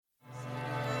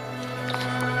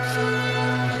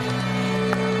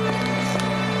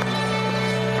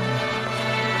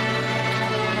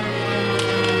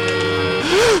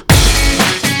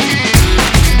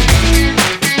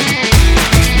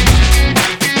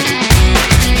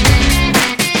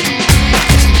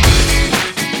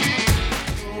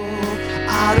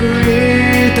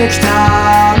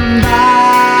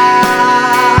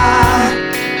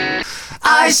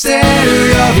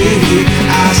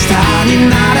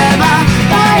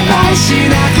返し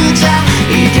なくちゃ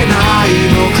いけない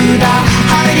僕だ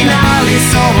灰になり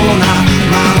そうな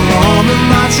魔法の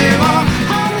街を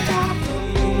遥か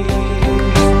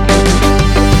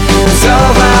ソフ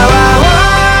ァは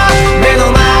目の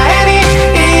前に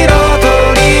色と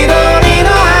りどり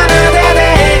の花で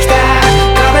できた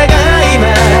壁が今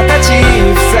立ちふ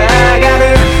さが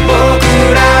る僕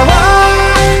らを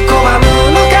拒む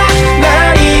のか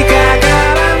何かか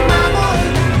ら守る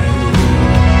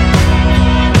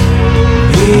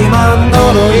今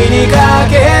呪いにか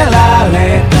けら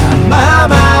れたま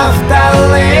ま二人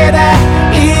で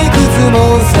いくつも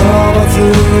嘘をつい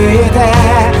て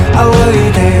歩い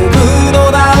てゆくの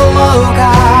だろうか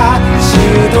し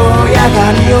とやか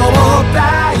に思った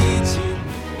一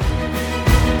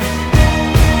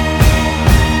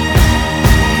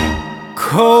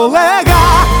これが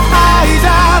愛じゃ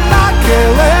なけれ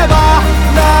ば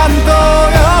何と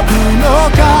呼ぶの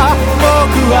か僕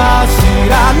は知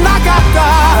らなかった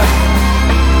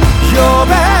呼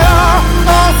べよ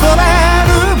恐れる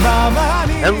まま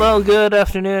に Hello, good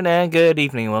afternoon, and good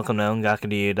evening. Welcome to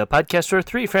Ongakuri, the podcast where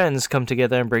three friends come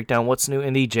together and break down what's new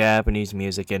in the Japanese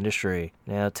music industry.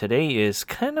 Now, today is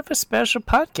kind of a special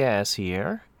podcast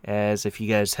here, as if you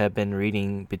guys have been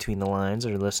reading between the lines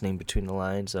or listening between the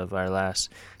lines of our last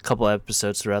couple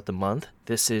episodes throughout the month,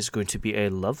 this is going to be a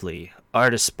lovely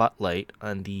artist spotlight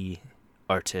on the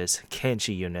artist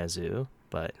Kenshi Yonezu.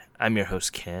 But I'm your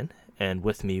host, Ken, and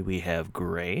with me we have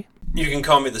Gray. You can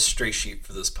call me the stray sheep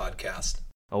for this podcast.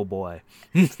 Oh boy.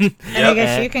 And I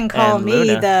guess you can call me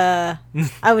Luna.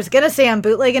 I was going to say I'm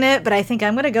bootlegging it, but I think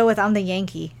I'm going to go with I'm the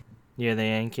Yankee. You're the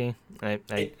Yankee? I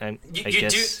You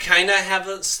guess. do kind of have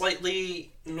a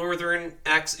slightly northern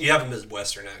accent. You have a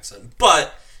Midwestern accent,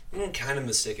 but you can kind of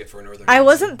mistake it for a northern accent. I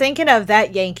wasn't thinking of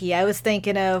that Yankee. I was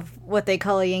thinking of what they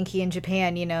call a Yankee in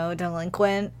Japan, you know,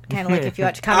 delinquent. Kind of like if you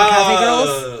watch Kamikaze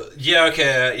Girls. Yeah,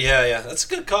 okay. Yeah. That's a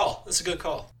good call.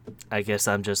 I guess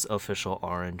I'm just official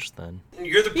orange then.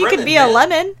 You're the You Brennan, could be a man.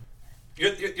 lemon.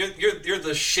 You're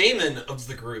the shaman of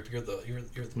the group. You're the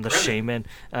I'm the Brennan. shaman.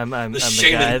 I'm The the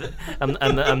shaman.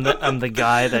 guy. I'm the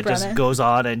guy that just Brennan. goes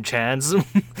on and chants.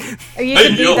 Or you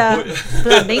could be the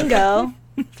flamingo.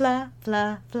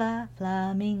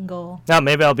 Flamingo. No,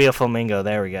 maybe I'll be a flamingo.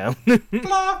 There we go.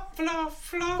 Fla, fla,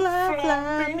 fla,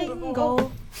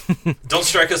 Flamingo. Don't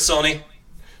strike us, Sony.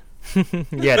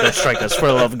 Yeah, don't strike us for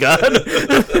the love of God.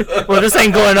 Well, this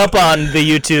ain't going up on the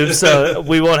YouTube, so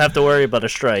we won't have to worry about a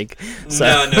strike. So.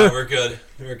 No, we're good.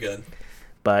 We're good.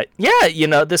 But yeah, you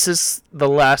know, this is the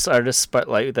last artist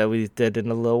spotlight that we did in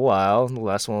a little while. The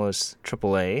last one was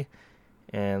AAA,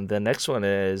 and the next one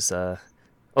is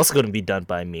also going to be done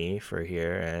by me for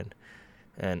here,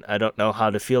 and I don't know how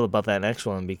to feel about that next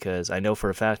one because I know for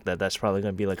a fact that that's probably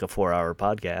going to be like a 4-hour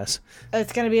podcast.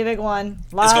 It's going to be a big one.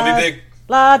 It's gonna be big.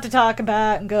 Lot to talk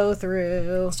about and go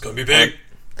through. It's gonna be big.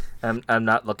 I'm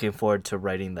not looking forward to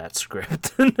writing that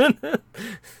script. I'm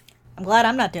glad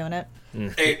I'm not doing it.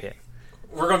 Hey, Yeah.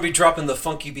 we're gonna be dropping the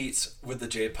funky beats with the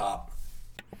J-pop.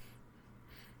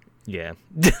 Yeah.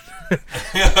 But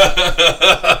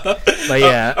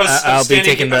yeah, I'll be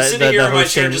taking I'm sitting here the in my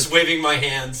chair hosting. just waving my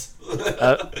hands.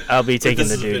 I'll be taking This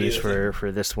the is a duties video.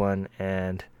 for this one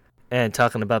and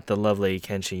talking about the lovely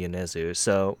Kenshi Yonezu.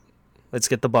 So let's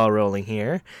get the ball rolling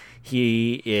here.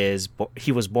 He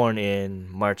was born in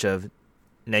March of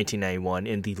 1991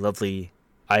 in the lovely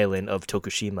island of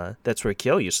Tokushima. That's where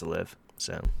Kyo used to live.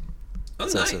 So Oh,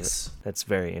 nice. that's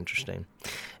very interesting.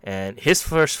 And his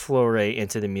first foray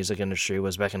into the music industry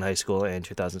was back in high school in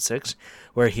 2006,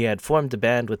 where he had formed a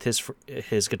band with his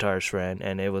guitarist friend,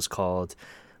 and it was called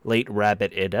Late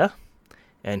Rabbit Ida.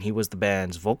 And he was the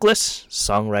band's vocalist,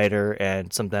 songwriter,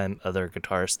 and sometimes other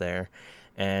guitarist there.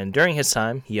 And during his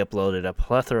time, he uploaded a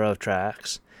plethora of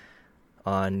tracks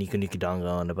on Niku Niku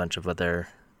Dango and a bunch of other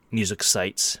music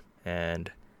sites.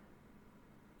 And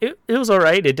it was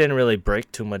alright. It didn't really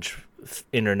break too much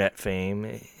internet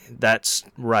fame. That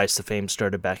rise to fame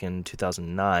started back in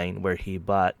 2009, where he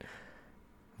bought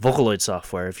Vocaloid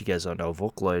software. If you guys don't know what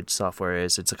Vocaloid software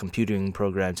is, it's a computing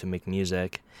program to make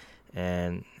music.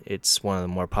 And it's one of the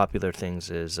more popular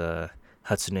things is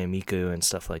Hatsune Miku and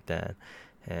stuff like that.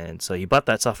 And so he bought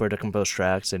that software to compose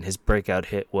tracks, and his breakout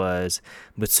hit was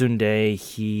Mutsunde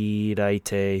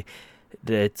Hiraite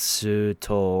Retsu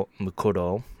to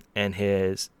Mukuro, and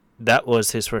that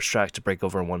was his first track to break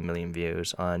over 1 million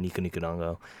views on Niku Niku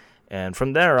Dango. And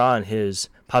from there on, his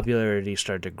popularity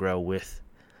started to grow with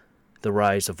the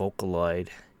rise of Vocaloid.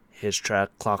 His track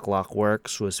Clock Lock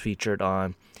Works was featured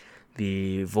on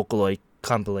the Vocaloid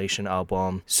compilation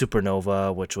album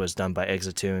Supernova, which was done by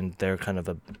Exitune. They're kind of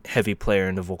a heavy player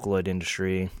in the Vocaloid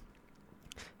industry.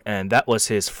 and that was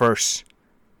his first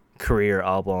career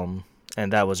album,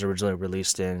 and that was originally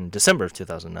released in December of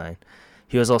 2009.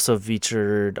 He was also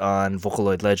featured on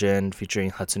Vocaloid Legend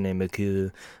featuring Hatsune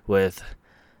Miku with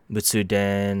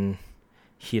Mutsuden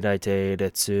Hiraite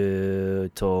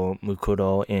Retsu to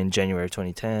Mukuro in January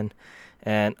 2010.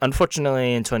 And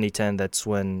unfortunately in 2010, that's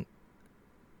when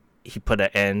he put an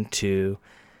end to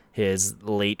his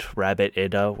late Rabbit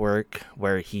Ida work,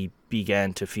 where he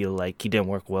began to feel like he didn't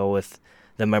work well with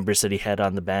the members that he had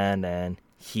on the band, and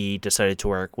he decided to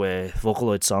work with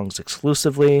Vocaloid songs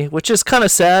exclusively, which is kind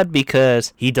of sad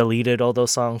because he deleted all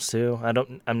those songs too.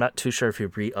 I'm not too sure if he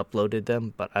re-uploaded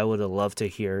them, but I would have loved to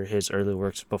hear his early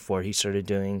works before he started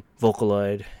doing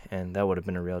Vocaloid, and that would have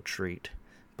been a real treat.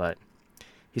 But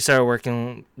he started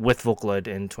working with Vocaloid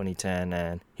in 2010,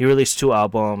 and he released 2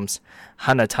 albums,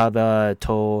 Hanataba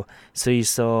to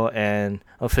Suiso and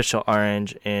Official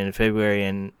Orange, in February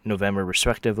and November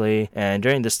respectively. And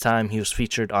during this time, he was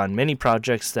featured on many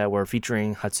projects that were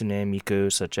featuring Hatsune Miku,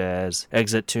 such as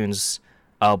Exit Tunes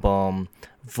album,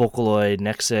 Vocaloid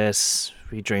Nexus,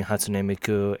 featuring Hatsune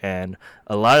Miku, and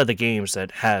a lot of the games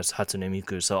that has Hatsune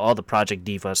Miku. So all the Project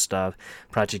Diva stuff,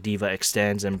 Project Diva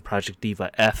Extends, and Project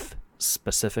Diva F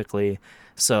specifically.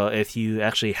 So if you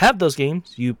actually have those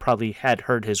games, you probably had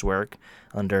heard his work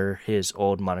under his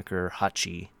old moniker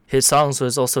Hachi. His songs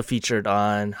was also featured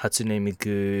on Hatsune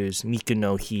Miku's Miku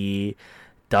no Hi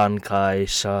Dankai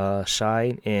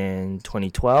Shine in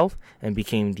 2012 and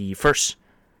became the first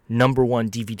 #1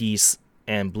 DVDs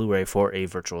and Blu-ray for a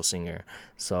virtual singer.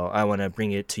 So I want to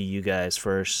bring it to you guys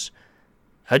first.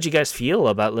 How'd you guys feel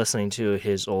about listening to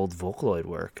his old Vocaloid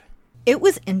work? It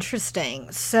was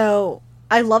interesting. So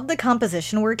I love the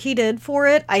composition work he did for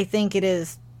it. I think it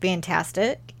is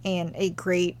fantastic and a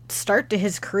great start to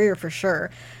his career for sure.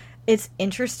 It's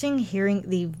interesting hearing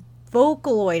the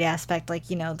Vocaloid aspect, like,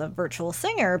 the virtual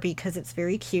singer, because it's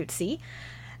very cutesy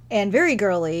and very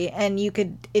girly, and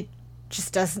it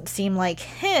just doesn't seem like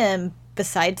him.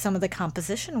 Besides, some of the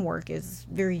composition work is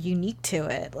very unique to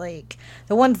it. Like,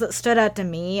 the ones that stood out to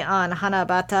me on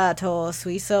Hanabata to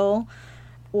Suiso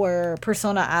or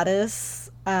Persona Addis,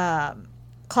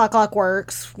 Clock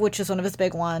Works, which is one of his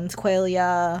big ones,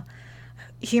 Qualia,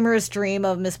 Humorous Dream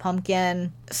of Miss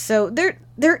Pumpkin. So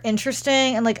they're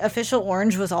interesting, and like Official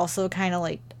Orange was also kind of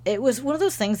like, it was one of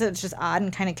those things that's just odd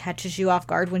and kind of catches you off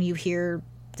guard when you hear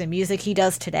the music he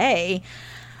does today.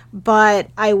 But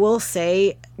I will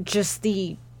say, just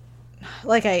to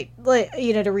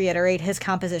reiterate, his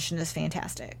composition is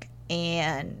fantastic,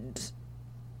 and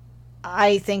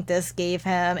I think this gave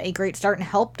him a great start and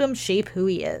helped him shape who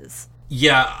he is.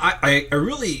 Yeah, I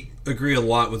really agree a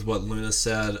lot with what Luna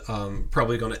said.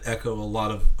 Probably going to echo a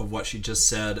lot of what she just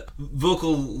said.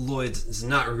 Vocaloid is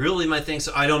not really my thing,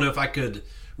 so I don't know if I could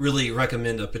really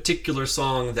recommend a particular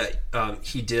song that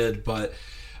he did, but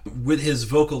with his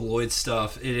Vocaloid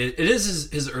stuff, it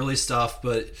is his early stuff,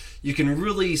 but you can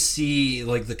really see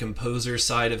like the composer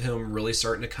side of him really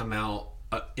starting to come out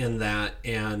in that,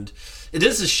 and it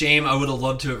is a shame. I would have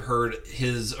loved to have heard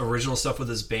his original stuff with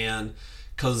his band,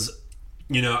 because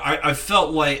I've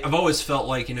always felt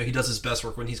like he does his best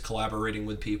work when he's collaborating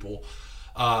with people.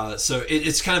 So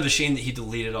it's kind of a shame that he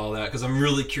deleted all that, because I'm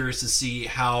really curious to see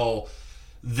how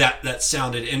that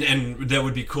sounded, and that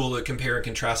would be cool to compare and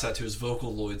contrast that to his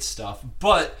Vocaloid stuff.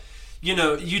 But you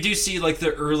do see like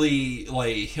the early,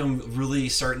 like him really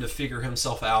starting to figure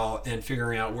himself out and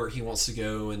figuring out where he wants to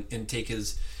go and take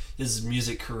his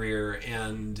music career,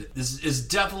 and this is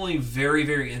definitely very,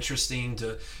 very interesting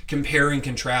to compare and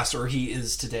contrast where he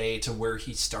is today to where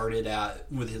he started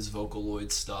at with his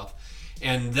Vocaloid stuff.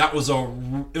 And it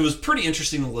was pretty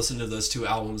interesting to listen to those 2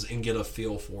 albums and get a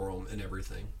feel for them and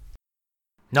everything.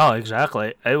 No,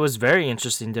 exactly. It was very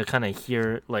interesting to kind of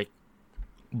hear like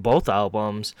both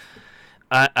albums.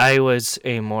 I was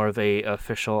more of a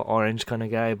Official Orange kind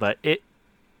of guy, but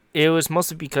it was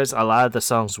mostly because a lot of the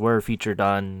songs were featured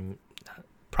on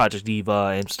Project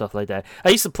Diva and stuff like that. I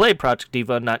used to play Project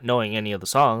Diva not knowing any of the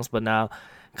songs, but now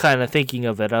kind of thinking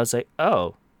of it, I was like,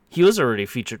 oh, he was already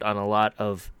featured on a lot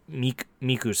of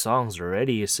Miku's songs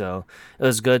already, so it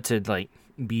was good to like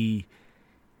be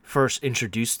first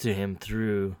introduced to him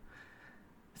through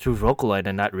Vocaloid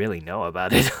and not really know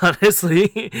about it,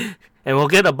 honestly. And we'll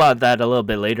get about that a little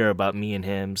bit later about me and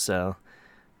him, so.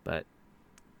 But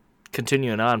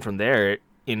continuing on from there,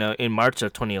 in March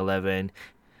of 2011,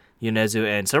 Yonezu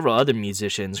and several other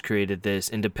musicians created this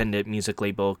independent music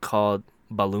label called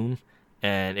Balloon,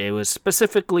 and it was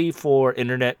specifically for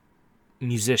internet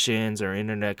musicians or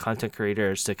internet content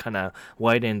creators to kind of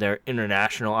widen their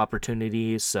international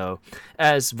opportunities. So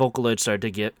as Vocaloid started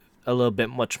to get a little bit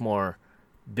much more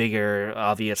bigger,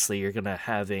 obviously you're gonna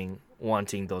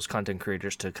wanting those content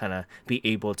creators to kind of be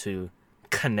able to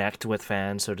connect with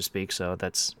fans, so to speak. So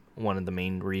that's one of the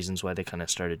main reasons why they kind of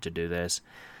started to do this.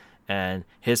 And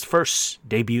his first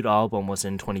debut album was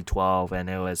in 2012, and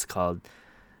it was called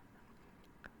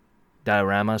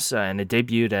Dioramas, and it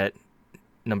debuted at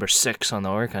number 6 on the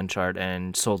Oricon chart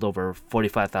and sold over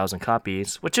 45,000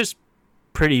 copies, which is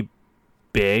pretty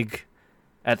big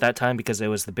at that time because it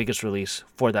was the biggest release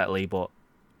for that label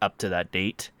up to that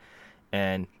date.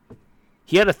 And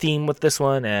he had a theme with this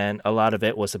one, and a lot of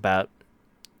it was about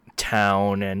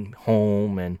town and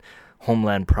home and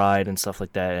homeland pride and stuff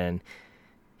like that. And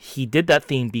he did that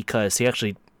theme because he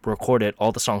actually recorded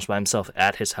all the songs by himself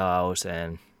at his house,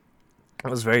 and it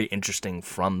was very interesting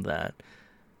from that.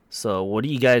 So what do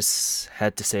you guys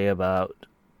had to say about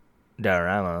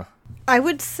Diorama? I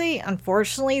would say,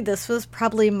 unfortunately, this was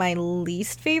probably my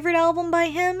least favorite album by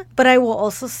him, but I will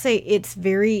also say it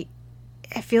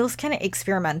feels kind of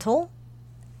experimental,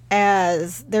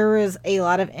 as there was a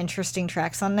lot of interesting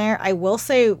tracks on there. I will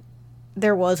say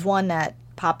there was one that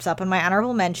pops up in my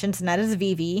honorable mentions, and that is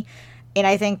Vivi, and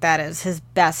I think that is his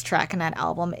best track in that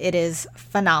album. It is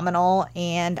phenomenal,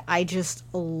 and I just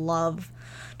love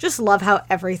how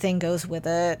everything goes with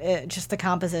it. Just the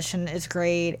composition is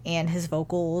great, and his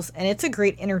vocals, and it's a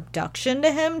great introduction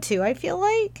to him too, I feel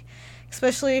like,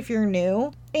 especially if you're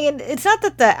new. And it's not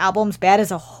that the album's bad as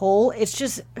a whole, it's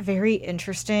just very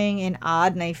interesting and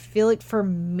odd, and I feel like for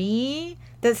me,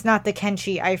 that's not the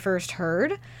Kenshi I first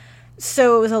heard,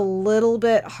 so it was a little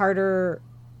bit harder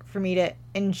for me to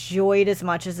enjoy it as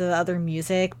much as the other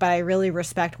music, but I really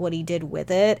respect what he did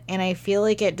with it, and I feel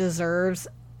like it deserves,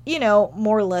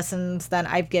 more listens than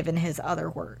I've given his other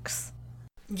works.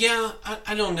 Yeah,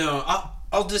 I don't know.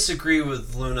 I'll disagree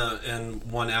with Luna in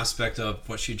one aspect of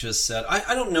what she just said.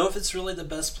 I don't know if it's really the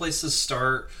best place to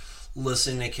start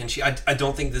listening to Kenshi. I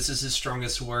don't think this is his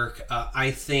strongest work.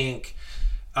 I think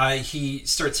he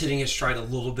starts hitting his stride a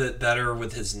little bit better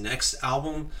with his next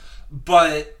album.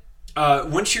 But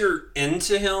once you're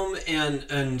into him and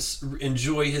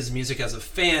enjoy his music as a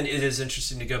fan, it is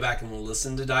interesting to go back and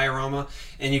listen to Diorama,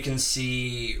 and you can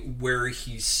see where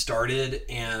he started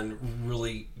and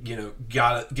really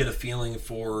get a feeling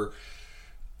for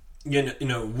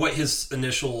what his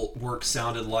initial work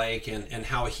sounded like, and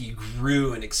how he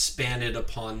grew and expanded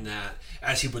upon that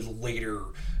as he would later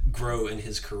grow in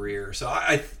his career. So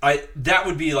I that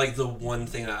would be like the one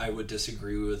thing that I would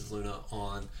disagree with Luna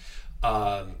on.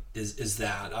 Is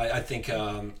that I think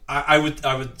I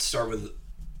would start with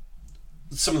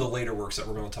some of the later works that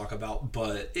we're going to talk about,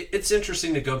 but it's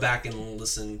interesting to go back and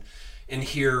listen and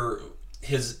hear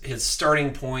his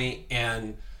starting point,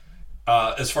 and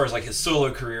as far as like his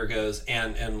solo career goes,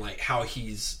 and like how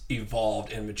he's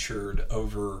evolved and matured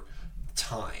over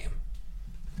time.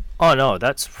 Oh no,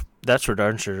 that's for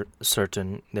darn sure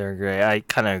certain there, Gray. I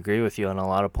kind of agree with you on a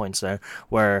lot of points there,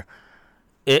 where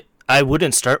I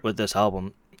wouldn't start with this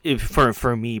album.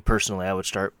 For me personally, I would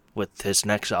start with his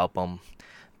next album.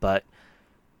 But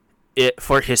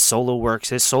for his solo works,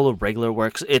 his solo regular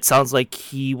works, it sounds like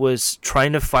he was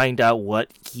trying to find out what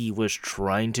he was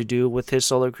trying to do with his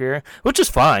solo career, which is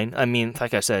fine. I mean,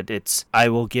 like I said, I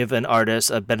will give an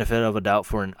artist a benefit of a doubt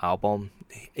for an album.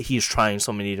 He's trying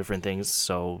so many different things,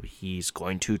 so he's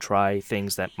going to try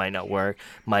things that might not work,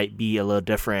 might be a little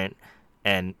different,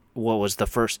 and what was the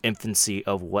first infancy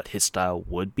of what his style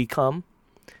would become.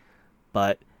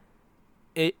 But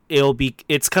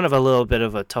it's kind of a little bit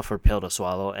of a tougher pill to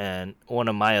swallow, and one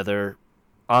of my other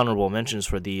honorable mentions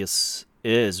for these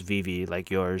is Vivi,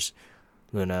 like yours,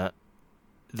 Luna.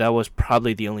 That was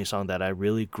probably the only song that I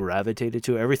really gravitated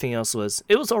to. Everything else was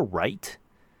alright,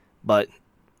 but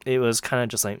it was kind of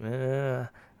just like,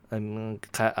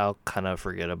 I'll kind of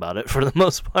forget about it for the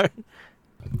most part.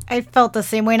 I felt the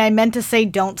same way, and I meant to say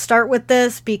don't start with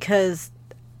this, because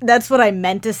that's what I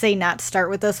meant to say, not start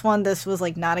with this one. This was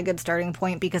like not a good starting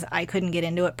point because I couldn't get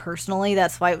into it personally.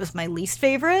 That's why it was my least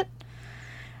favorite.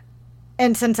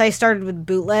 And since I started with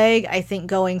Bootleg, I think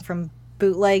going from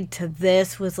Bootleg to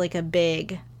this was like a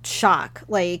big shock.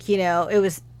 Like, it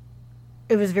was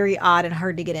very odd and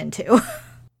hard to get into.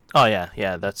 Oh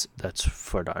yeah, that's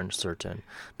for darn certain.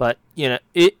 But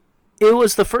it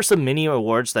was the first of many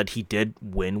awards that he did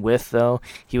win with, though.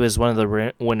 He was one of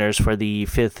the winners for the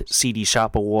 5th CD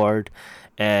Shop Award,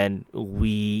 and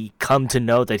we come to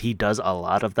know that he does a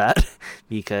lot of that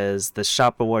because the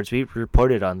Shop Awards, we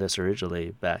reported on this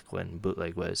originally back when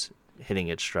Bootleg was hitting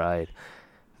its stride,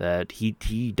 that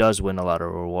he does win a lot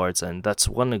of awards, and that's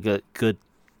one good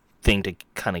thing to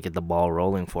kind of get the ball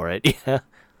rolling for it. Yeah.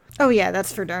 Oh yeah,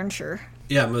 that's for darn sure.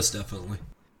 Yeah, most definitely.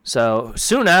 So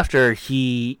soon after,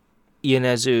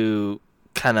 Ionezu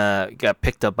kind of got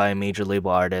picked up by a major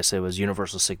label artist. It was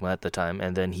Universal Sigma at the time,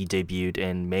 and then he debuted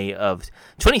in May of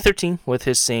 2013 with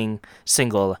his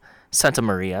single Santa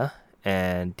Maria,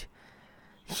 and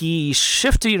he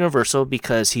shifted to Universal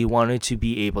because he wanted to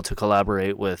be able to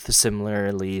collaborate with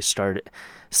similarly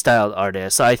styled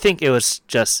artists. So I think it was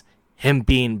just him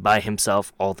being by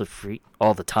himself all the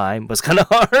time was kind of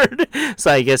hard.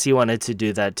 So I guess he wanted to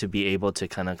do that to be able to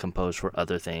kind of compose for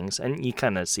other things. And you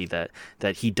kind of see that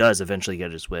he does eventually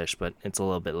get his wish, but it's a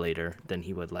little bit later than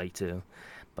he would like to.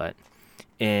 But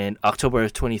in October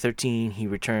of 2013, he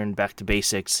returned back to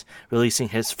basics, releasing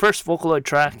his first Vocaloid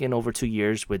track in over 2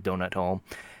 years with Donut Hole,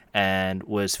 and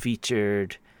it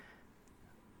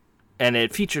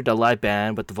featured a live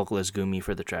band with the vocalist Gumi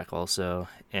for the track also.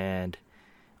 And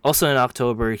also in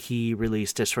October, he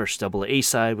released his first double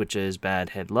A-side, which is Bad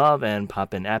Head Love and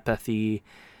Poppin' Apathy.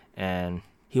 And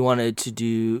he wanted to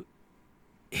do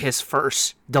his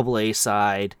first double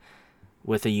A-side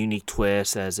with a unique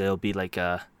twist, as it'll be like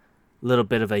a little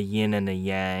bit of a yin and a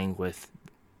yang, with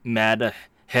Mad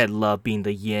Head Love being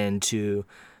the yin to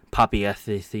Poppy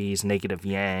Apathy's negative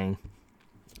yang.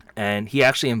 And he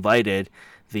actually invited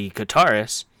the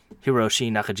guitarist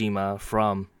Hiroshi Nakajima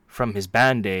from his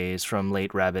band days from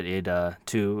late Rabbit Ida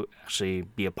to actually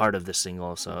be a part of this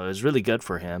single. So it was really good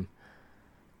for him.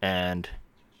 And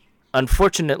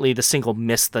unfortunately, the single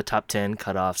missed the top 10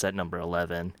 cutoffs at number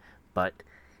 11. But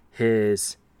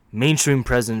his mainstream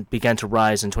presence began to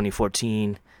rise in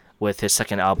 2014 with his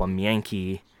second album,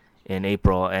 Yankee, in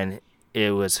April. And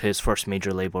it was his first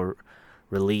major label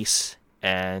release.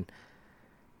 And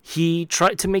he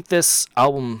tried to make this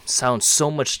album sound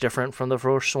so much different from the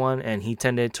first one, and he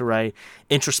tended to write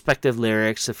introspective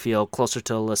lyrics to feel closer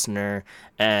to the listener.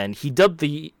 And he dubbed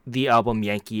the album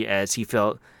Yankee as he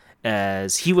felt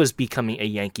as he was becoming a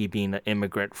Yankee, being an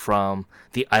immigrant from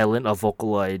the island of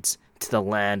Vocaloids to the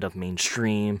land of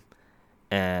mainstream.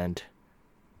 And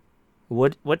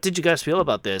what did you guys feel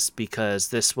about this? Because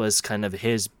this was kind of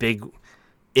his big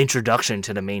introduction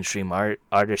to the mainstream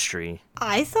artistry.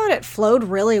 I thought it flowed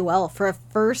really well for a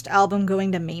first album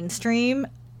going to mainstream.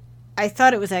 I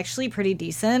thought it was actually pretty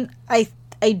decent. I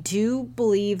do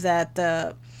believe that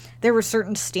there were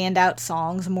certain standout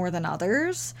songs more than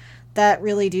others that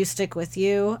really do stick with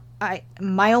you.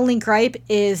 My only gripe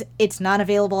is it's not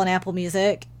available on Apple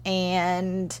Music,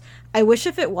 and I wish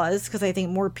if it was, because I think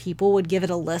more people would give it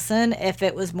a listen if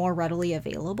it was more readily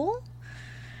available.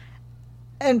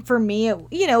 And for me,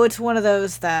 it's one of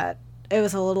those that it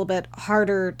was a little bit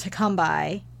harder to come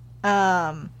by.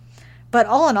 But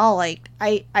all in all, like,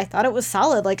 I thought it was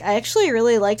solid. Like, I actually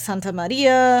really liked Santa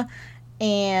Maria,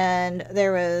 and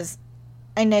there was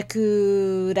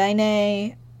Aineku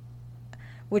Daine,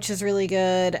 which is really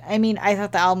good. I mean, I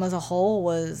thought the album as a whole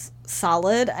was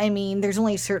solid. I mean, there's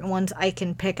only certain ones I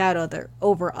can pick out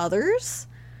over others.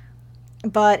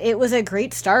 But it was a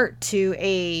great start to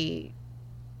a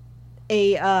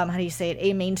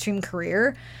mainstream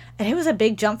career. And it was a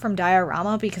big jump from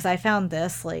Diorama, because I found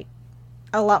this, like,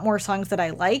 a lot more songs that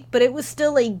I like, but it was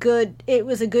still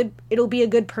it'll be a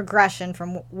good progression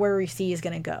from where we see he's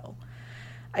gonna go.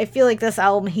 I feel like this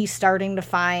album, he's starting to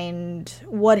find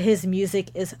what his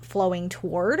music is flowing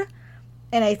toward,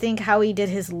 and I think how he did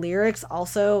his lyrics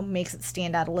also makes it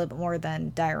stand out a little bit more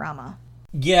than Diorama.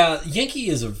 Yeah, Yankee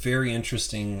is a very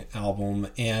interesting album,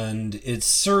 and it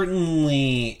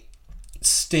certainly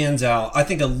stands out, I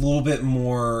think, a little bit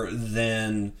more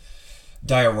than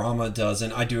Diorama does.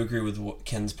 And I do agree with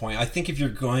Ken's point. I think if you're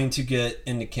going to get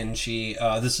into Kenshi,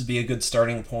 this would be a good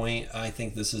starting point. I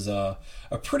think this is a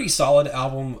pretty solid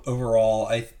album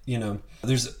overall.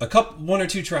 There's one or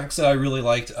two tracks that I really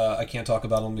liked. I can't talk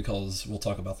about them because we'll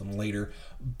talk about them later.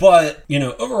 But,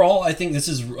 overall, I think this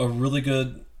is a really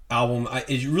good album.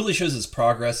 It really shows his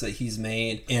progress that he's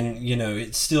made, and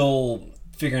it's still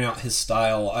figuring out his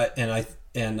style. I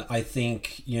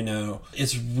think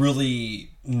it's really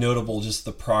notable just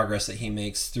the progress that he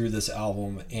makes through this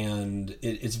album, and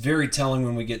it's very telling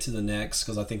when we get to the next,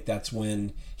 because I think that's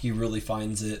when he really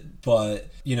finds it. But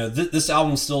this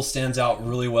album still stands out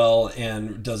really well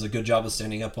and does a good job of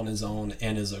standing up on his own,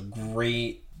 and is a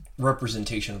great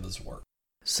representation of his work.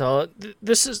 So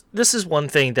this is one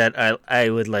thing that I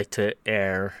would like to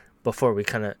air before we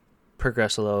kind of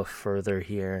progress a little further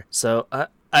here. So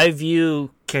I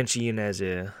view Kenshi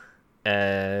Yonezu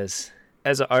as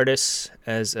an artist,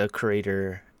 as a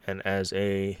creator, and as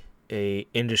a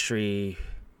industry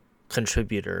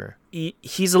contributor.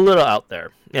 He's a little out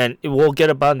there, and we'll get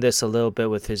upon this a little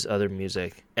bit with his other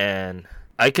music. And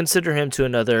I consider him to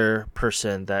another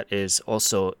person that is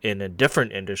also in a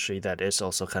different industry that is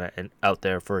also kind of out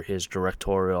there for his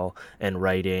directorial and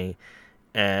writing,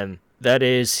 and that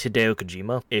is Hideo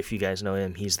Kojima. If you guys know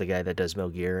him, he's the guy that does Metal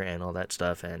Gear and all that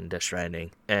stuff and Death Stranding.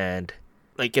 And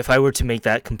like, if I were to make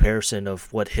that comparison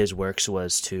of what his works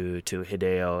was to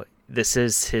Hideo, this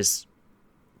is his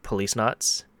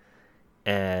Policenauts,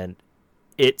 and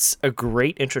it's a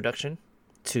great introduction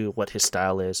to what his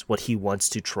style is, what he wants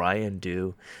to try and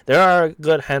do. There are a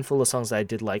good handful of songs that I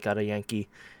did like out of Yankee,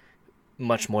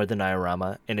 much more than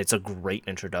Diorama, and it's a great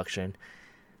introduction.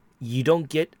 You don't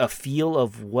get a feel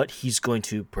of what he's going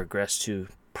to progress to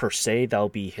per se. That'll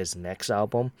be his next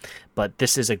album, but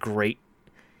this is a great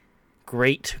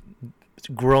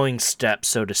growing step,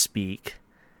 so to speak,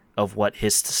 of what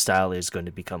his style is going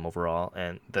to become overall,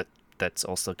 and that's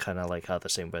also kind of like how the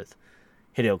same with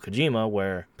Hideo Kojima,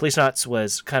 where Policenauts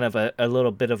was kind of a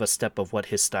little bit of a step of what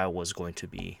his style was going to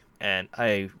be. And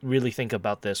I really think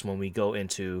about this when we go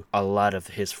into a lot of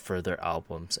his further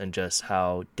albums and just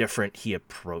how different he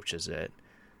approaches it.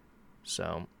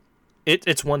 So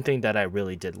it's one thing that I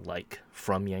really did like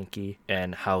from Yankee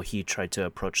and how he tried to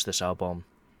approach this album,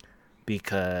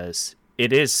 because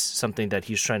it is something that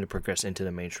he's trying to progress into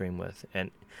the mainstream with, and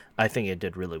I think it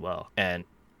did really well. And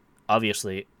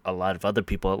obviously, a lot of other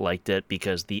people liked it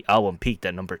because the album peaked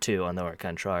at number 2 on the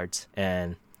Oricon charts,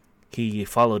 and he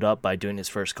followed up by doing his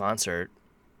first concert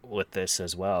with this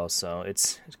as well. So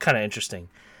it's kind of interesting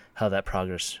how that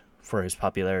progress for his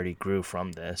popularity grew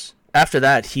from this. After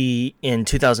that, in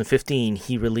 2015,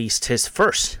 he released his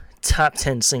first top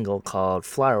 10 single called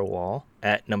Flower Wall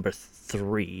at number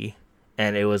 3.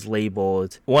 And it was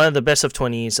labeled one of the best of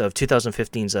 20s of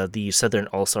 2015's of the Southern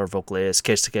All-Star vocalist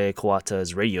Keisuke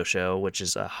Kawata's radio show, which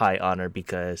is a high honor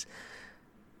because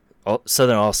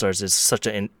Southern All-Stars is such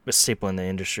a staple in the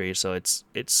industry. So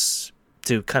it's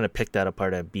to kind of pick that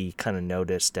apart and be kind of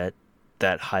noticed at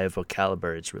that high of a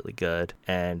caliber is really good.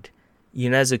 And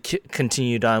Yonezu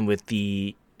continued on with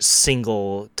the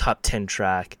single top 10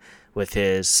 track with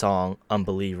his song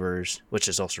Unbelievers, which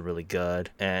is also really good.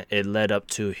 And it led up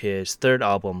to his third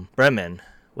album, Bremen,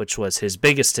 which was his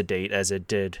biggest to date, as it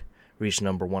did reach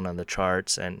number 1 on the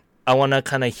charts. And I want to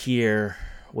kind of hear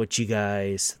what you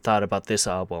guys thought about this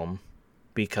album,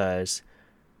 because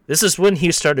this is when he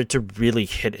started to really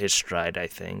hit his stride, I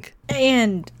think.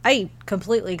 And I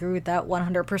completely agree with that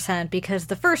 100%, because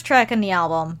the first track in the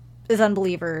album is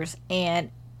Unbelievers,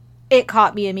 and it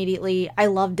caught me immediately. I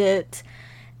loved it.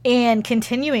 And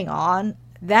continuing on,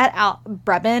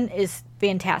 Bremen is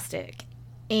fantastic.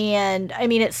 And I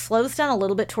mean, it slows down a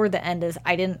little bit toward the end, as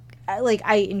I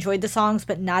enjoyed the songs,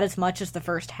 but not as much as the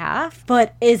first half.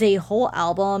 But as a whole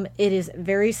album, it is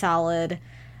very solid.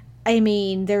 I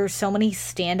mean, there's so many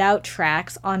standout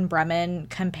tracks on Bremen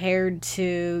compared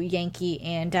to Yankee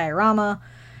and Diorama,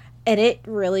 and it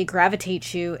really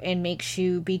gravitates you and makes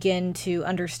you begin to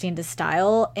understand his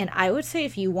style. And I would say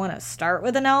if you want to start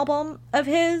with an album of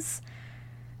his,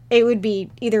 it would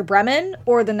be either Bremen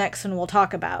or the next one we'll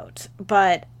talk about.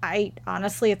 But I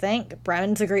honestly think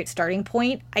Bremen's a great starting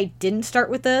point. I didn't start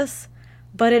with this,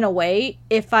 but in a way,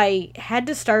 if I had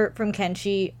to start from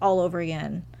Kenshi all over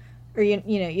again, or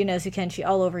Yonezu Kenshi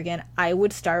all over again, I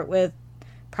would start with,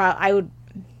 I would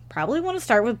probably want to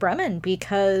start with Bremen,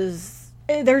 because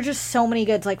there are just so many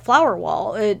goods, like Flower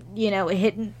Wall. It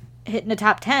hitting the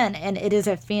top 10, and it is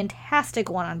a fantastic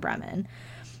one on Bremen.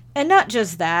 And not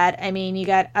just that, I mean, you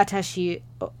got Atashi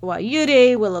wa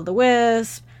Yuri, Will o' the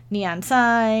Wisp, Neon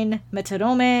Sign,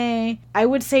 Metorome. I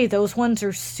would say those ones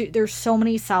are there's so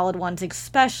many solid ones,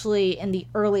 especially in the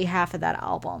early half of that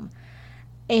album.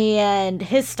 And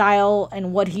his style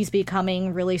and what he's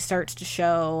becoming really starts to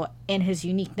show, and his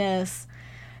uniqueness.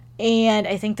 And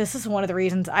I think this is one of the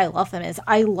reasons I love him, is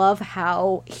I love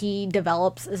how he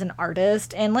develops as an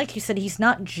artist. And like you said, he's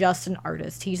not just an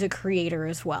artist, he's a creator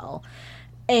as well.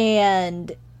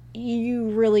 And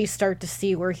you really start to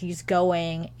see where he's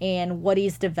going and what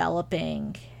he's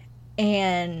developing.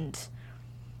 And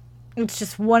it's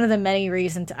just one of the many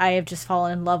reasons I have just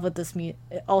fallen in love with this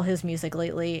all his music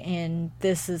lately. And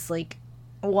this is like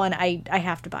one, I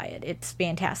have to buy it. It's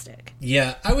fantastic.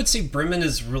 Yeah, I would say Bremen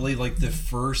is really like the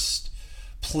first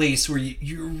place where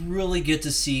you really get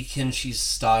to see Kenshi's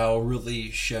style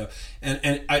really show.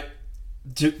 And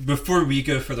before we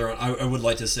go further on, I would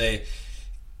like to say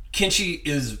Kenshi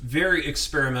is very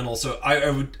experimental. So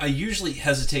I usually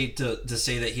hesitate to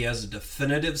say that he has a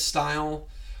definitive style,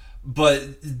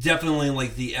 but definitely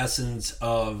like the essence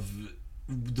of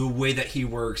the way that he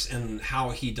works and how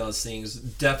he does things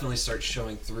definitely starts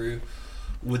showing through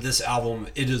with this album.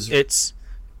 It's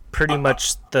pretty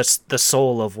much the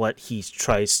soul of what he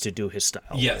tries to do his style.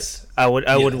 Yes. I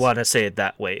would want to say it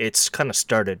that way. It's kind of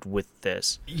started with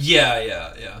this.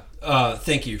 Yeah.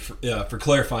 Thank you for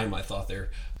clarifying my thought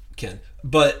there, Ken.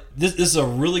 But this is a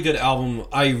really good album.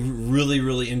 I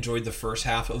really enjoyed the first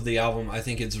half of the album. I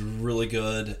think it's really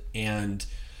good, and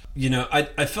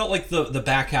I felt like the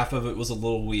back half of it was a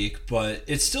little weak, but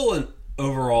it's still an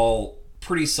overall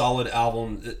pretty solid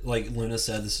album. Like Luna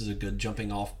said, this is a good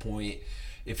jumping off point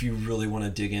if you really want to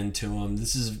dig into him.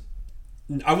 This is,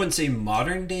 I wouldn't say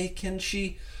modern day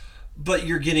Kenshi, but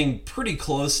you're getting pretty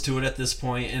close to it at this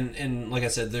point. And like I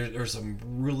said, there's some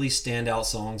really standout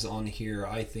songs on here.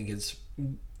 I think it's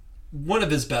one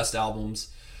of his best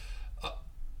albums,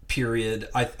 period.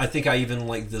 I think I even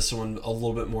like this one a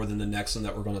little bit more than the next one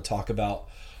that we're going to talk about.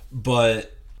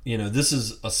 But, this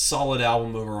is a solid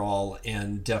album overall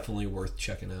and definitely worth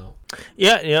checking out.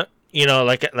 Yeah.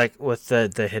 Like with the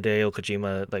Hideo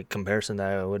Kojima comparison that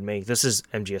I would make, this is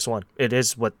MGS1. It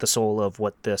is what the soul of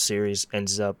what the series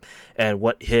ends up and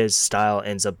what his style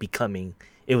ends up becoming.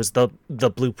 It was the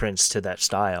blueprints to that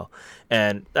style.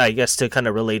 And I guess to kind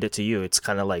of relate it to you, it's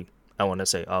kind of like, I want to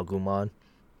say Agumon,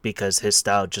 because his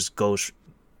style just goes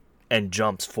and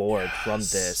jumps forward from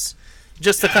this.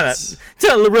 Just to kind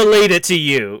of relate it to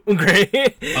you.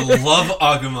 Great. I love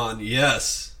Agumon,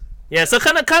 yes. Yeah, so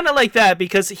kind of like that,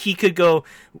 because he could go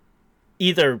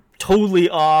either totally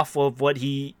off of what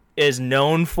he is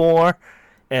known for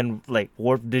and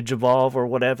warp digivolve or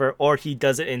whatever, or he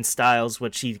does it in styles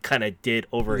which he kind of did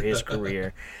over his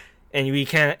career. And we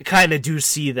kind of do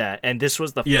see that, and this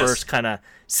was the first kind of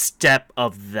step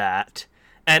of that.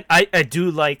 And I do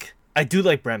like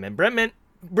Bremen.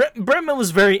 Bremen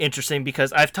was very interesting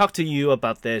because I've talked to you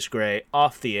about this, Gray,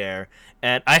 off the air,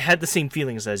 and I had the same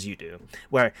feelings as you do,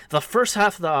 where the first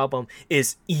half of the album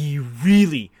is a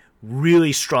really,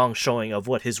 really strong showing of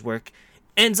what his work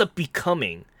ends up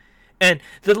becoming. And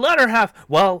the latter half,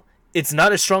 while it's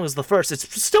not as strong as the first,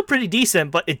 it's still pretty decent,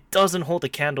 but it doesn't hold a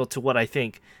candle to what I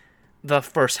think the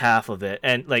first half of it.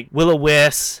 And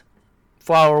Will-O-Wisp,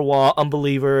 Flower Wall,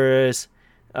 Unbelievers,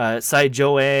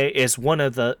 Saijoe is one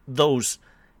of those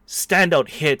standout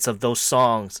hits of those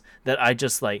songs that I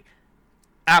just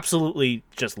absolutely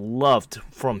just loved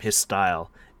from his style,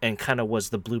 and kind of was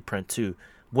the blueprint to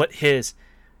what his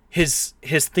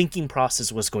thinking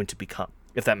process was going to become,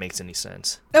 if that makes any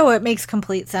sense. Oh, it makes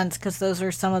complete sense, because those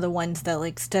are some of the ones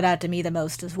that stood out to me the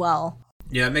most as well.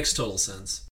 Yeah, it makes total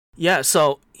sense. Yeah,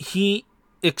 so he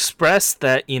expressed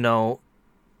that,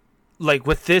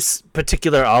 with this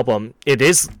particular album, it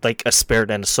is a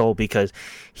spirit and a soul, because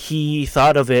he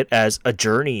thought of it as a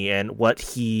journey and what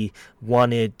he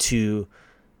wanted to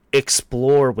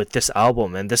explore with this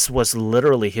album. And this was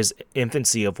literally his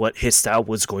infancy of what his style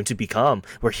was going to become,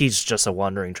 where he's just a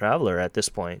wandering traveler at this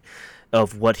point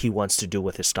of what he wants to do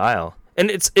with his style. And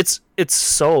it's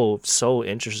so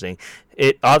interesting.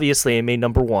 It made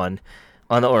number 1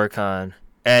 on the Oricon,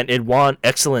 and it won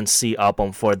Excellency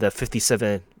Album for the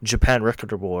 57 Japan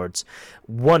Record Awards,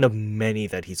 one of many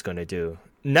that he's going to do.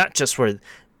 Not just for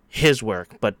his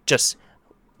work, but just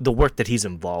the work that he's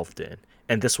involved in.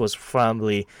 And this was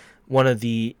probably one of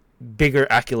the bigger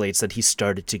accolades that he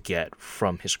started to get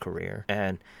from his career.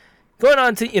 And going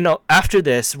on to, after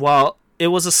this, while it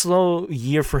was a slow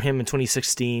year for him in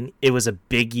 2016, it was a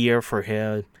big year for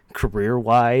him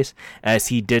career-wise, as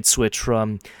he did switch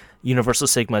from Universal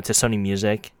Sigma to Sony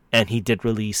Music, and he did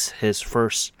release his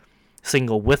first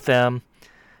single with them,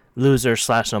 Loser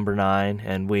 / Number 9,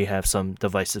 and we have some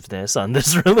divisiveness on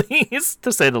this release,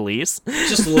 to say the least.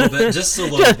 Just a little bit. Just a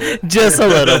little bit. Just a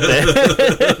little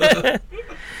bit.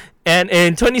 And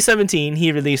in 2017,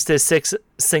 he released his 6th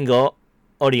single,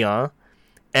 Orion,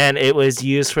 and it was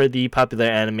used for the popular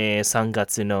anime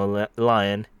Sangatsu no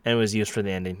Lion, and it was used for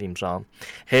the ending theme song.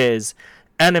 His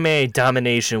anime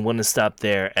domination wouldn't stop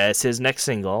there, as his next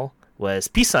single was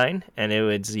Peace Sign, and it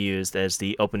was used as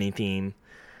the opening theme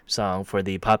song for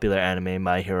the popular anime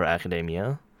My Hero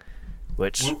Academia,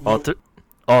 which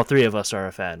all three of us are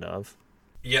a fan of.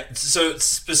 Yeah, so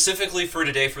specifically for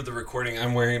today, for the recording,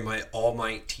 I'm wearing my All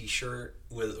Might t-shirt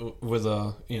with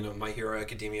My Hero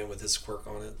Academia with his quirk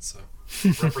on it, so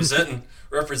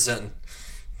representing.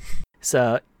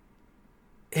 So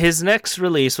his next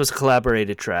release was a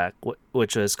collaborated track,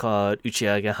 which was called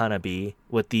Uchiage Hanabi,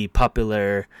 with the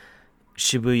popular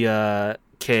Shibuya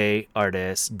K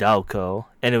artist Daoko,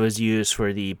 and it was used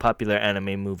for the popular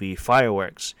anime movie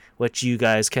Fireworks, which you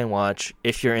guys can watch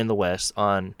if you're in the West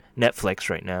on Netflix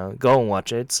right now. Go and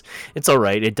watch it. It's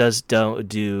alright. It does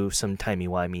do some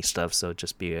timey-wimey stuff, so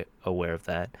just be aware of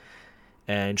that.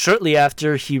 And shortly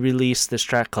after, he released this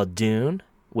track called Dune,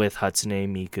 with Hatsune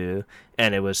Miku,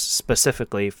 and it was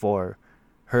specifically for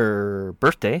her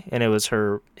birthday, and it was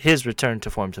his return to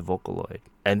form to Vocaloid.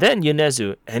 And then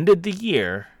Yonezu ended the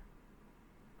year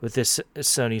with this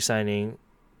Sony signing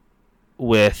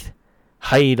with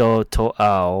Hairo to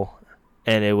Ao,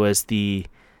 and it was the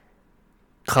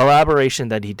collaboration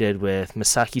that he did with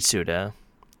Masaki Suda,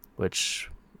 which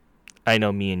I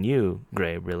know me and you,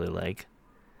 Gray, really like.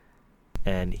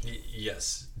 And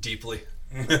yes, deeply.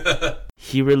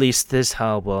 He released this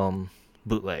album,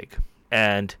 Bootleg.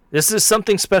 And this is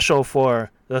something special for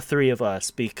the three of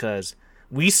us because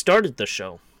we started the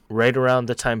show right around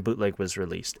the time Bootleg was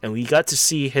released. And we got to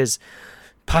see his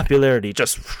popularity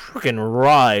just freaking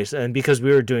rise. And because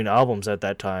we were doing albums at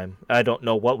that time, I don't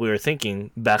know what we were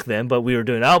thinking back then, but we were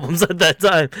doing albums at that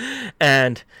time.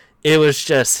 And it was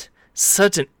just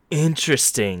such an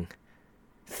interesting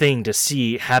thing to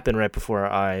see happen right before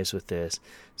our eyes with this.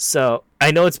 So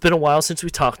I know it's been a while since we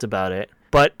talked about it,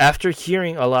 but after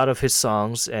hearing a lot of his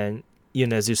songs and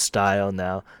Yonezu's style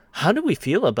now, how do we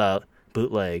feel about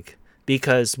Bootleg?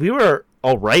 Because we were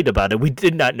all right about it. We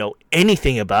did not know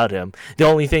anything about him. The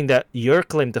only thing that your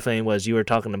claim to fame was you were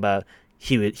talking about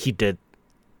he did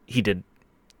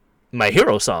My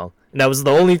Hero song. And that was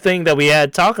the only thing that we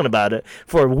had talking about it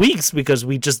for weeks because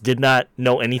we just did not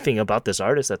know anything about this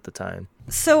artist at the time.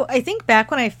 So I think back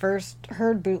when I first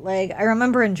heard Bootleg, I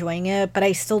remember enjoying it, but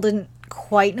I still didn't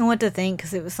quite know what to think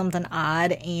because it was something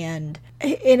odd and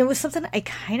it was something I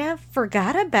kind of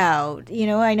forgot about. You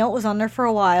know, I know it was on there for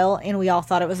a while and we all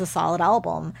thought it was a solid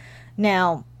album.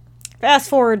 Now, fast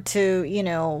forward to, you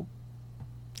know,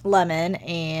 Lemon,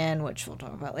 and which we'll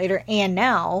talk about later, and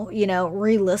now, you know,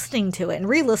 re-listening to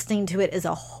it as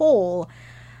a whole,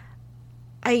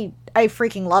 I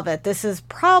freaking love it. This is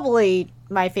probably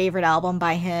my favorite album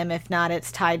by him. If not,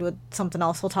 it's tied with something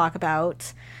else we'll talk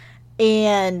about.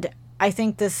 And I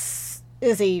think this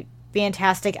is a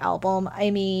fantastic album. I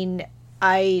mean,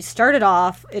 it started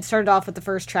off with the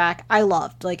first track I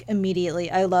loved, like,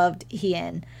 immediately. I loved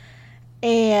Hien.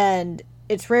 And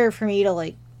it's rare for me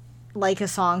to, like a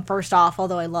song first off,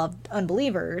 although I loved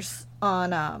Unbelievers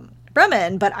on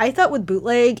Bremen, but I thought with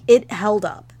Bootleg, it held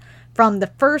up. From the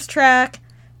first track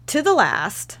to the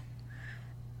last,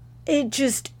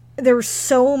 there were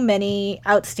so many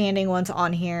outstanding ones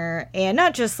on here, and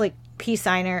not just like Peace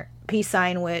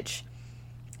Sign, which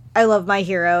I love My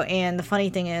Hero, and the funny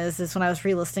thing is when I was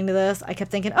re-listening to this, I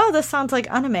kept thinking, oh, this sounds like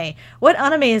anime. What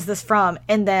anime is this from?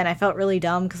 And then I felt really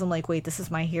dumb because I'm like, wait, this is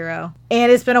My Hero.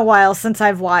 And it's been a while since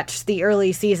I've watched the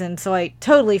early season, so I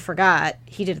totally forgot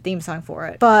he did a theme song for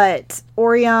it. But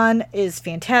Orion is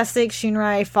fantastic.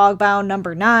 Shinrai, Fogbound,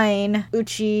 Number 9,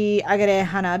 Uchi, Agare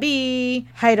Hanabi,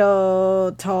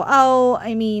 Hairo to Ao.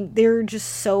 I mean, there are just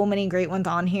so many great ones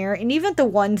on here. And even the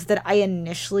ones that I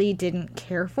initially didn't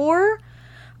care for,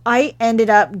 I ended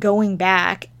up going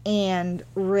back and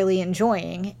really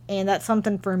enjoying, and that's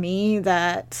something for me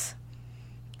that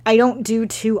I don't do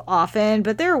too often,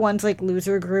 but there are ones like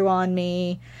Loser grew on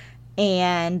me,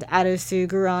 and Arusu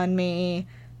grew on me,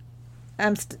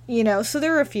 so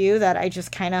there are a few that I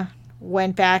just kind of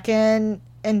went back in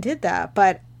and did that,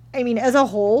 but, I mean, as a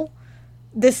whole,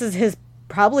 this is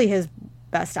probably his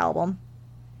best album,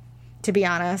 to be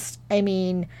honest. I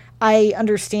mean, I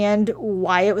understand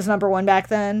why it was number 1 back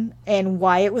then and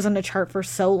why it was on the chart for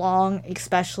so long,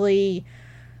 especially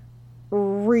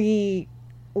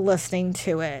re-listening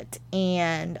to it.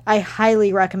 And I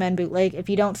highly recommend Bootleg. If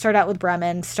you don't start out with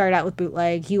Bremen, start out with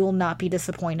Bootleg. You will not be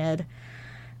disappointed.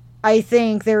 I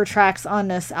think there are tracks on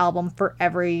this album for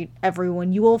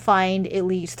everyone. You will find at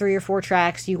least 3 or 4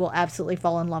 tracks you will absolutely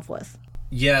fall in love with.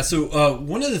 Yeah, so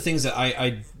one of the things that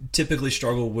I typically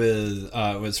struggle with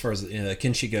as far as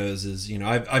Kenshi goes is, you know,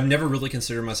 I've never really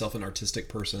considered myself an artistic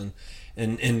person,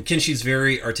 and Kenshi's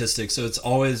very artistic, so it's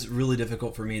always really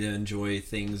difficult for me to enjoy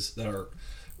things that are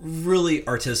really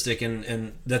artistic,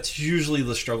 and that's usually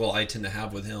the struggle I tend to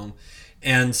have with him.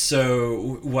 And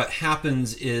so what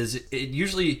happens is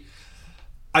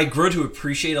I grow to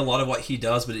appreciate a lot of what he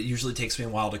does, but it usually takes me a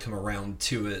while to come around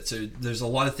to it. So there's a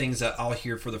lot of things that I'll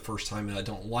hear for the first time and I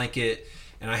don't like it,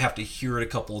 and I have to hear it a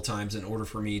couple of times in order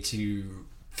for me to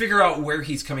figure out where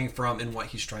he's coming from and what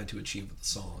he's trying to achieve with the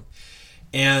song.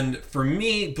 And for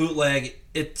me, Bootleg,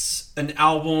 it's an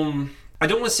album, I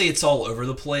don't want to say it's all over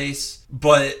the place,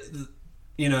 but,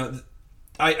 you know,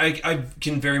 I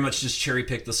can very much just cherry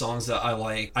pick the songs that I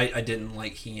like. I didn't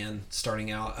like Hien starting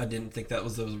out. I didn't think that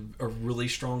was a really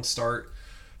strong start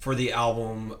for the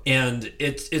album. And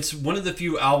it's one of the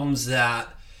few albums that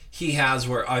he has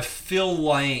where I feel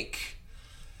like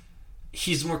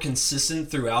he's more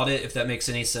consistent throughout it, if that makes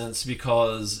any sense,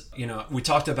 because, we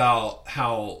talked about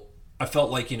how I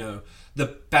felt like, the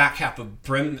back half of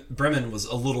Bremen was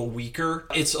a little weaker.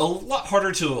 It's a lot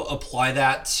harder to apply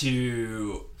that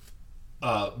to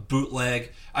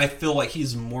Bootleg. I feel like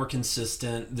he's more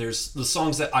consistent. There's the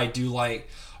songs that I do like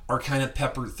are kind of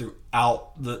peppered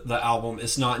throughout the album.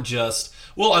 It's not just,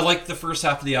 well, I like the first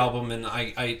half of the album and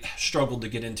I struggled to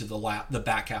get into the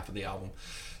back half of the album.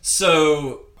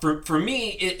 So for me,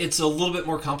 it's a little bit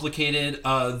more complicated.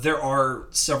 There are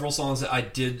several songs that I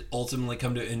did ultimately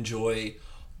come to enjoy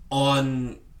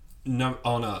on not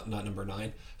number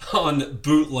 9, on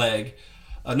Bootleg.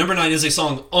 Number 9 is a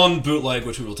song on Bootleg,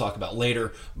 which we will talk about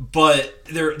later. But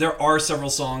there are several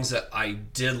songs that I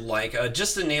did like.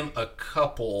 Just to name a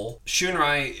couple,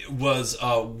 Shunrai was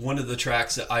one of the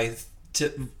tracks that I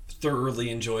thoroughly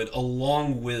enjoyed,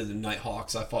 along with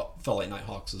Nighthawks. I felt like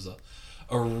Nighthawks was a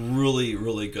really,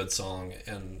 really good song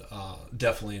and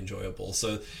definitely enjoyable.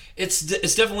 So it's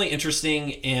definitely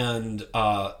interesting, and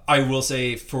I will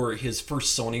say for his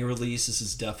first Sony release, this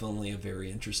is definitely a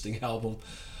very interesting album.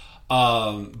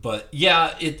 But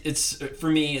yeah, it's for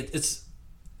me, it's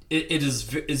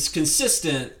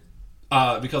consistent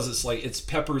because it's like it's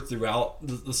peppered throughout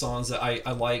the songs that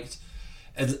I liked,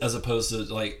 as opposed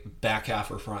to like back half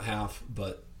or front half.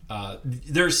 But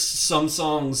there's some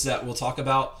songs that we'll talk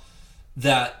about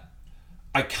that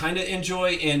I kind of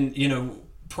enjoy, and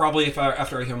probably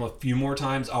after I hear them a few more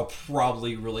times, I'll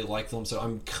probably really like them. So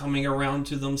I'm coming around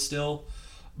to them still.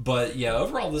 But yeah,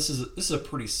 overall, this is a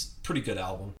pretty good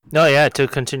album. No, yeah. To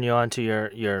continue on to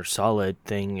your solid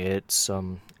thing, it's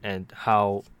and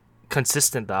how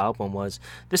consistent the album was.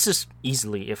 This is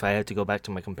easily, if I had to go back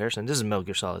to my comparison, this is Metal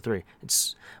Gear Solid 3.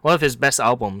 It's one of his best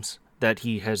albums that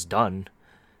he has done.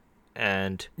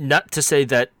 And not to say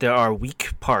that there are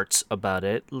weak parts about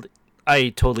it. I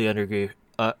totally agree.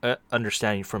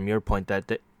 Understanding from your point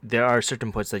that there are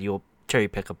certain points that you'll cherry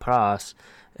pick across,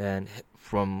 and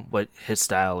from what his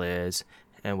style is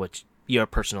and what your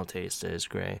personal taste is,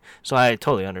 Gray. So I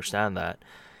totally understand that.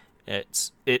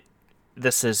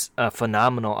 This is a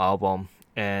phenomenal album,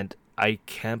 and I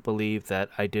can't believe that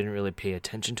I didn't really pay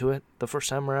attention to it the first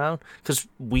time around, because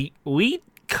we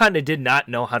kind of did not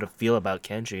know how to feel about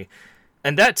Kenji,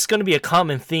 and that's going to be a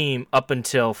common theme up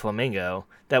until Flamingo,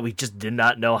 that we just did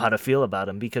not know how to feel about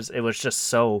him, because it was just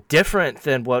so different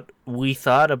than what we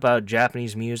thought about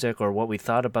Japanese music or what we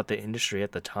thought about the industry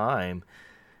at the time.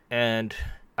 And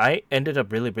I ended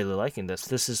up really, really liking this.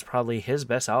 This is probably his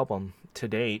best album to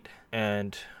date,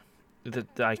 and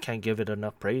I can't give it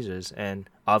enough praises. And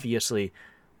obviously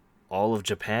all of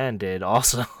Japan did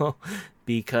also,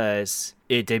 because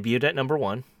it debuted at number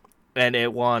 1 and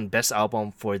it won Best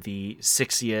Album for the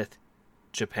 60th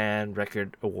Japan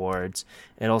Record Awards.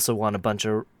 It also won a bunch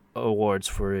of awards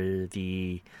for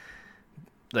the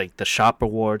Shop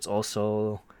Awards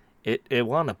also. It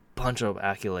won a bunch of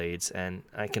accolades, and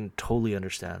I can totally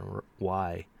understand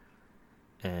why.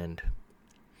 And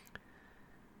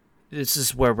this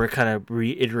is where we're kind of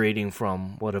reiterating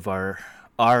from what of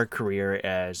our career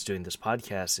as doing this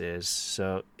podcast is.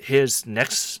 So his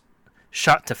next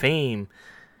shot to fame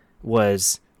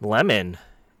was Lemon.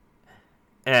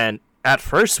 And at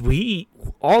first,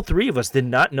 all three of us did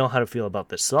not know how to feel about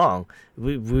this song.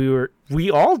 We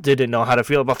all didn't know how to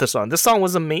feel about this song. This song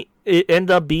was it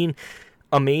ended up being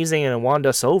amazing, and it won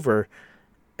us over.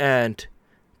 And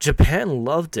Japan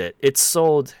loved it. It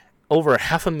sold over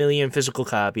 500,000 physical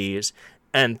copies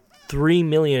and 3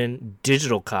 million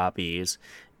digital copies,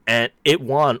 and it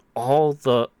won all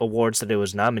the awards that it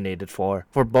was nominated for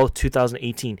both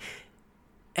 2018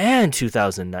 and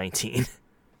 2019.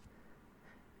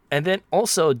 And then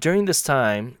also during this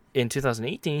time in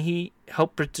 2018, he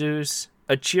helped produce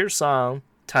a cheer song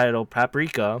titled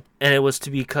Paprika, and it was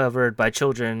to be covered by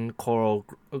children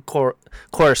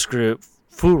chorus group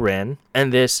Furen.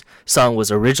 And this song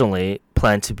was originally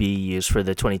planned to be used for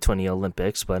the 2020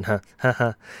 Olympics, but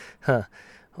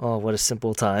oh, what a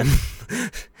simple time.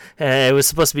 It was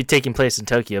supposed to be taking place in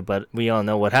Tokyo, but we all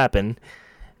know what happened.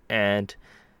 And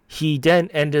he then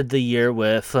ended the year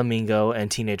with Flamingo and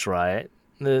Teenage Riot.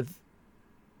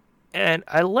 And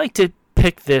I like to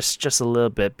pick this just a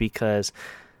little bit because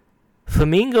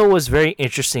Flamingo was very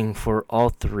interesting for all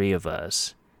three of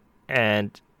us.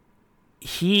 And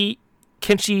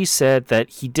Kenshi said that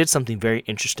he did something very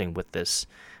interesting with this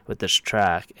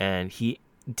track, and he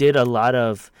did a lot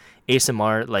of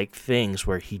ASMR like things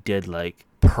where he did like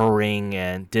purring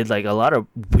and did like a lot of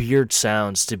weird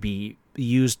sounds to be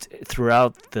used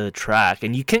throughout the track,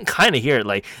 and you can kind of hear it.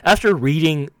 Like after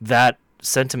reading that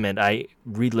sentiment, I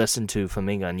re-listened to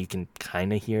Flamingo, and you can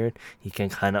kind of hear it. You can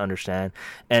kind of understand.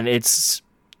 And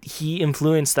he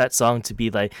influenced that song to be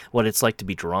like what it's like to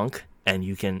be drunk. And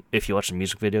you can, if you watch the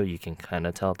music video, you can kind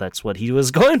of tell that's what he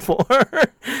was going for.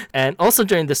 And also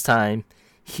during this time,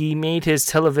 he made his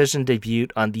television debut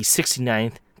on the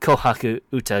 69th Kohaku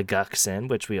Uta Gakusen,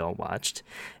 which we all watched.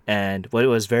 And what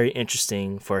was very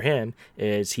interesting for him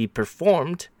is he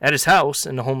performed at his house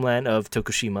in the homeland of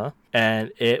Tokushima.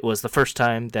 And it was the first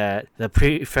time that the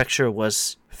prefecture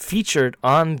was featured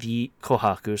on the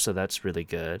Kohaku, so that's really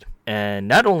good. And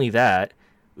not only that,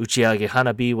 Uchiage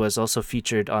Hanabi was also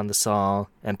featured on the song,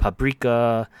 and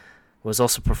Paprika was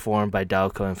also performed by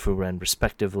Daoko and Furen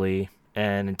respectively.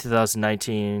 And in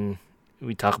 2019,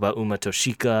 we talk about Uma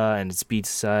Toshika and its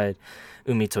B-side,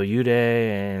 Umi to Yude,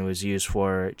 and it was used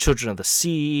for Children of the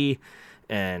Sea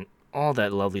and all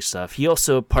that lovely stuff. He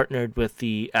also partnered with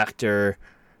the actor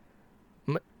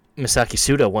Misaki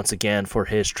Suda once again for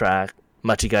his track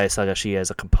Machigai Sagashi as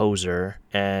a composer.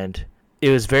 And it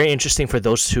was very interesting for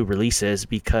those two releases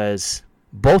because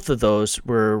both of those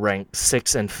were ranked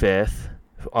 6th and 5th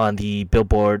on the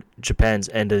Billboard Japan's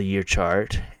end of the year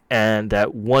chart. And that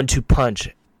 1-2 punch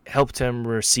helped him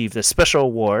receive the special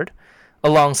award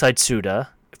alongside Suda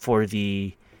for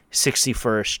the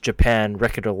 61st Japan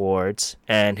Record Awards.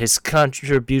 And his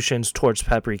contributions towards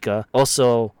Paprika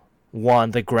also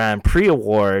won the Grand Prix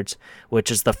Awards,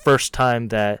 which is the first time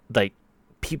that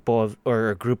people or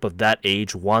a group of that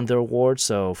age won the award.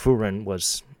 So Furen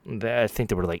was, I think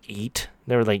they were like 8.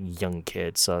 They were like young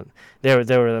kids, so they were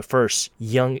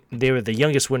the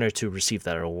youngest winner to receive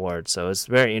that award. So it's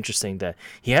very interesting that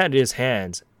he had his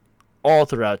hands all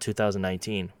throughout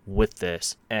 2019 with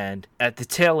this. And at the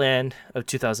tail end of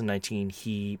 2019,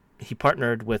 he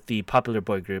partnered with the popular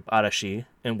boy group Arashi,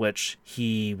 in which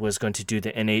he was going to do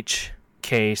the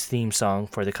NHK's theme song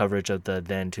for the coverage of the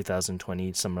then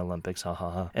 2020 Summer Olympics.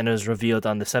 And it was revealed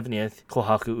on the 70th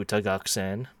Kohaku Uta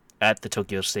Gakusen at the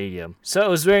Tokyo Stadium. So it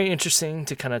was very interesting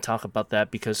to kind of talk about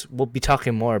that because we'll be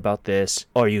talking more about this,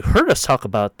 or you heard us talk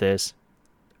about this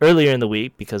earlier in the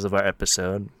week because of our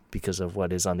episode, because of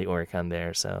what is on the Oricon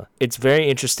there. So it's very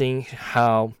interesting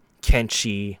how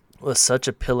Kenshi was such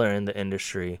a pillar in the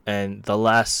industry, and the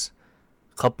last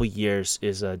couple years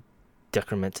is a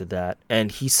decrement to that.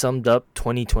 And he summed up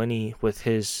 2020 with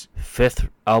his 5th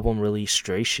album release,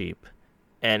 Stray Sheep,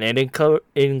 and it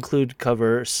include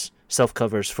covers,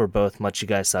 self-covers for both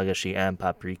Machigai Sagashi and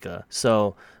Paprika.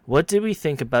 So what did we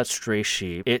think about Stray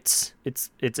Sheep? It's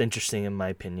interesting in my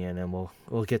opinion, and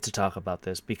we'll get to talk about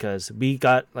this because we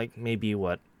got like maybe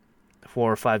 4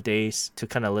 or 5 days to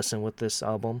kind of listen with this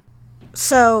album.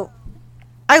 So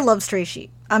I love Stray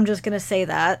Sheep. I'm just gonna say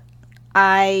that.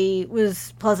 I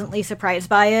was pleasantly surprised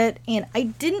by it, and I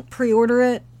didn't pre-order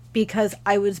it because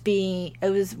I was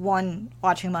one,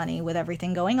 watching money with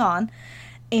everything going on,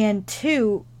 and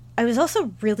 2, I was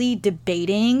also really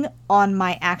debating on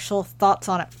my actual thoughts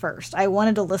on it first. I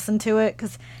wanted to listen to it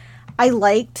because I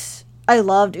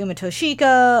loved Uma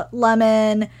Toshika,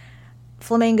 Lemon,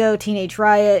 Flamingo, Teenage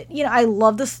Riot. I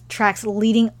love the tracks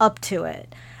leading up to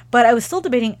it. But I was still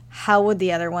debating how would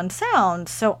the other one sound,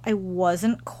 so I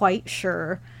wasn't quite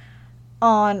sure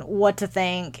on what to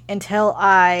think until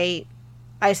I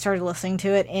started listening to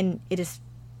it, and it is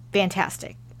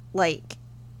fantastic. Like,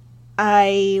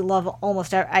 I love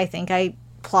I think I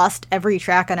plussed every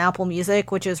track on Apple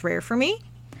Music, which is rare for me.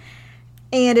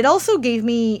 And it also gave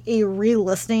me a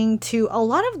re-listening to a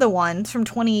lot of the ones from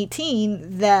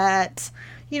 2018 that,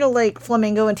 like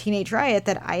Flamingo and Teenage Riot,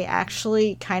 that I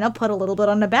actually kind of put a little bit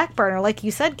on the back burner. Like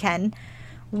you said, Ken,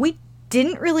 we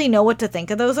didn't really know what to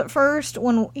think of those at first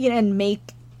and make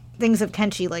things of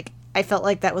Kenshi. Like, I felt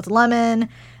like that with Lemon,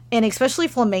 and especially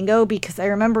Flamingo, because I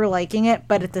remember liking it,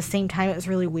 but at the same time it was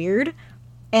really weird,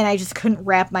 and I just couldn't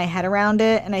wrap my head around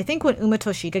it. And I think when Uma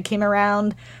Toshika came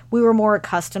around, we were more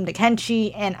accustomed to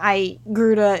Kenshi, and I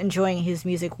grew to enjoying his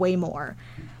music way more.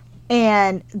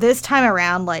 And this time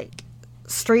around, like,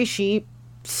 Stray Sheep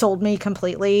sold me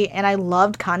completely, and I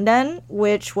loved Kanden,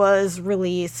 which was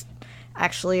released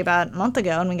actually about a month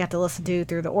ago, and we got to listen to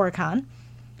through the Oricon.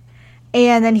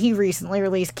 And then he recently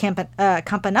released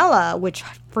Campanella, which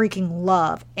I freaking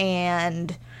love,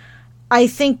 and I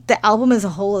think the album as a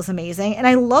whole is amazing. And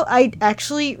I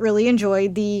actually really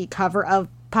enjoyed the cover of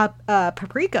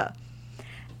Paprika.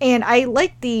 And I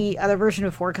liked the other version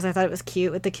before because I thought it was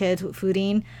cute with the kids with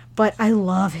Fooding. But I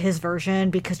love his version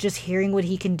because just hearing what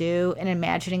he can do and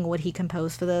imagining what he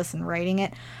composed for this and writing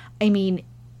it, I mean,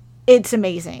 it's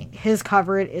amazing. His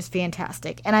cover is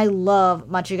fantastic. And I love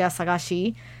Machiga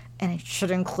Sagashi, and I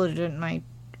should have included it in my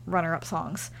runner-up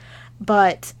songs.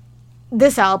 But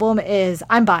this album is,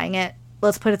 I'm buying it.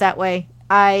 Let's put it that way.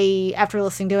 After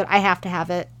listening to it, I have to have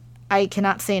it. I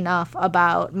cannot say enough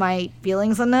about my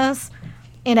feelings on this.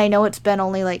 And I know it's been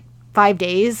only like 5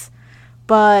 days,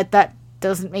 but that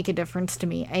doesn't make a difference to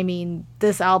me. I mean,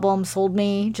 this album sold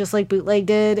me just like Bootleg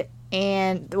did,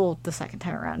 and, well, the second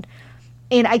time around.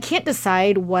 And I can't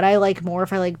decide what I like more,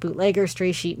 if I like Bootleg or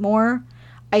Stray Sheep more.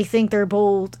 I think they're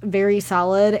both very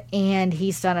solid, and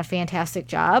he's done a fantastic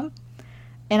job.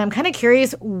 And I'm kind of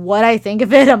curious what I think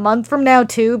of it a month from now,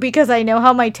 too, because I know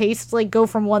how my tastes, like, go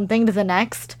from one thing to the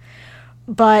next.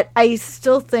 But I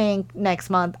still think next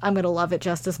month I'm going to love it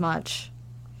just as much.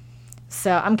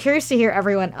 So I'm curious to hear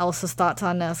everyone else's thoughts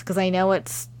on this, because I know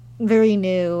it's very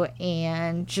new,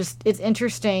 and just, it's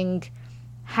interesting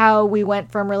how we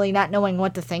went from really not knowing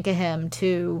what to think of him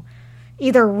to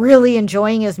either really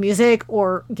enjoying his music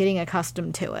or getting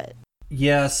accustomed to it.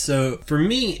 Yeah, so for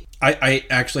me, I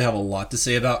actually have a lot to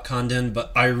say about Kanden,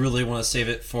 but I really want to save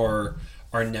it for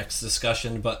our next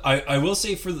discussion. But I will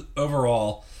say for the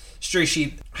overall, Stray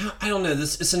Sheep, I don't know,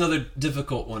 it's another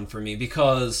difficult one for me,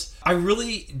 because I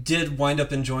really did wind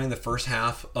up enjoying the first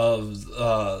half of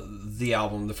the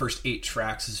album. The first 8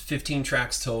 tracks is 15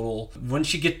 tracks total.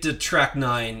 Once you get to track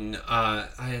 9,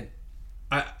 I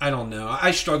don't know.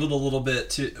 I struggled a little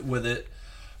bit with it,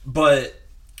 but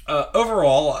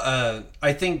overall,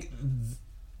 I think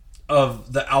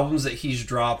of the albums that he's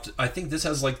dropped, I think this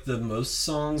has like the most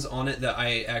songs on it that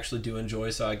I actually do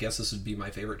enjoy. So I guess this would be my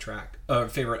favorite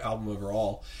favorite album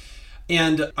overall.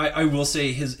 And I will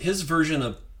say his version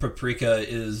of Paprika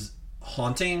is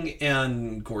haunting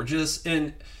and gorgeous,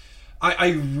 and I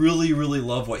really, really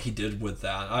love what he did with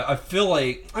that. I feel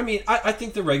like, I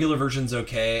think the regular version's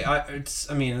okay. I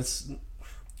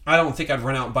don't think I'd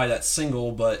run out and buy that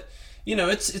single, but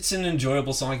it's an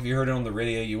enjoyable song. If you heard it on the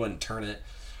radio, you wouldn't turn it.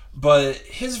 But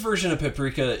his version of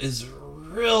Paprika is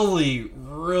really,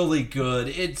 really good.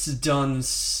 It's done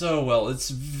so well. It's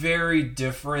very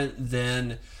different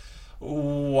than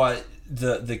what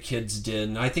the kids did,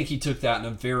 and I think he took that in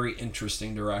a very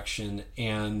interesting direction.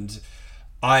 And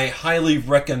I highly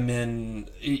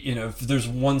recommend, if there's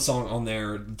one song on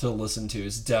there to listen to,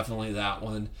 it's definitely that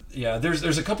one. Yeah,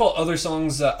 there's a couple other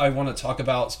songs that I want to talk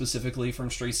about specifically from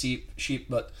Stray Sheep,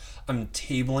 but I'm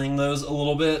tabling those a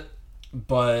little bit.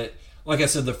 But like I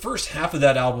said, the first half of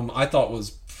that album I thought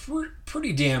was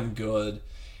pretty damn good.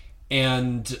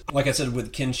 And like I said,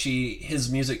 with Kenshi, his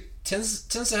music tends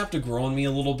to have to grow on me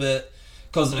a little bit,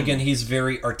 because again, he's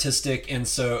very artistic, and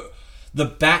so the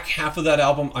back half of that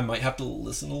album, I might have to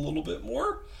listen a little bit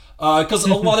more, because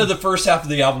a lot of the first half of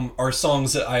the album are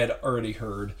songs that I had already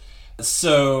heard.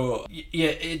 So, yeah,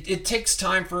 it takes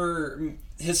time for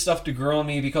his stuff to grow on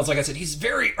me, because, like I said, he's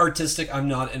very artistic. I'm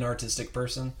not an artistic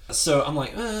person. So I'm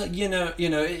like,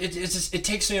 it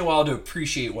takes me a while to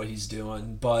appreciate what he's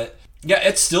doing. But, yeah,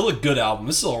 it's still a good album.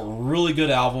 It's still a really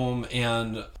good album,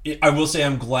 and I will say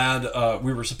I'm glad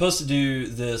we were supposed to do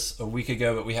this a week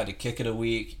ago, but we had to kick it a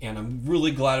week, and I'm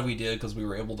really glad we did, because we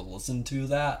were able to listen to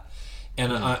that.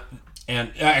 And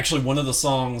and actually, one of the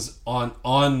songs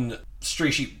on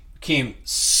Stray Sheep came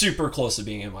super close to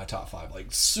being in my top 5, like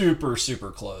super,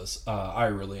 super close. I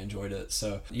really enjoyed it.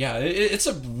 So yeah, it's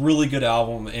a really good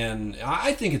album, and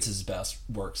I think it's his best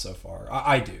work so far.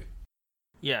 I do.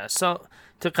 Yeah, so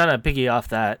to kind of piggy off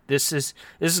that, this is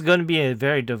going to be a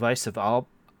very divisive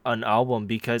album,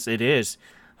 because it is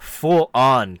full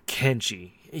on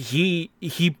Kenshi. He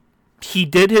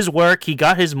did his work, he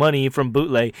got his money from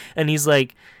Bootleg, and he's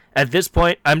like, at this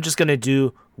point, I'm just gonna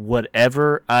do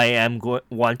whatever I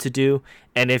want to do,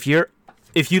 and if you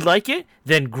like it,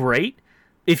 then great.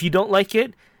 If you don't like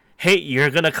it, hey, you're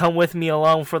gonna come with me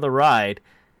along for the ride.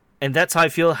 And that's how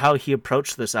he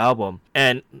approached this album.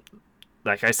 And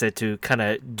like I said, to kind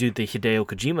of do the Hideo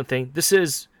Kojima thing, this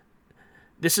is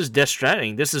Death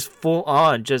Stranding. This is full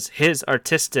on just his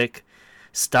artistic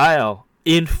style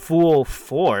in full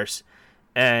force.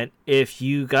 And if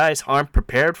you guys aren't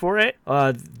prepared for it,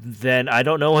 then I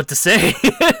don't know what to say.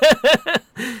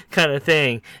 Kind of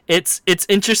thing. It's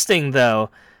interesting, though,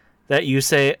 that you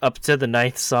say up to the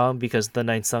 9th song, because the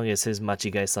 9th song is his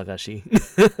Machigai Sagashi.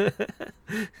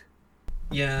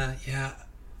 Yeah.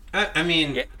 I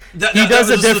mean, yeah. That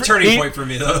was the turning point for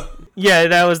me, though. Yeah,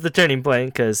 that was the turning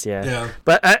point, because, yeah.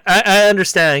 But I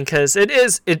understand, because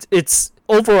it's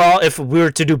overall, if we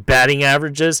were to do batting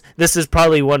averages, this is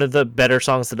probably one of the better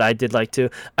songs that I did like, too.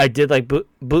 I did like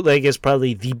Bootleg is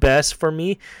probably the best for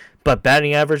me, but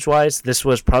batting average-wise, this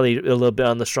was probably a little bit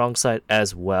on the strong side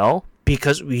as well,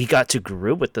 because we got to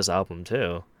groove with this album,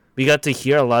 too. We got to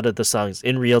hear a lot of the songs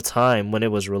in real time when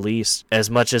it was released. As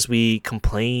much as we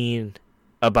complained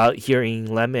about hearing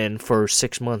Lemon for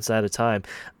 6 months at a time,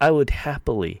 I would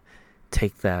happily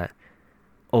take that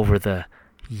over the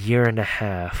year and a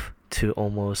half to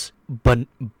almost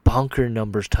bonker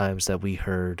numbers times that we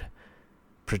heard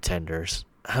Pretenders.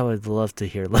 I would love to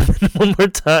hear Lemon one more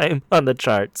time on the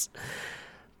charts.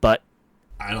 But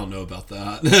I don't know about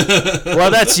that. well,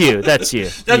 that's you. That's you.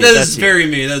 That's very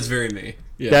me. That's very me.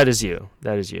 Yeah. That is you.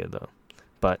 That is you, though.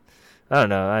 But I don't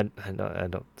know. I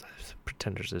don't.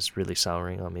 Pretenders is really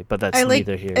souring on me, but that's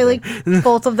neither here. I like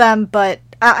both of them, but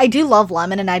I do love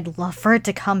Lemon, and I'd love for it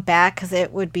to come back because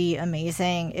it would be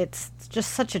amazing. It's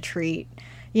just such a treat.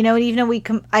 You know, even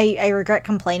though I regret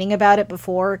complaining about it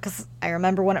before, because I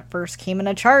remember when it first came in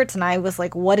the charts, and I was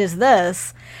like, what is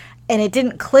this? And it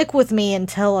didn't click with me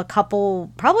until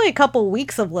probably a couple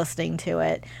weeks of listening to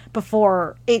it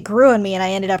before it grew in me, and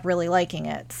I ended up really liking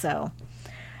it. So,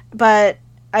 but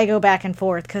I go back and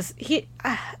forth because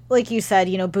like you said,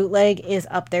 you know, Bootleg is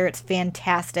up there. It's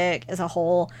fantastic as a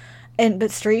whole.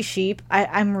 But Stray Sheep,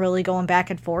 I'm really going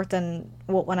back and forth on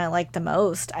what one I like the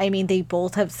most. I mean, they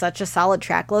both have such a solid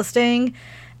track listing,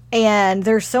 and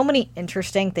there's so many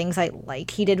interesting things I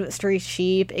like he did with Stray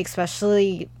Sheep,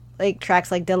 especially like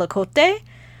tracks like De La Côte,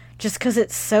 just because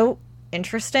it's so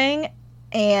interesting,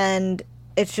 and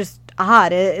it's just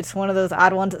odd. It's one of those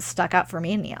odd ones that stuck out for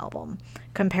me in the album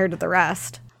compared to the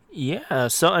rest. Yeah,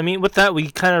 so I mean, with that,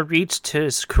 we kind of reached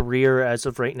his career as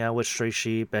of right now with Stray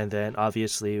Sheep, and then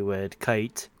obviously with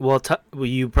Kite. Well,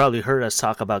 you probably heard us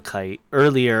talk about Kite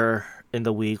earlier in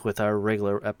the week with our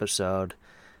regular episode,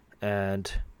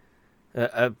 and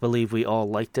I believe we all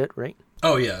liked it, right?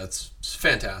 Oh yeah, it's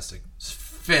fantastic. It's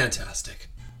fantastic.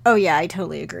 Oh yeah, I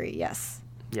totally agree. Yes.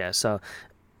 Yeah. So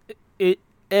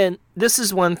and this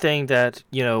is one thing that,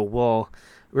 you know,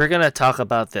 we're gonna talk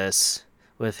about this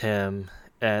with him.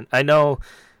 And I know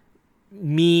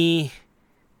me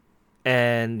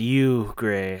and you,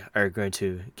 Gray, are going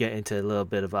to get into a little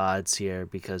bit of odds here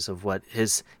because of what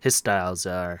his styles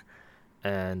are.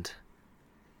 And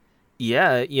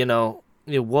yeah, you know,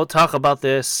 we'll talk about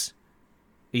this.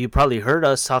 You probably heard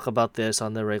us talk about this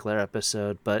on the regular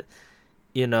episode, but,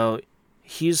 you know,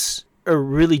 he's a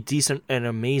really decent and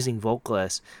amazing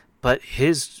vocalist, but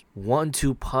his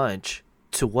 1-2 punch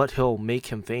to what he'll make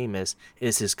him famous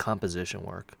is his composition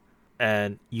work.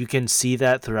 And you can see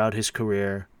that throughout his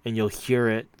career, and you'll hear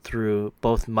it through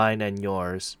both mine and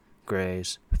yours,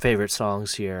 Gray's favorite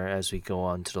songs here as we go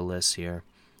on to the list here.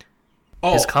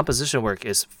 Oh. His composition work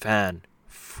is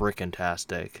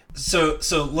fan-frickin-tastic. So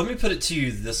let me put it to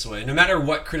you this way. No matter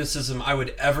what criticism I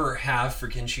would ever have for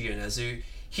Kenshi Yonezu,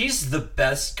 he's the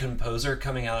best composer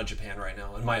coming out of Japan right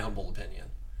now, in my humble opinion.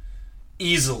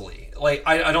 Easily. Like,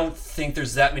 I don't think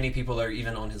there's that many people that are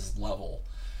even on his level.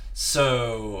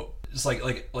 So it's like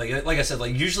I said,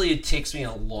 like, usually it takes me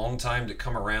a long time to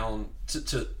come around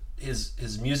to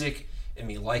his music and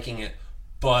me liking it,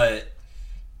 but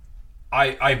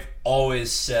I've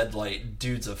always said, like,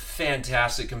 dude's a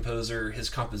fantastic composer. His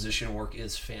composition work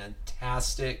is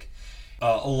fantastic.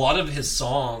 A lot of his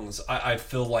songs I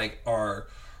feel like are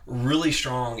really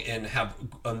strong and have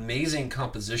amazing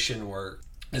composition work.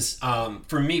 It's,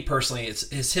 for me personally, it's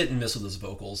his hit and miss with his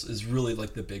vocals is really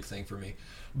like the big thing for me.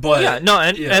 But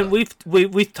and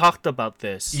we've talked about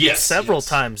this several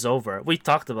times over. We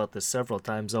talked about this several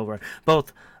times over,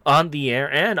 both on the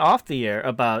air and off the air,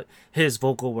 about his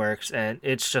vocal works, and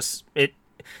it's just it.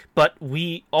 But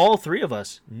we all three of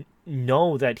us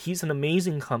know that he's an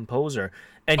amazing composer,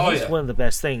 and he's one of the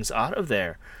best things out of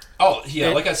there. Oh yeah,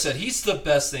 like I said, he's the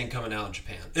best thing coming out in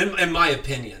Japan, in my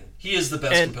opinion. He is the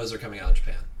best composer coming out of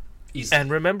Japan. Easily. And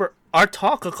remember our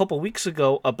talk a couple weeks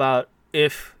ago about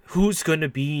who's going to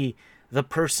be the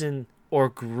person or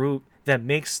group that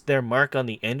makes their mark on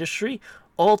the industry.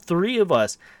 All three of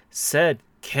us said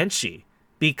Kenshi,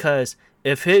 because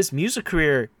if his music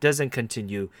career doesn't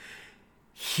continue,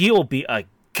 he'll be a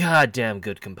goddamn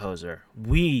good composer.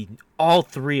 We, all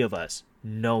three of us,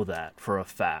 know that for a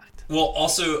fact. Well,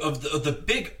 also of the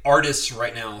big artists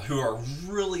right now who are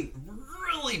really,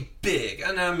 really big,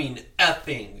 and I mean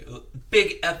effing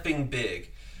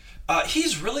big.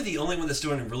 He's really the only one that's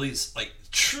doing really, like,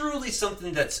 truly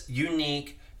something that's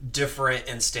unique, different,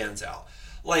 and stands out.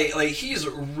 Like he's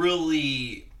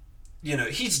really, you know,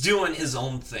 he's doing his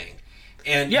own thing.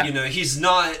 And, you know, he's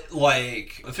not,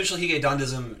 like, official Hige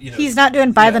Dandism, you know. He's not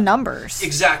doing by the numbers.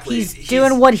 Exactly. He's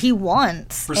doing what he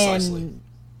wants. Precisely.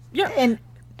 And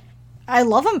I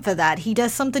love him for that. He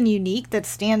does something unique that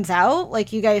stands out,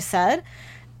 like you guys said,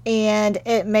 and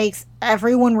it makes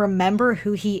everyone remember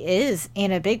who he is.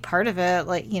 And a big part of it,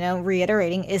 like, you know,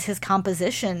 reiterating, is his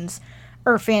compositions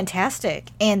are fantastic.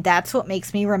 And that's what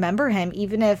makes me remember him,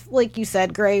 even if, like you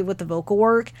said, Gray, with the vocal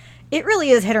work, it really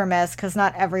is hit or miss because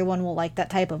not everyone will like that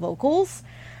type of vocals.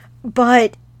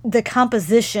 But the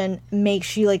composition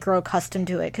makes you like grow accustomed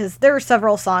to it, because there were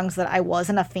several songs that I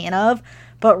wasn't a fan of,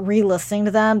 but re-listening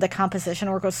to them, the composition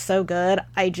work was so good,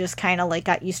 I just kind of like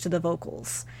got used to the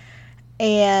vocals.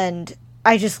 And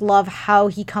I just love how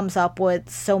he comes up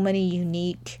with so many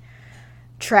unique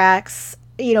tracks,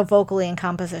 you know, vocally and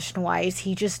composition wise.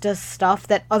 He just does stuff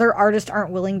that other artists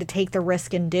aren't willing to take the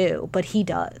risk and do, but he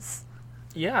does.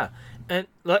 Yeah, and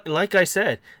like I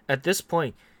said, at this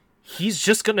point, he's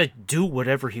just gonna do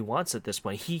whatever he wants at this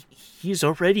point. He's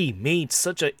already made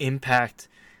such an impact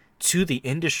to the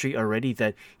industry already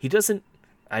that he doesn't.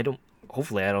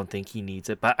 Hopefully, I don't think he needs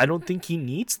it, but I don't think he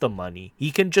needs the money.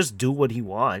 He can just do what he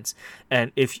wants,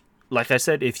 and if, like I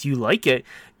said, if you like it,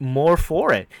 more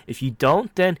for it. If you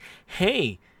don't, then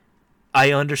hey,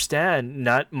 I understand.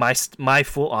 Not my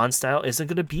full on style isn't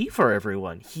gonna be for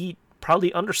everyone. He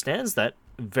probably understands that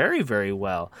very, very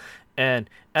well. And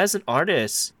as an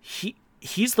artist,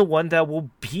 he's the one that will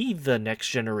be the next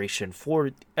generation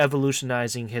for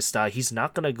evolutionizing his style. He's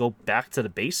not going to go back to the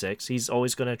basics. He's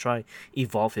always going to try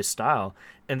evolve his style.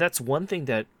 And that's one thing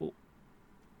that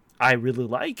I really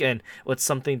like, and what's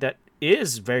something that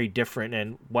is very different,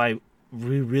 and why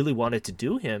we really wanted to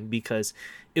do him, because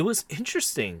it was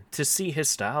interesting to see his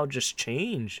style just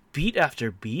change beat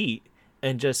after beat.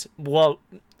 And just, well,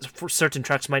 for certain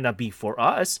tracks might not be for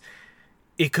us,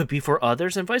 it could be for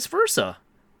others, and vice versa.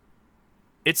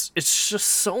 It's just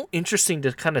so interesting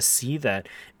to kind of see that.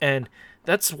 And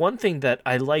that's one thing that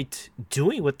I liked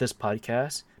doing with this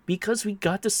podcast, because we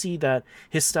got to see that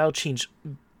his style changed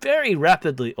very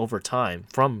rapidly over time,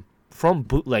 from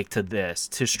bootleg to this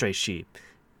to Stray Sheep.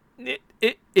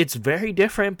 It's very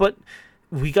different, but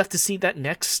we got to see that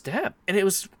next step, and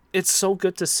it's so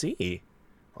good to see,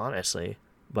 honestly.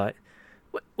 But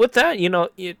with that, you know,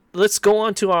 let's go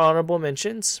on to our honorable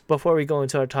mentions before we go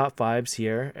into our top fives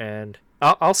here. And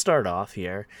I'll start off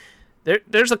here.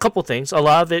 There's a couple things. A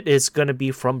lot of it is going to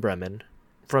be from Bremen.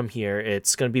 From here,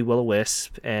 it's going to be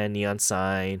Will-O-Wisp and Neon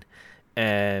Sign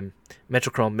and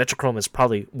Metrochrome. Metrochrome is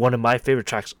probably one of my favorite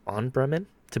tracks on Bremen,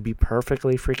 to be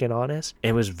perfectly freaking honest.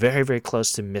 It was very, very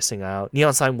close to missing out.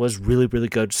 Neon Sign was really, really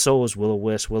good. So was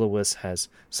Will-O-Wisp. Will-O-Wisp has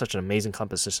such an amazing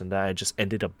composition that I just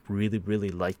ended up really, really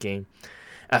liking.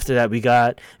 After that, we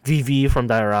got VV from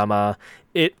Diorama.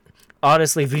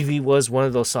 Honestly, VV was one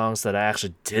of those songs that I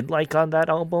actually did like on that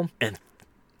album, and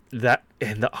the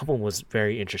album was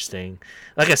very interesting.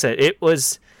 Like I said,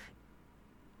 it's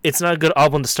not a good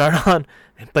album to start on,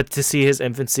 but to see his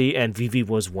infancy, and VV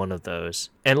was one of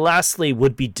those. And lastly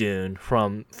would be Dune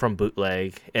from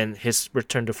Bootleg, and his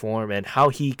return to form, and how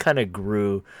he kind of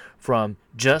grew from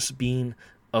just being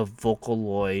a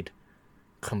Vocaloid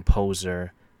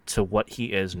composer to what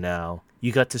he is now.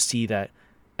 You got to see that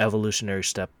evolutionary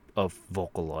step of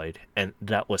Vocaloid, and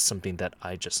that was something that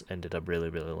I just ended up really,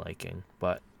 really liking.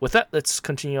 But with that, let's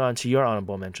continue on to your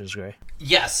honorable mentions, Gray.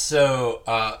 Yes, so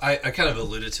I kind of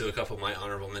alluded to a couple of my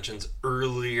honorable mentions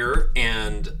earlier,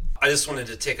 and I just wanted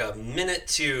to take a minute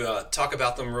to talk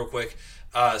about them real quick.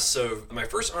 So my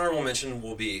first honorable mention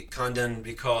will be Kanden,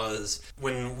 because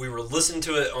when we were listening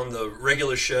to it on the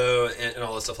regular show and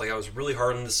all that stuff, like, I was really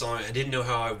hard on the song. I didn't know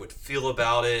how I would feel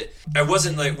about it. I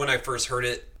wasn't like, when I first heard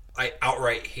it, I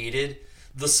outright hated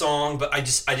the song, but I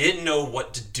didn't know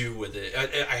what to do with it.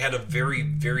 I had a very,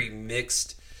 very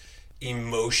mixed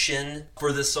emotion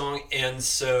for this song, and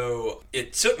so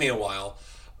it took me a while.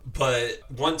 But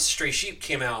once Stray Sheep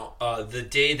came out, the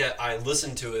day that I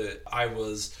listened to it, I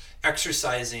was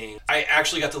exercising. I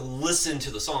actually got to listen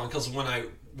to the song, because when I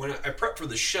prepped for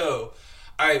the show,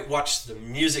 I watched the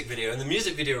music video, and the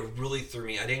music video really threw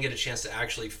me. I didn't get a chance to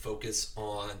actually focus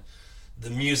on the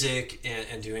music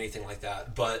and do anything like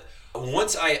that. But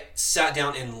once I sat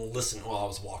down and listened while I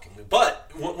was walking, but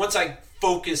once I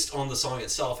focused on the song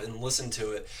itself and listened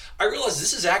to it, I realized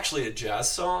this is actually a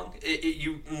jazz song.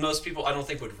 Most people, I don't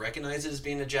think, would recognize it as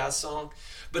being a jazz song,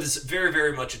 but it's very,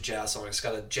 very much a jazz song. It's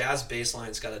got a jazz bass line,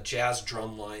 it's got a jazz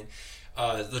drum line,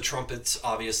 the trumpets,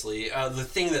 obviously. The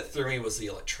thing that threw me was the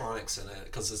electronics in it,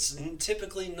 because it's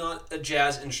typically not a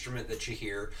jazz instrument that you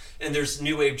hear. And there's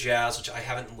new wave jazz, which I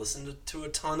haven't listened to a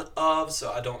ton of,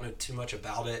 so I don't know too much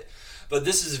about it. But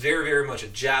this is very, very much a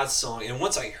jazz song. And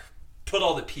once I put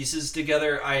all the pieces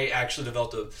together, I actually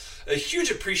developed a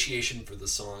huge appreciation for the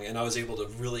song, and I was able to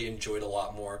really enjoy it a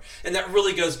lot more. And that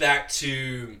really goes back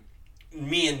to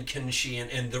me and Kenshi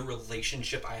and the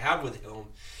relationship I have with him.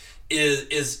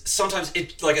 Is sometimes,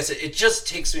 it, like I said, it just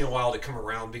takes me a while to come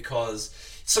around, because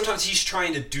sometimes he's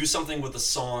trying to do something with a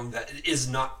song that is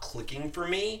not clicking for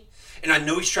me. And I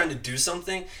know he's trying to do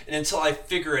something, and until I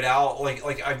figure it out,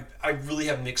 I really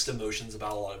have mixed emotions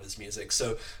about a lot of his music.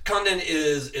 So Kanden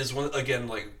is one, again,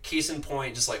 like, case in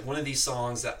point, just like one of these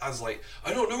songs that I was like,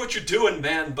 I don't know what you're doing,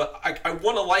 man, but I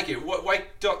want to like it. Why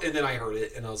don't? And then I heard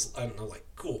it, and I was like,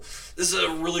 cool. This is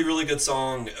a really, really good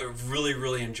song. I really,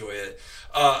 really enjoy it.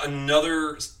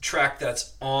 Another track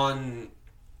that's on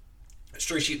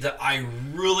Stray Sheep that I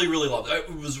really, really loved.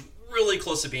 It was really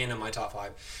close to being in my top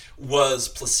 5. Was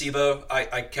Placebo.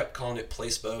 I kept calling it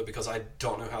Placebo because I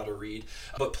don't know how to read.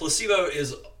 But Placebo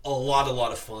is a lot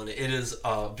of fun. It is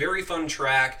a very fun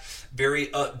track, very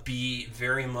upbeat,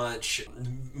 very much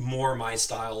more my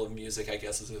style of music, I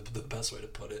guess is the best way to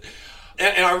put it.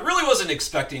 And I really wasn't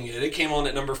expecting it. It came on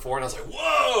at number 4, and I was like,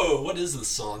 whoa, what is this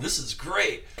song? This is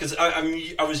great. Because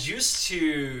I was used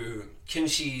to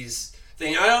Kenshi's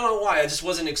thing. I don't know why. I just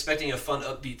wasn't expecting a fun,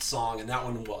 upbeat song, and that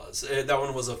one was. That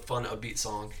one was a fun, upbeat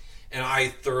song. And I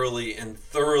thoroughly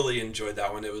enjoyed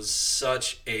that one. It was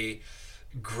such a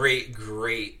great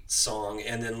song.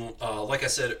 And then, like I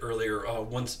said earlier,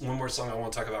 one more song I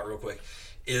want to talk about real quick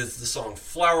is the song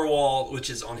Flower Wall, which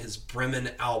is on his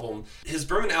Bremen album. His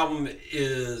Bremen album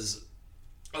is,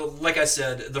 like I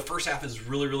said, the first half is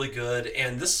really, really good.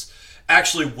 And this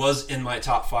actually was in my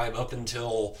top 5 up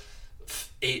until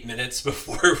 8 minutes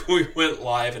before we went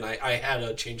live, and I had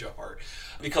a change of heart.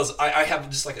 Because I have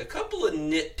just like a couple of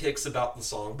nitpicks about the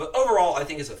song. But overall, I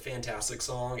think it's a fantastic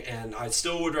song. And I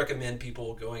still would recommend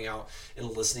people going out and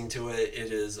listening to it.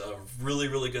 It is a really,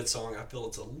 really good song. I feel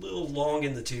it's a little long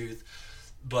in the tooth.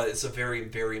 But it's a very,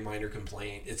 very minor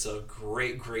complaint. It's a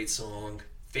great song.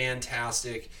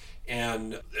 Fantastic.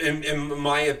 And in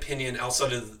my opinion,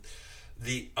 outside of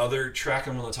the other track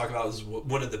I'm going to talk about, is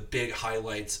one of the big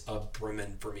highlights of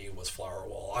Bremen for me was Flower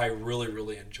Wall. I really,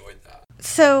 really enjoyed that.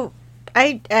 So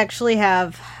I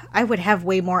would have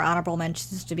way more honorable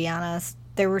mentions, to be honest.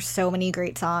 There were so many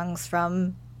great songs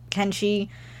from Kenshi,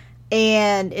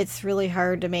 and it's really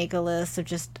hard to make a list of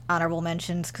just honorable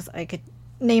mentions because I could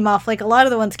name off, like, a lot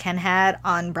of the ones Ken had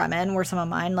on Bremen were some of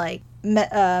mine. Like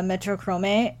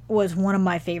Metrochrome was one of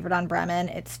my favorite on Bremen.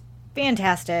 It's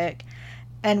fantastic.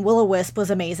 And Will-O-Wisp was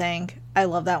amazing. I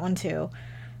love that one too.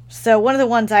 So one of the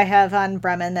ones I have on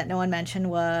Bremen that no one mentioned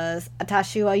was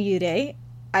Atashi wa Yurei.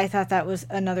 I thought that was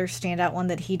another standout one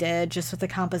that he did, just with the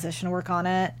composition work on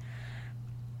it.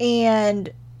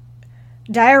 And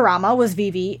Diorama was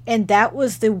Vivi, and that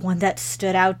was the one that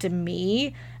stood out to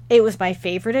me. It was my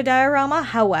favorite of Diorama.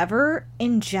 However,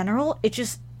 in general, it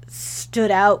just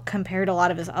stood out compared to a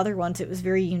lot of his other ones. It was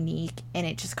very unique, and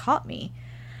it just caught me.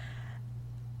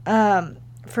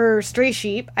 For Stray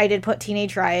Sheep, I did put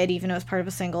Teenage Riot, even though it was part of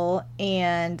a single,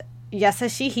 and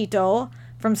Yasashi Hito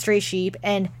from Stray Sheep,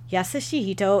 and Yasashi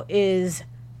Hito is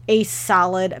a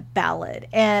solid ballad.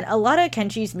 And a lot of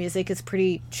Kenshi's music is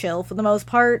pretty chill for the most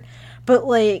part, but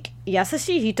like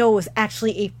Yasashi Hito was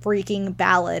actually a freaking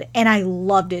ballad, and I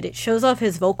loved it. It shows off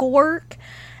his vocal work,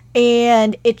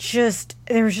 and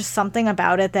there was just something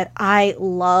about it that I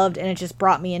loved, and it just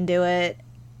brought me into it,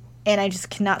 and I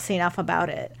just cannot say enough about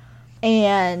it.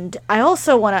 And I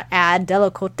also want to add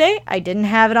Delocote. I didn't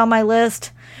have it on my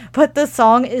list, but the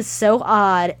song is so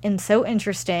odd and so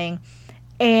interesting.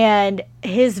 And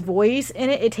his voice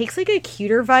in it takes like a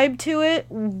cuter vibe to it,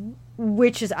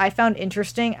 which I found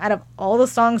interesting. Out of all the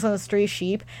songs on the Stray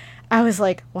Sheep, I was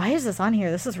like, why is this on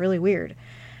here? This is really weird.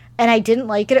 And I didn't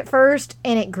like it at first,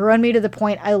 and it grew on me to the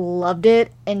point I loved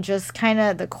it. And just kind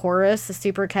of the chorus is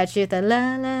super catchy. The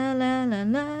la la la la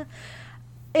la.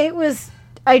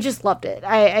 I just loved it.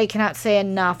 I cannot say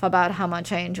enough about how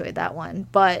much I enjoyed that one.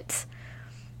 But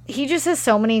he just has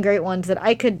so many great ones that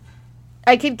I could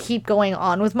keep going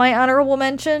on with my honorable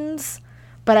mentions.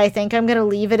 But I think I'm going to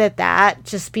leave it at that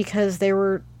just because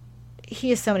he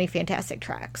has so many fantastic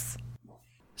tracks.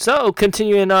 So,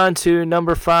 continuing on to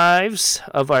number 5s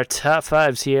of our top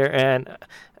 5s here. And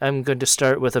I'm going to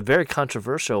start with a very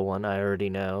controversial one I already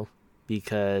know.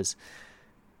 Because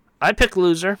I picked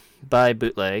Loser by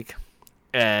Bootleg.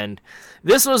 And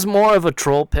this was more of a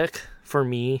troll pick for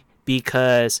me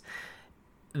because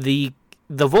the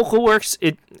vocal works,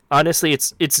 honestly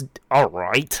it's all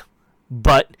right,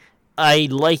 but I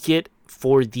like it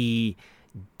for the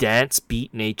dance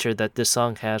beat nature that this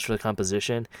song has for the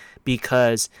composition,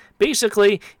 because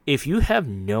basically if you have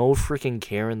no freaking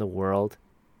care in the world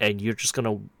and you're just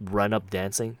gonna run up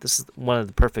dancing, this is one of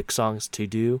the perfect songs to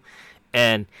do.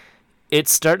 And it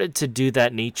started to do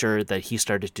that nature that he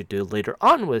started to do later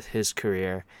on with his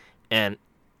career. And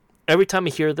every time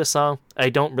I hear this song, I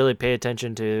don't really pay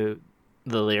attention to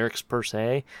the lyrics per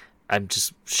se. I'm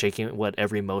just shaking what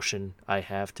every emotion I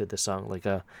have to the song, like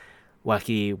a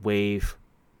wacky wave,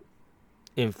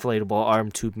 inflatable arm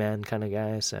tube man kind of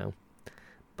guy. So,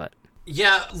 but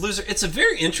yeah, Loser, it's a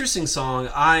very interesting song.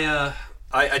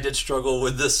 I did struggle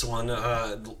with this one.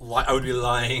 I would be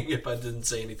lying if I didn't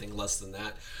say anything less than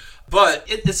that. But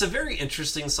it's a very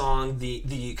interesting song.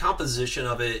 The composition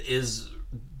of it is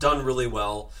done really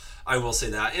well. I will say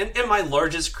that. And my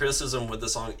largest criticism with the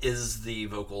song is the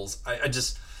vocals. I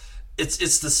just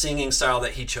it's the singing style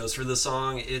that he chose for the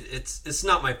song. It's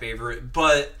not my favorite,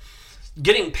 but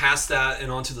getting past that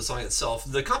and onto the song itself,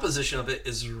 the composition of it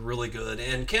is really good.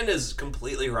 And Ken is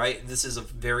completely right. This is a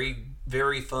very,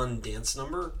 very fun dance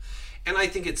number, and I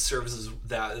think it serves as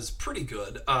that is pretty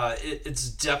good. It's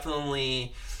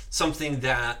definitely something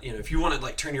that, you know, if you want to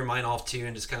like turn your mind off to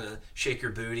and just kind of shake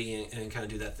your booty and kind of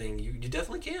do that thing, you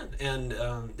definitely can. And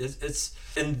it's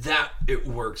and that it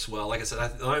works well. Like I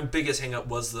said, my biggest hang up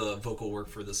was the vocal work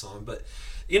for the song, but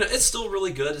you know, it's still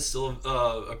really good. It's still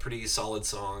a pretty solid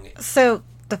song. So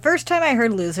the first time I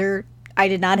heard Loser, I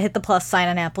did not hit the plus sign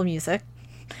on Apple Music,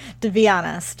 to be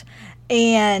honest.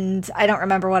 And I don't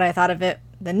remember what I thought of it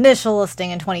the initial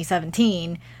listing in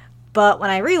 2017. But when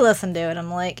I re-listened to it, I'm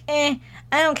like, I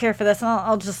don't care for this, and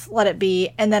I'll just let it be.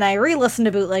 And then I re-listened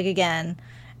to Bootleg again,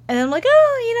 and I'm like,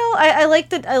 oh, you know, I like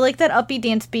that upbeat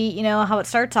dance beat, you know, how it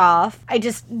starts off. I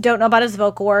just don't know about his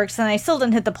vocal works, and I still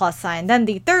didn't hit the plus sign. Then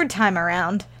the third time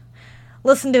around,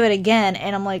 listened to it again,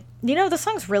 and I'm like, you know, the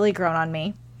song's really grown on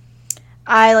me.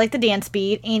 I like the dance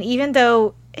beat, and even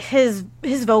though his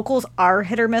vocals are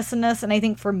hit or miss in this, and I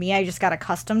think for me, I just got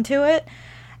accustomed to it.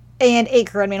 And it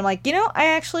grew on me, and I'm like, you know, I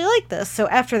actually like this. So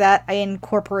after that, I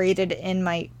incorporated in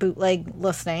my bootleg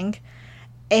listening.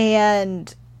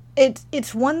 And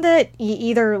it's one that you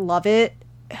either love it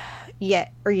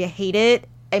or you hate it.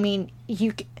 I mean,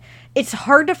 it's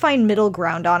hard to find middle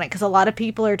ground on it, because a lot of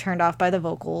people are turned off by the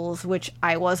vocals, which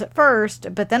I was at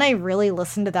first. But then I really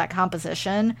listened to that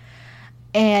composition,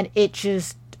 and it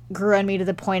just grew on me to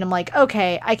the point I'm like,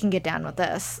 okay, I can get down with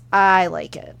this. I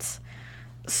like it.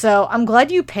 So I'm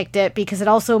glad you picked it, because it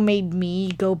also made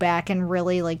me go back and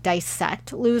really like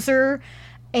dissect Loser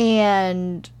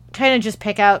and kind of just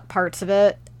pick out parts of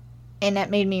it, and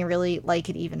that made me really like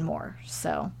it even more.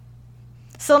 So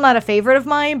still not a favorite of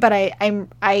mine, but I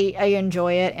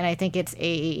enjoy it, and I think it's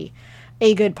a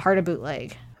good part of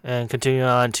Bootleg. And continuing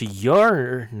on to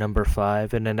your number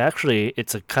 5, and then actually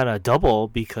it's a kind of double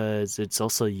because it's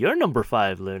also your number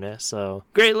 5, Luna. So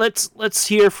great, let's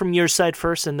hear from your side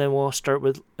first, and then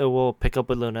we'll pick up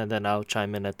with Luna, and then I'll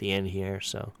chime in at the end here.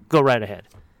 So go right ahead.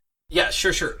 Yeah,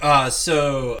 sure.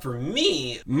 So for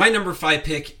me, my number 5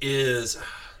 pick is.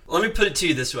 Let me put it to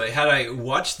you this way: had I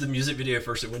watched the music video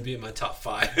first, it wouldn't be in my top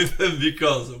 5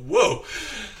 because whoa.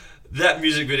 That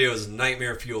music video is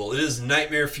nightmare fuel. It is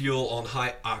nightmare fuel on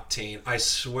high octane. I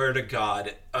swear to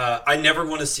God. I never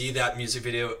want to see that music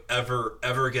video ever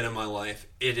again in my life.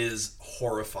 It is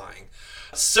horrifying.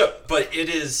 But it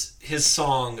is his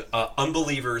song,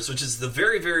 Unbelievers, which is the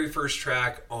very, very first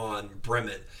track on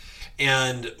Bremen.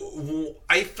 And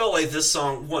I felt like this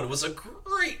song, one, was a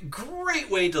great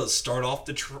way to start off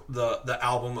the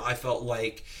album. I felt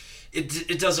like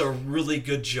it does a really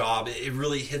good job. It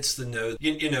really hits the note.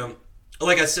 You know,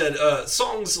 like I said,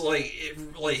 songs like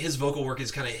his vocal work is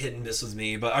kind of hit and miss with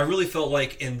me. But I really felt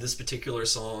like in this particular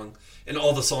song, and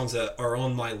all the songs that are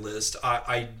on my list,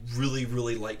 I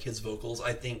really like his vocals.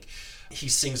 I think he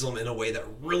sings them in a way that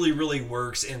really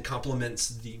works and complements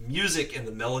the music and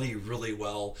the melody really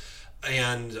well.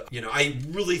 And, you know, I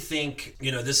really think,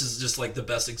 you know, this is just like the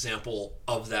best example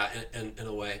of that in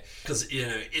a way. Because, you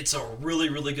know, it's a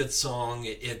really good song.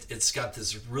 It's got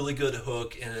this really good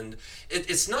hook, and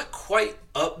it's not quite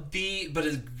upbeat, but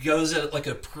it goes at like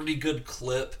a pretty good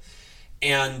clip.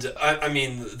 And I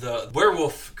mean, the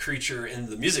werewolf creature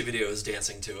in the music video is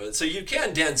dancing to it. So you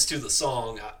can dance to the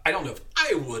song. I don't know if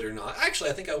I would or not. Actually,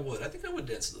 I think I would. I think I would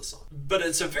dance to the song. But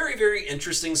it's a very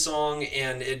interesting song,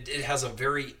 and it has a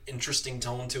very interesting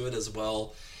tone to it as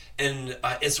well. And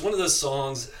it's one of those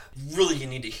songs, really you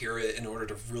need to hear it in order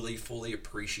to really fully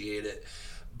appreciate it.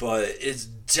 But it's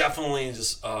definitely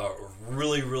just a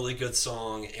really good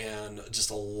song, and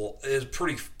just it's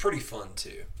pretty fun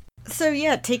too. So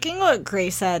yeah, taking what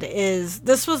Gray said,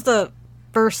 this was the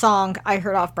first song I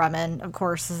heard off Bremen. Of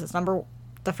course, this is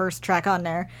the first track on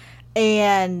there,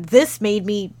 and this made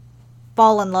me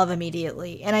fall in love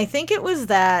immediately. And I think it was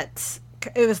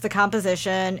the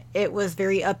composition. It was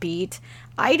very upbeat.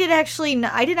 I did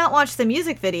not watch the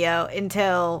music video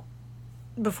until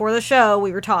before the show.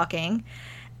 We were talking,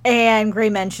 and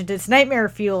Gray mentioned it's nightmare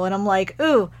fuel, and I'm like,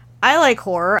 ooh, I like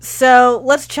horror. So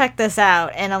let's check this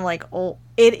out. And I'm like, oh,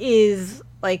 it is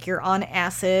like you're on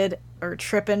acid or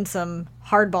tripping some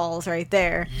hardballs right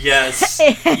there. Yes.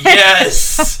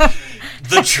 Yes.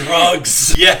 The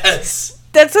drugs. Yes.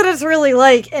 That's what it's really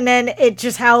like. And then it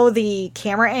just how the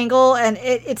camera angle, and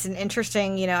it's an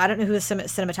interesting, I don't know who the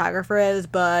cinematographer is,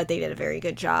 but they did a very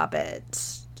good job at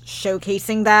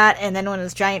showcasing that. And then when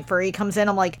this giant furry comes in,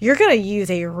 I'm like, you're gonna use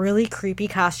a really creepy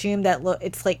costume that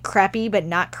it's like crappy but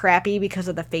not crappy because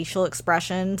of the facial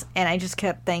expressions. And I just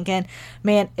kept thinking,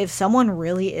 man, if someone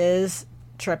really is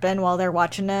tripping while they're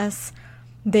watching this,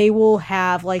 they will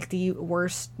have like the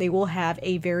worst, they will have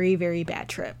a very, very bad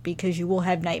trip because you will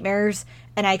have nightmares.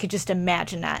 And I could just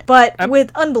imagine that. But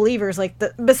with Unbelievers, like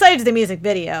besides the music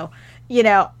video,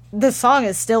 the song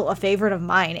is still a favorite of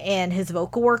mine, and his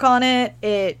vocal work on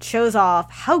it shows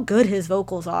off how good his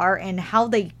vocals are and how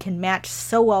they can match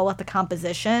so well with the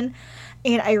composition.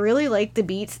 And I really like the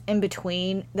beats in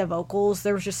between the vocals.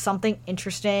 There was just something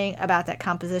interesting about that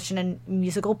composition and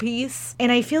musical piece.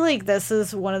 And I feel like this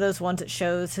is one of those ones that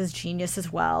shows his genius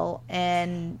as well.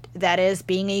 And that is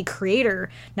being a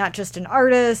creator, not just an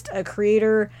artist, a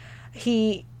creator.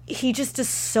 He just does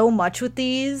so much with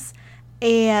these.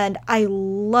 And I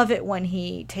love it when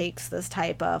he takes this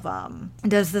type of,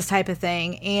 does this type of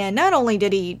thing. And not only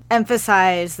did he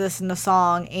emphasize this in the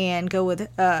song and go with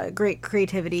great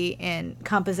creativity and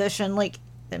composition, like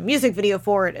the music video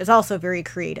for it is also very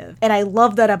creative. And I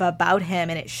love that about him,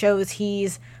 and it shows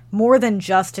he's more than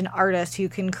just an artist who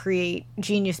can create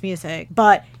genius music,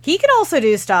 but he can also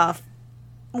do stuff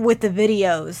with the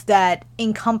videos that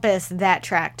encompass that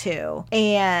track too.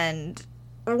 And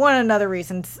one of another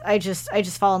reasons I just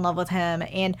fall in love with him.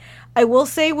 And I will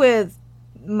say with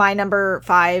my number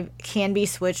 5 can be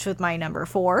switched with my number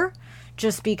 4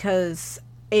 just because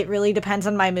it really depends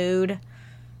on my mood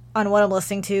on what I'm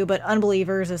listening to. But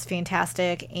Unbelievers is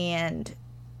fantastic, and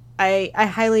I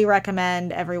highly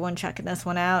recommend everyone checking this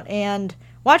one out and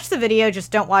watch the video.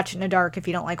 Just don't watch it in the dark if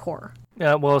you don't like horror.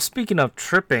 Yeah, well, speaking of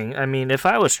tripping, I mean, if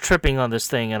I was tripping on this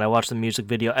thing and I watched the music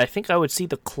video, I think I would see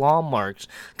the claw marks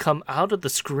come out of the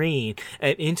screen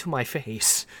and into my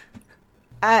face.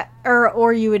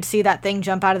 Or you would see that thing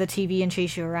jump out of the TV and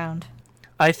chase you around.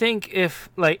 I think if,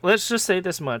 like, let's just say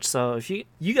this much. So if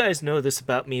you guys know this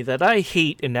about me, that I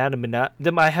hate inanimate,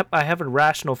 I have a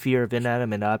rational fear of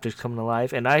inanimate objects coming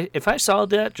alive. And if I saw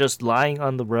that just lying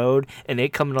on the road and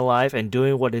it coming alive and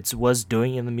doing what it was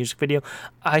doing in the music video,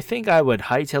 I think I would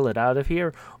hightail it out of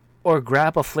here or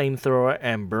grab a flamethrower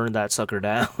and burn that sucker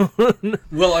down.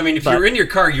 Well, I mean, if you're in your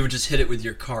car, you would just hit it with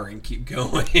your car and keep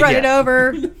going. Run it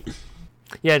over.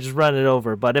 Yeah, just run it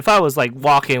over. But if I was like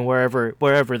walking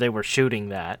wherever they were shooting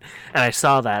that, and I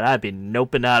saw that, I'd be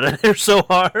noping out of there so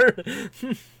hard.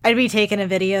 I'd be taking a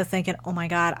video thinking, "Oh my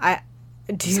god, that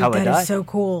is so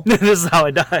cool." This is how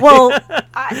I die. Well,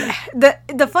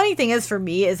 the funny thing is for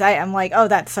me is I'm like, "Oh,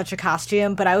 that's such a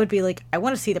costume," but I would be like, "I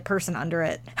want to see the person under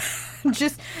it."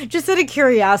 just out of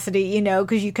curiosity,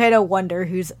 because you kind of wonder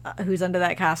who's under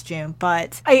that costume.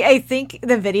 But I think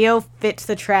the video fits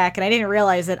the track, and I didn't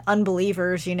realize that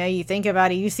Unbelievers, you think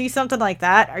about it, you see something like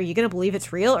that, are you going to believe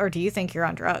it's real, or do you think you're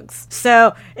on drugs?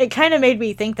 So it kind of made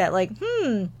me think that, like,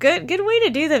 good way to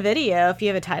do the video if you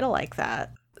have a title like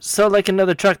that. So, like,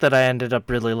 another track that I ended up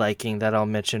really liking that I'll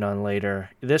mention on later,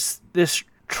 this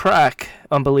track,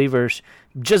 Unbelievers,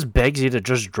 just begs you to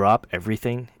just drop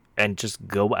everything and just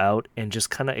go out and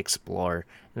just kind of explore.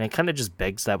 And it kind of just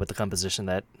begs that with the composition,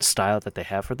 that style that they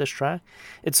have for this track.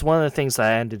 It's one of the things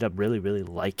that I ended up really, really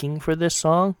liking for this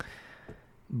song.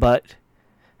 But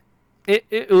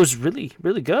it was really,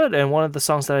 really good. And one of the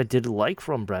songs that I did like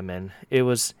from Bremen,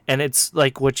 and it's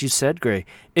like what you said, Gray.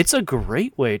 It's a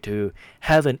great way to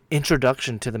have an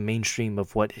introduction to the mainstream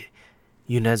of what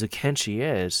Yonezu Kenshi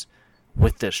is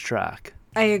with this track.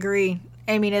 I agree.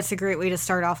 I mean, it's a great way to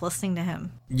start off listening to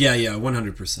him. Yeah,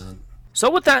 100%. So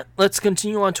with that, let's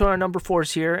continue on to our number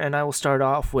 4s here, and I will start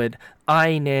off with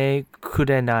Aine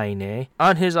Kurenaine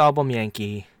on his album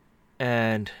Yankee.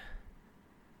 And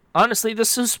honestly,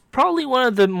 this is probably one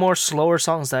of the more slower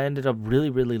songs that I ended up really,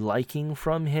 really liking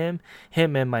from him.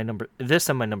 And my number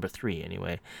 3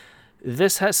 anyway.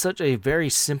 This has such a very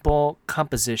simple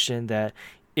composition that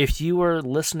if you were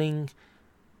listening,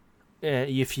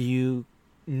 if you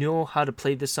know how to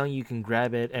play this song, you can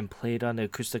grab it and play it on the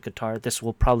acoustic guitar. This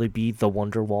will probably be the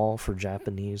Wonderwall for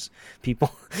Japanese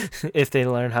people if they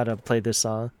learn how to play this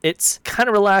song. It's kind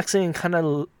of relaxing and kind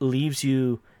of leaves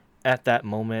you at that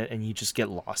moment, and you just get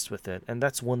lost with it. And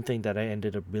that's one thing that I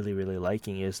ended up really, really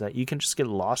liking, is that you can just get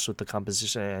lost with the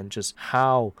composition and just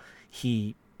how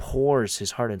he pours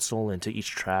his heart and soul into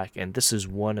each track, and this is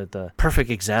one of the perfect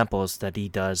examples that he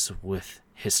does with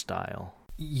his style.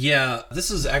 Yeah, this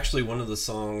is actually one of the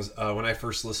songs when I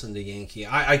first listened to Yankee,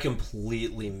 I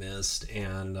completely missed,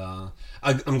 and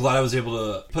I'm glad I was able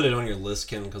to put it on your list,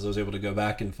 Ken, because I was able to go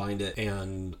back and find it,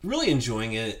 and really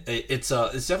enjoying it. It's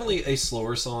definitely a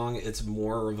slower song. It's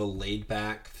more of a laid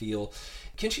back feel.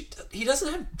 He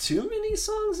doesn't have too many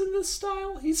songs in this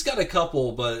style. He's got a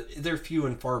couple, but they're few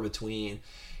and far between.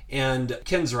 And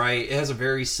Ken's right; it has a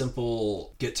very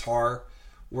simple guitar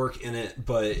work in it,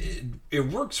 but it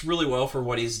works really well for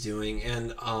what he's doing,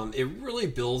 and it really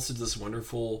builds to this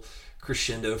wonderful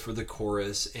crescendo for the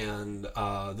chorus, and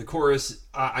the chorus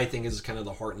I think is kind of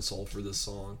the heart and soul for this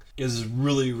song. It is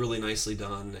really, really nicely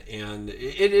done, and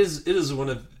it is one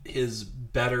of his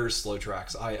better slow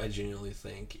tracks, I genuinely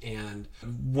think, and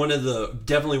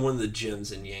definitely one of the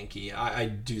gems in Yankee. I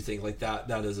do think like that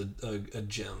is a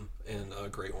gem and a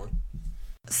great one.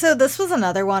 So this was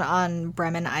another one on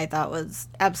Bremen I thought was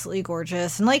absolutely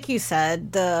gorgeous. And like you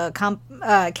said, the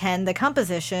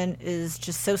composition is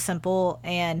just so simple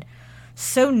and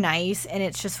so nice. And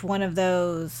it's just one of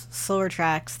those slower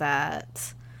tracks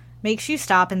that makes you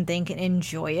stop and think and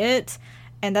enjoy it.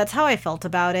 And that's how I felt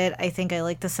about it. I think I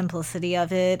like the simplicity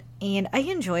of it. And I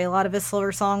enjoy a lot of his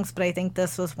slower songs, but I think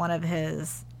this was one of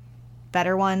his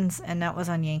better ones. And that was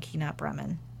on Yankee, not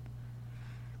Bremen.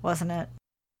 Wasn't it?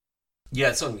 Yeah,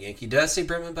 it's on Yankee. Did I say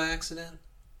Bremen by accident?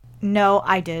 No,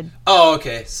 I did. Oh,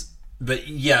 okay. But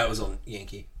yeah, it was on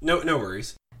Yankee. No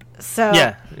worries. So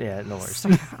Yeah, no worries.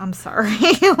 I'm sorry.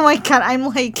 Oh my god, I'm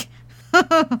like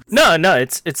No,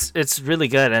 it's really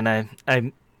good,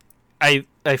 and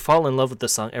I fall in love with the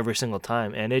song every single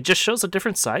time, and it just shows a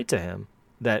different side to him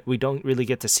that we don't really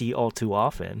get to see all too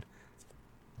often.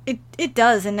 It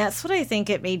does, and that's what I think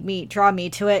it made me draw me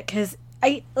to it, because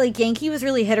Yankee was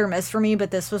really hit or miss for me, but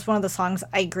this was one of the songs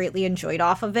I greatly enjoyed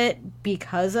off of it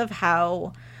because of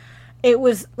how it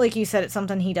was, like you said, it's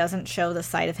something he doesn't show the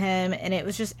side of him, and it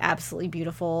was just absolutely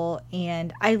beautiful,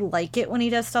 and I like it when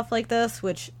he does stuff like this,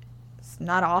 which is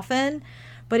not often,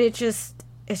 but it's just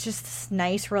this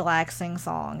nice, relaxing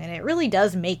song, and it really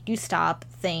does make you stop,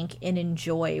 think, and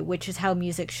enjoy, which is how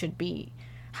music should be.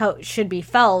 How it should be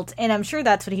felt, and I'm sure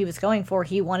that's what he was going for.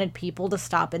 He wanted people to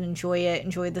stop and enjoy it,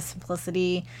 enjoy the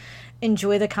simplicity,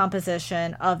 enjoy the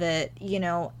composition of it,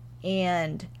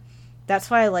 and that's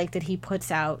why I like that he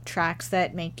puts out tracks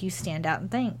that make you stand out and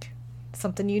think.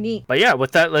 Something unique. But yeah,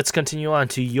 with that, let's continue on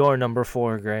to your number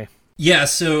 4, Gray. Yeah,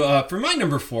 so for my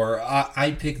number 4,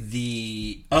 I picked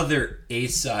the other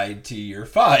A-side to your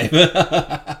 5.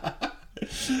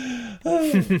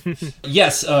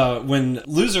 Yes, when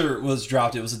Loser was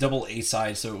dropped, it was a double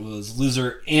A-side, so it was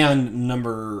Loser and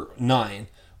number 9,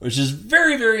 which is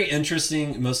very, very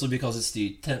interesting, mostly because it's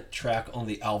the 10th track on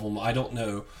the album. I don't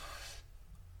know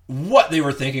what they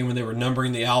were thinking when they were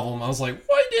numbering the album. I was like,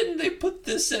 why didn't they put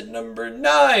this at number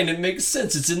 9? It makes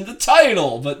sense, it's in the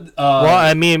title. But well,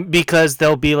 I mean, because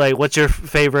they'll be like, what's your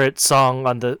favorite song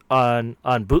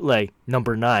on bootleg?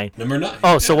 Number 9. Number 9.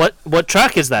 Oh, so what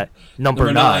track is that?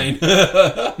 Number 9.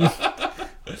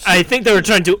 I think they were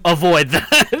trying to avoid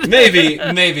that.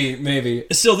 maybe.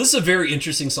 So this is a very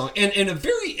interesting song, and a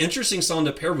very interesting song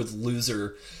to pair with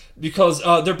Loser, because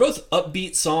they're both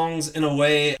upbeat songs in a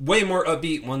way more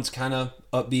upbeat. One's kind of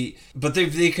upbeat, but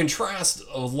they contrast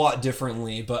a lot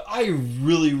differently. But I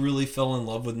really, really fell in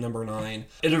love with number 9.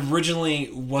 It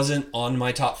originally wasn't on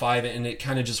my top 5, and it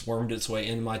kind of just wormed its way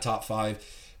into my top 5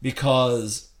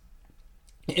 because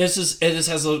it just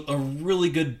has a really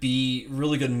good beat,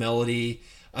 really good melody.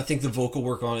 I think the vocal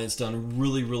work on it's done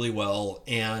really, really well,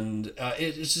 and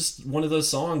it's just one of those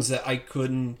songs that I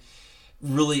couldn't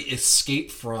really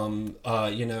escape from.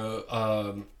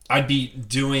 I'd be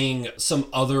doing some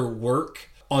other work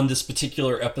on this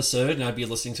particular episode, and I'd be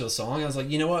listening to a song. I was like,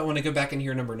 you know what? I want to go back and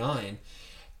hear number 9.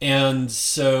 And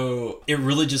so it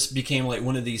really just became like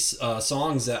one of these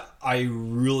songs that I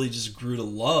really just grew to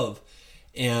love,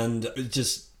 and it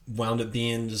just wound up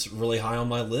being just really high on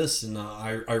my list, and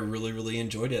I really, really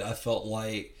enjoyed it. I felt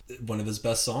like one of his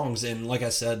best songs, and like I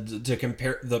said, to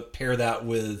pair that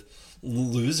with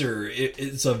Loser,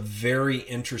 it's a very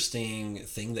interesting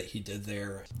thing that he did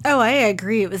there. Oh, I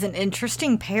agree. It was an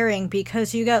interesting pairing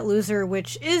because you got Loser,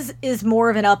 which is more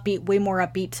of an upbeat, way more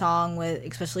upbeat song, with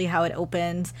especially how it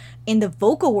opens, and the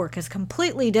vocal work is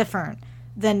completely different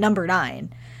than number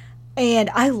 9. And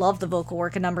I love the vocal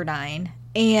work in number 9.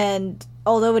 And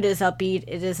although it is upbeat,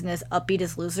 it isn't as upbeat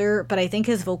as Loser, but I think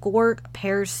his vocal work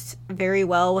pairs very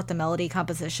well with the melody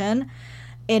composition.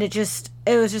 And it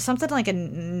was just something like a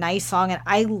nice song, and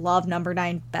I love number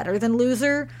 9 better than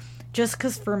Loser, just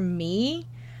because for me,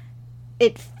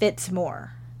 it fits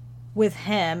more with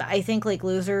him. I think like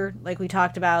Loser, like we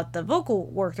talked about, the vocal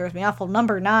work throws me off. Well,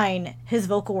 number 9, his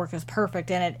vocal work is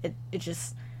perfect, and it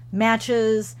just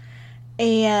matches.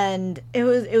 And it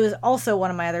was also one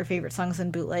of my other favorite songs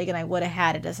in Bootleg, and I would have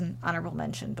had it as an honorable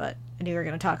mention, but I knew we were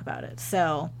going to talk about it.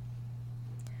 So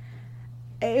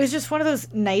it was just one of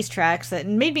those nice tracks that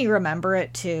made me remember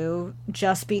it too,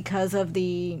 just because of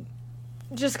the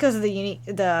unique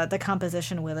the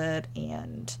composition with it.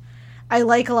 And I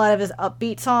like a lot of his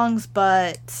upbeat songs,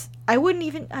 but I wouldn't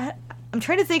even. I'm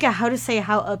trying to think of how to say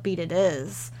how upbeat it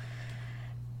is.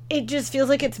 It just feels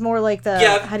like it's more like the,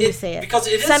 how do you say it? Because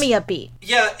it is semi-upbeat.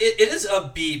 Yeah, it is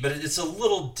upbeat, but it's a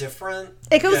little different.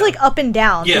 It goes like up and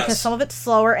down, yes, because some of it's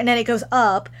slower, and then it goes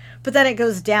up, but then it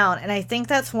goes down. And I think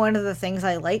that's one of the things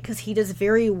I like, because he does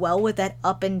very well with that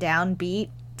up and down beat.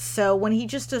 So when he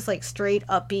just does like straight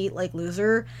upbeat like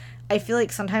Loser, I feel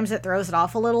like sometimes it throws it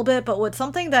off a little bit. But with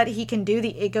something that he can do,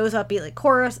 it goes upbeat like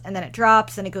chorus, and then it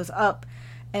drops, and it goes up,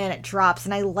 and then it drops.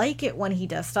 And I like it when he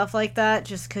does stuff like that,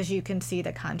 just because you can see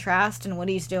the contrast and what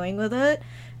he's doing with it,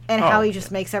 and how he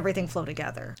just makes everything flow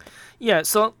together. Yeah,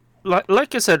 so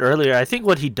like I said earlier, I think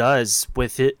what he does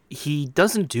with it, he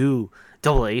doesn't do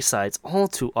double A sides all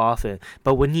too often,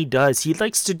 but when he does, he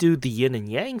likes to do the yin and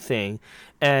yang thing,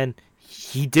 and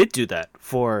he did do that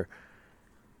for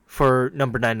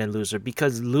number 9 and Loser,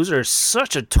 because Loser is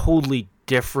such a totally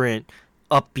different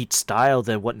upbeat style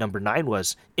than what number 9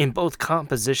 was in both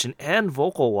composition and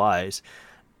vocal wise,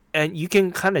 and you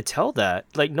can kind of tell that.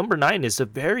 Like, number 9 is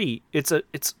it's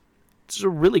a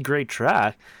really great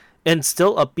track and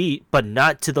still upbeat, but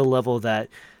not to the level that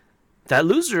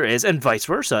Loser is, and vice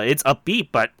versa. It's upbeat,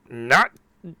 but not,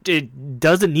 it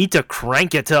doesn't need to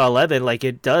crank it to 11 like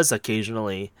it does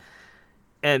occasionally.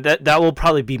 And that will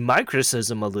probably be my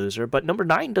criticism of Loser, but number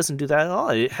 9 doesn't do that at all.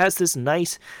 It has this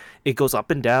nice, it goes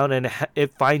up and down, and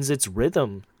it finds its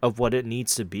rhythm of what it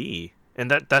needs to be.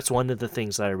 And that's one of the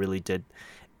things that I really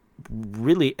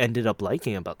ended up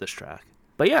liking about this track.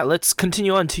 But yeah, let's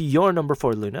continue on to your number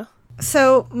 4, Luna.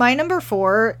 So my number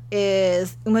 4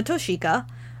 is Umatoshika,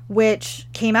 which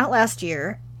came out last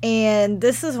year. And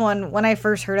this is one, when I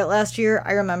first heard it last year,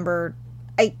 I remember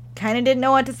I kind of didn't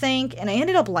know what to think, and I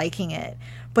ended up liking it,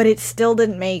 but it still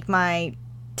didn't make my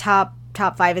top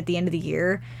 5 at the end of the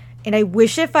year. And I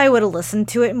wish if I would have listened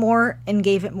to it more and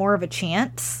gave it more of a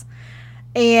chance.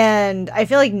 And I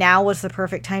feel like now was the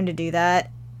perfect time to do that.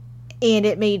 And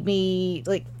it made me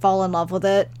like fall in love with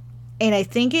it. And I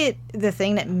think the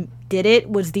thing that did it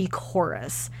was the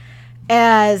chorus,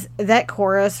 as that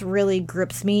chorus really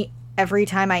grips me every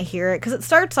time I hear it, because it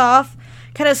starts off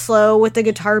kind of slow with the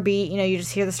guitar beat. You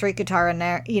just hear the straight guitar in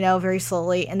there, very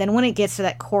slowly. And then when it gets to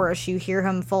that chorus, you hear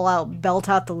him full out belt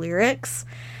out the lyrics.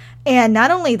 And not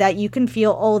only that, you can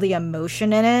feel all the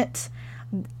emotion in it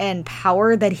and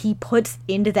power that he puts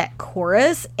into that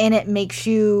chorus, and it makes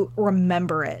you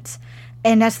remember it.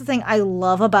 And that's the thing I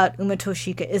love about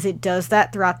Umatoshika, is it does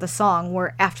that throughout the song,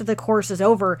 where after the chorus is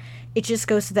over, it just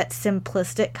goes to that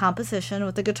simplistic composition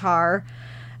with the guitar,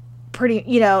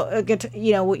 pretty,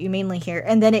 what you mainly hear,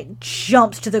 and then it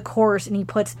jumps to the chorus and he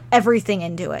puts everything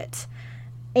into it.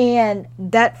 And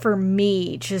that, for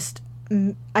me,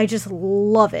 I just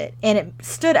love it. And it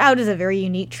stood out as a very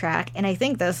unique track, and I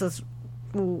think this is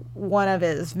one of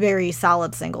his very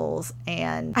solid singles.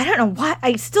 And I don't know why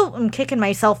I still am kicking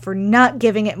myself for not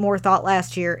giving it more thought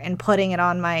last year and putting it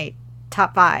on my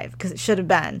top 5, because it should have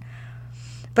been.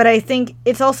 But I think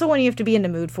it's also one you have to be in the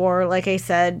mood for. Like I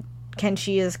said,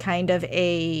 Kenshi is kind of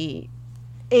a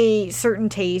certain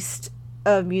taste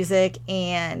of music,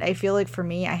 and I feel like for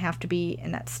me, I have to be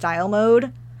in that style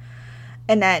mode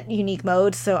and that unique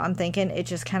mode. So I'm thinking it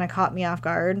just kind of caught me off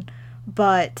guard,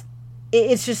 but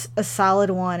it's just a solid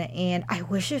one. And I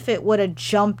wish if it would have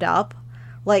jumped up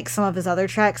like some of his other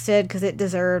tracks did, because it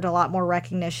deserved a lot more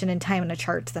recognition and time in the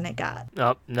charts than it got.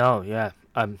 No, yeah.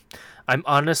 I'm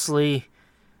honestly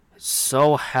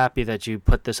so happy that you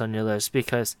put this on your list,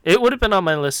 because it would have been on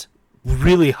my list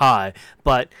really high,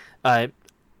 but I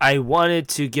wanted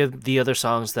to give the other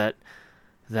songs that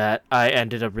I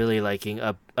ended up really liking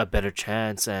a better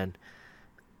chance. And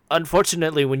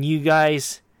unfortunately, when you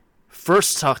guys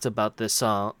first talked about this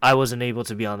song, I wasn't able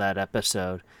to be on that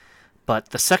episode, but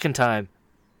the second time,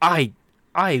 I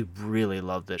really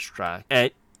love this track.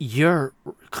 And you're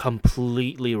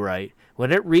completely right.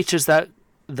 When it reaches that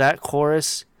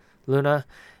chorus, Luna,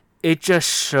 it just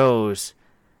shows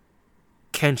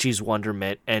Kenshi's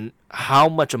wonderment and how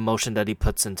much emotion that he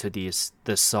puts into this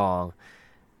song,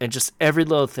 and just every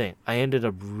little thing I ended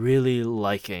up really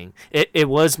liking. It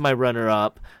was my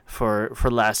runner-up for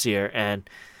last year, and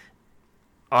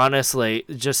honestly,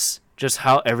 just just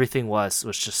how everything was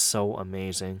just so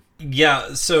amazing.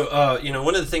 Yeah, so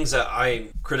one of the things that I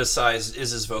criticize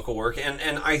is his vocal work,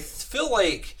 and I feel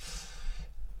like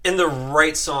in the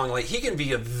right song, like, he can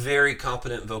be a very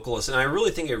competent vocalist, and I really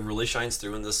think it really shines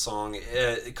through in this song,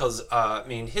 because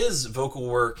his vocal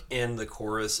work in the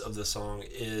chorus of the song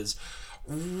is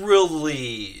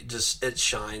really just, it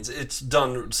shines. It's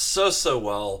done so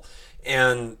well.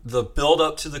 And the build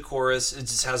up to the chorus, it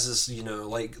just has this,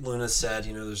 like Luna said,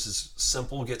 there's this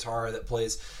simple guitar that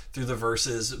plays through the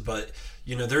verses, but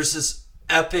there's this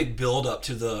epic build up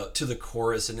to the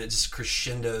chorus, and it just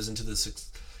crescendos into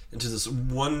this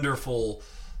wonderful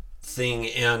thing.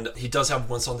 And he does have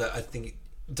one song that I think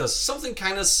does something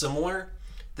kind of similar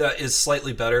that is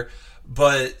slightly better,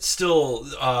 but still,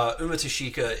 Uma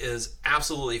Tashika is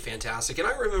absolutely fantastic. And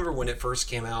I remember when it first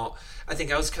came out, I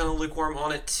think I was kind of lukewarm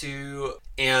on it too.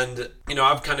 And,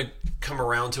 I've kind of come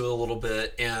around to it a little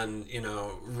bit and,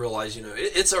 realized,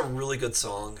 it's a really good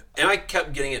song. And I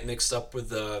kept getting it mixed up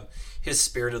with his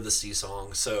Spirit of the Sea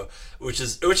song, so which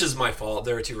is my fault.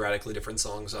 There are two radically different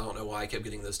songs. I don't know why I kept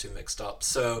getting those two mixed up.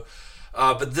 So,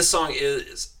 but this song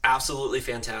is absolutely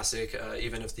fantastic,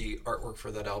 even if the artwork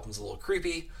for that album is a little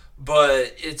creepy.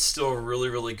 But it's still really,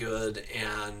 really good,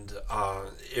 and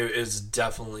it is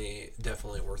definitely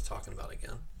worth talking about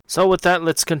again. So with that,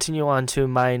 let's continue on to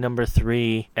my number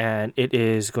 3, and it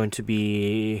is going to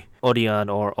be Orion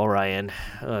or Orion,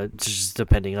 just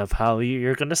depending on how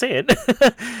you're going to say it.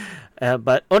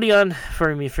 But Orion,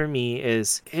 for me,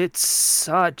 it's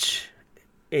such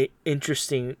an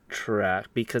interesting track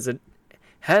because it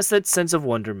has that sense of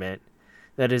wonderment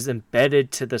that is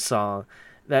embedded to the song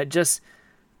that just,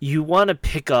 you want to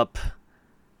pick up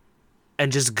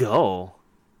and just go.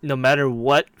 No matter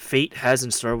what fate has in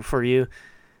store for you,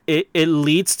 it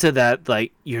leads to that,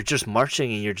 like, you're just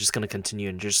marching and you're just going to continue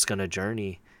and you're just going to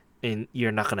journey. And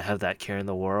you're not going to have that care in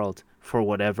the world for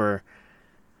whatever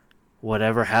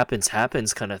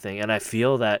happens kind of thing. And I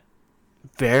feel that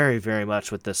very, very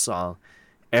much with this song.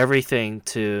 Everything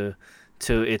to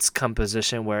its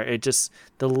composition, where it just,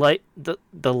 the light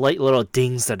little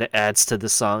dings that it adds to the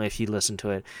song, if you listen to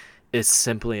it, is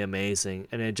simply amazing,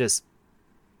 and it just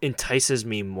entices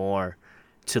me more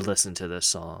to listen to this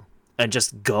song and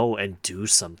just go and do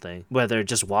something, whether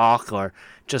just walk or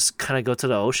just kind of go to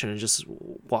the ocean and just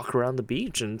walk around the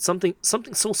beach, and something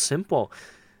so simple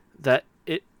that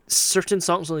certain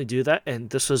songs only do that, and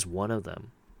this was one of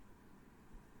them.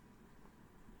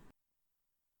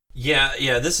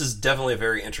 Yeah, this is definitely a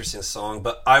very interesting song,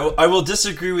 but I will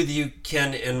disagree with you,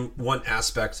 Ken, in one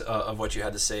aspect of what you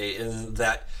had to say, in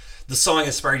that the song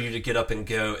inspired you to get up and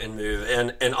go and move.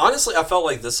 And honestly, I felt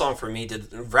like this song for me did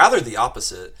rather the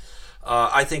opposite.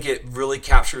 I think it really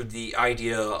captured the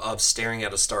idea of staring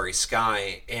at a starry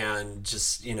sky and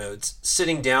just,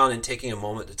 sitting down and taking a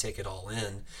moment to take it all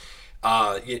in.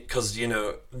 Because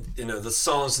the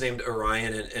song's named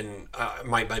Orion, and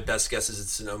my best guess is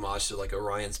it's an homage to like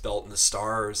Orion's belt and the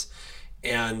stars,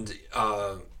 and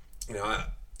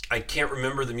I can't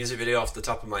remember the music video off the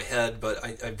top of my head, but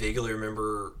I vaguely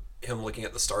remember him looking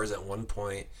at the stars at one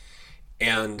point,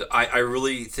 and I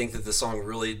really think that the song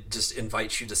really just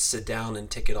invites you to sit down and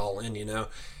take it all in,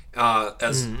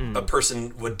 as a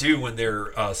person would do when they're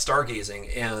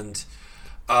stargazing. And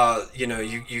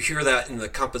you hear that in the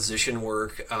composition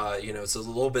work. It's a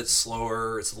little bit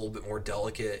slower, it's a little bit more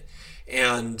delicate,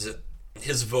 and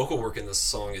his vocal work in this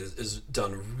song is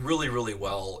done really, really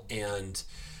well. And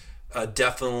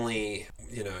definitely,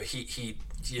 he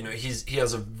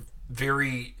has a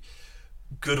very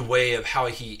good way of how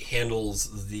he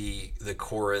handles the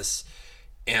chorus,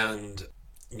 and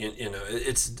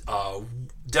it's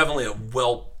definitely a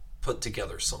well put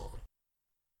together song.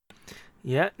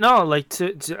 Yeah, no, like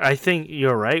I think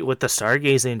you're right with the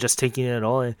stargazing and just taking it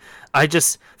all in. I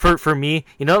just, for me,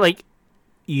 like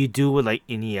you do with like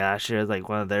Inuyasha, like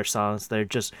one of their songs, they're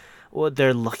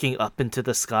looking up into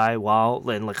the sky while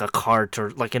in like a cart, or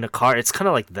like in a car. It's kind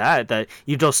of like that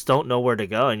you just don't know where to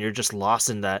go, and you're just lost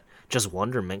in that just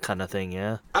wonderment kind of thing.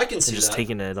 Yeah, I can see just that.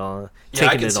 Taking it all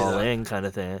in kind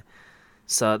of thing.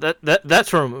 So that's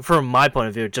from my point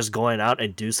of view, just going out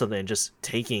and do something and just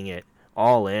taking it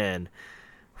all in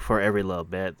for every little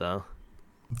bit, though.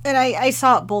 And I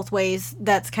saw it both ways.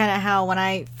 That's kind of how, when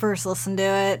I first listened to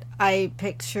it, I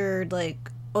pictured like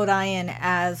Orion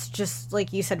as, just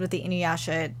like you said with the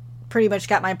Inuyasha, it pretty much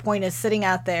got my point, as sitting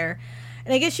out there.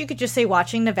 And I guess you could just say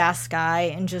watching the vast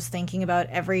sky and just thinking about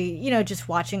just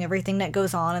watching everything that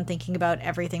goes on and thinking about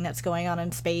everything that's going on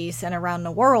in space and around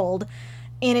the world.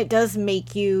 And it does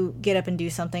make you get up and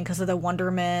do something because of the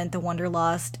wonderment, the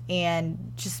wanderlust,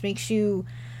 and just makes you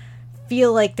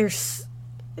feel like there's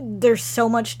there's so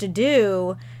much to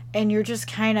do, and you're just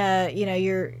kind of,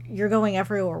 you're going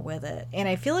everywhere with it. And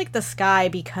I feel like The Sky,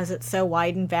 because it's so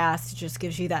wide and vast, it just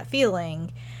gives you that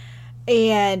feeling.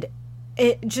 And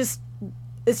it's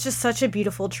just such a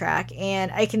beautiful track,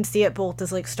 and I can see it both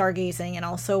as like stargazing and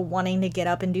also wanting to get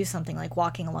up and do something like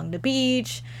walking along the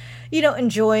beach,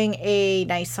 enjoying a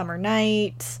nice summer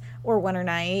night or winter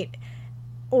night,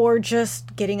 or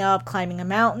just getting up, climbing a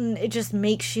mountain. It just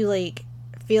makes you like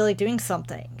feel like doing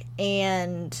something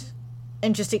and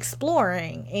just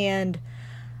exploring, and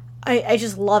I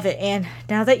just love it. And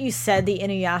now that you said the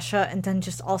Inuyasha and then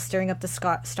just all staring up the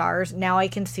stars, now I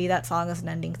can see that song as an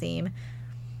ending theme.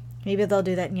 Maybe they'll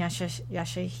do that in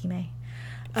Yashahime.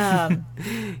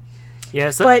 Yeah,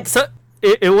 so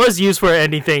it was used for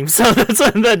ending theme. So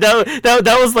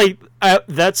that was like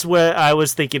that's where I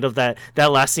was thinking of that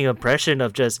lasting impression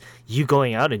of just you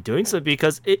going out and doing something,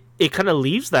 because it kind of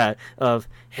leaves that of,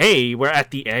 hey, we're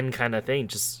at the end kind of thing.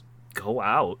 Just go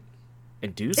out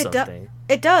and do something.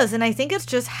 It does, and I think it's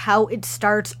just how it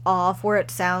starts off, where it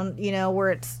sounds,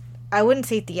 where it's, I wouldn't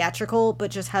say theatrical,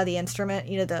 but just how the instrument,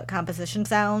 the composition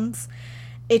sounds.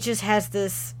 It just has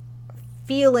this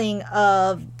feeling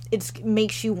of, it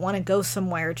makes you want to go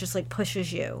somewhere. It just like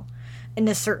pushes you in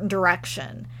a certain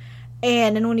direction.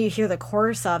 And then when you hear the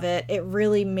chorus of it, it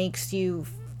really makes you,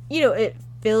 it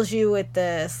fills you with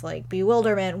this like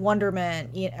bewilderment,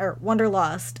 wonderment, or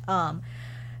wanderlust.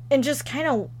 And just kind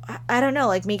of, I don't know,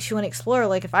 like makes you want to explore.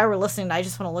 Like if I were listening, I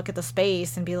just want to look at the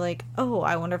space and be like, oh,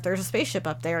 I wonder if there's a spaceship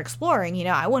up there exploring.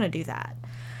 I want to do that.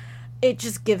 It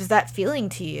just gives that feeling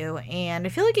to you. And I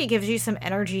feel like it gives you some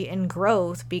energy and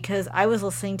growth, because I was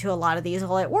listening to a lot of these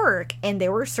while at work, and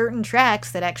there were certain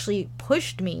tracks that actually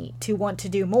pushed me to want to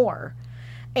do more.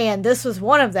 And this was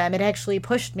one of them. It actually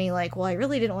pushed me like, well, I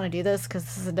really didn't want to do this because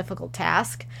this is a difficult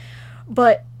task.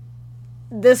 But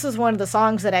this is one of the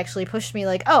songs that actually pushed me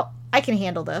like, oh, I can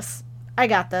handle this. I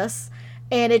got this.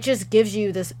 And it just gives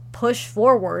you this push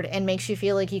forward and makes you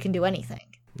feel like you can do anything.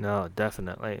 No,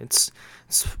 definitely. It's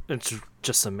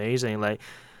just amazing. Like,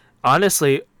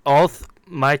 honestly,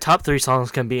 my top 3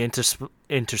 songs can be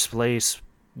interspaced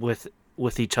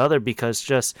with each other, because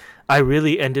just I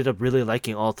really ended up really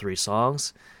liking all 3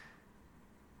 songs.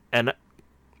 And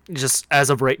just as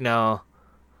of right now,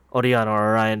 Oriana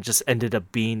Orion just ended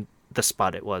up being the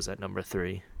spot it was at number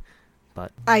 3.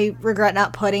 But I regret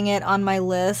not putting it on my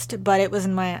list, but it was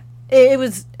it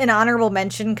was an honorable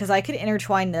mention, because I could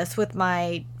intertwine this with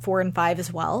my 4 and 5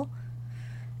 as well.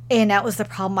 And that was the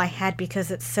problem I had,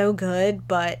 because it's so good,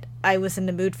 but I was in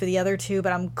the mood for the other 2.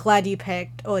 But I'm glad you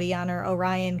picked Oriana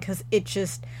Orion, because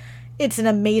it's an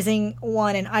amazing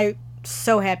one, and I'm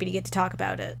so happy to get to talk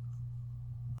about it.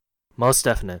 Most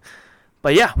definite.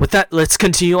 But yeah, with that, let's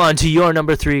continue on to your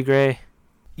number 3, Gray.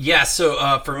 Yeah,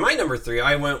 so for my number 3,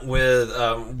 I went with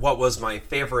what was my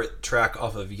favorite track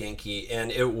off of Yankee, and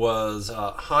it was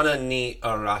Hana ni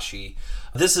Arashi.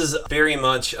 This is very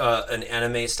much an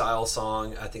anime-style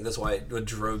song. I think that's why it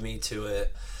drove me to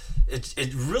it.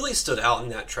 It really stood out in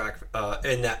that track,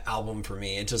 in that album for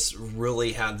me. It just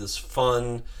really had this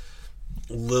fun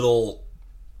little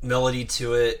melody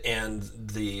to it, and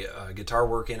the guitar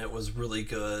work in it was really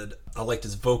good. I liked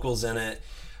his vocals in it.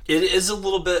 It is a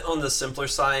little bit on the simpler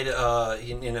side.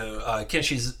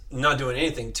 Kenshi's not doing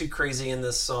anything too crazy in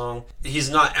this song.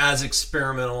 He's not as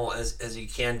experimental as he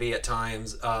can be at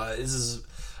times. This is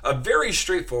a very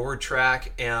straightforward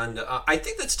track, and I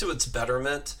think that's to its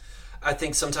betterment. I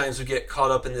think sometimes we get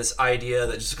caught up in this idea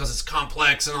that just because it's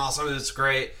complex and awesome, it's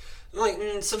great.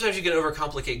 Sometimes you can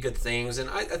overcomplicate good things,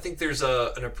 and I think there's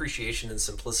an appreciation in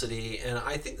simplicity, and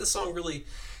I think the song really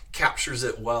captures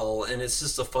it well, and it's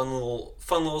just a fun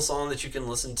little song that you can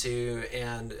listen to,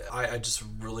 and I just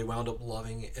really wound up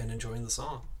loving and enjoying the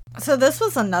song. So this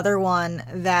was another one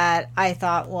that I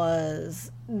thought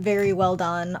was very well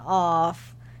done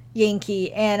off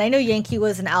Yankee, and I know Yankee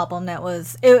was an album that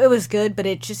was it was good, but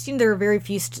it just seemed there were very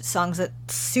few songs that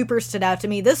super stood out to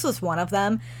me. This was one of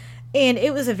them, and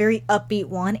it was a very upbeat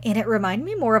one, and it reminded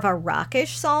me more of a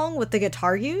rockish song with the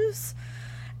guitar use,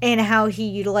 and how he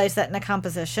utilized that in the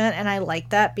composition, and I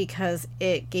like that because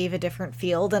it gave a different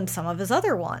feel than some of his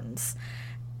other ones.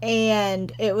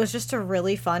 And it was just a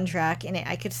really fun track, and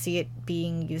I could see it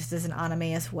being used as an anime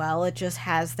as well. It just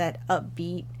has that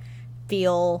upbeat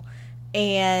feel,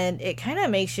 and it kind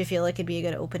of makes you feel like it'd be a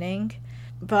good opening.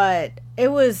 But it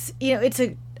was, it's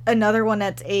another one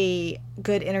that's a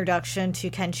good introduction to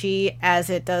Kenshi,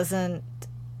 as it doesn't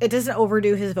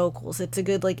overdo his vocals. It's a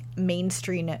good, like,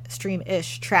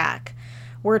 mainstream-ish track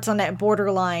where it's on that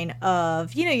borderline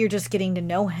of, you're just getting to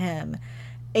know him,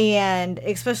 And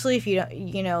especially if you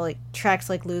don't, like tracks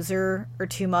like Loser or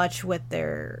Too Much with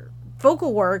their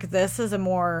vocal work, this is a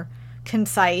more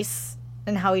concise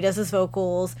in how he does his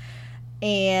vocals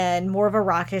and more of a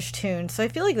rockish tune. So I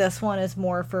feel like this one is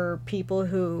more for people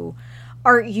who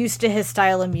aren't used to his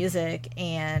style of music,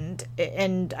 and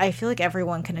I feel like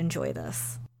everyone can enjoy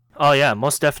this. Oh yeah,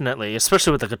 most definitely,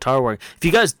 especially with the guitar work. If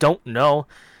you guys don't know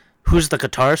who's the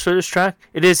guitarist for this track,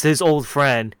 it is his old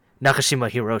friend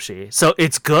Nakashima Hiroshi. So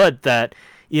it's good that,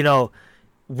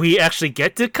 we actually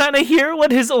get to kind of hear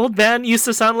what his old band used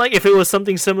to sound like. If it was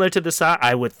something similar to this,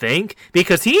 I would think,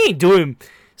 because he ain't doing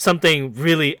something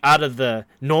really out of the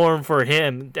norm for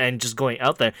him and just going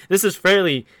out there. This is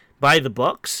fairly by the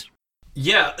books.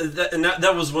 Yeah,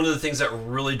 that was one of the things that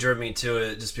really drove me to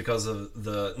it, just because of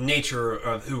the nature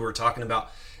of who we're talking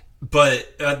about.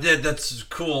 But that's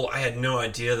cool. I had no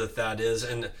idea that is.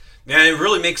 And, man, it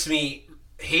really makes me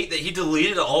hate that he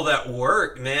deleted all that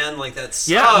work, man. Like, that sucks.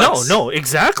 Yeah, no,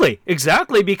 exactly,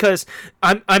 because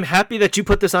I'm happy that you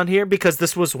put this on here, because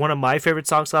this was one of my favorite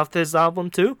songs off this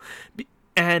album too,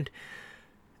 and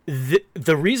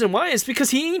the reason why is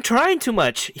because he ain't trying too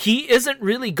much. He isn't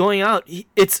really going out.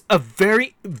 It's a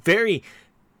very, very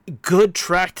good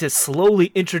track to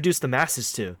slowly introduce the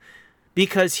masses to,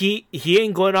 because he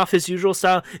ain't going off his usual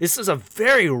style. This is a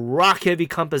very rock-heavy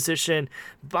composition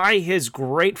by his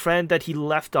great friend that he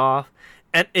left off,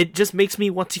 and it just makes me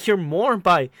want to hear more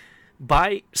by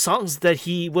songs that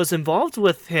he was involved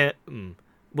with him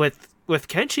with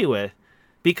Kenshi with,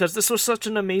 because this was such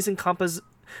an amazing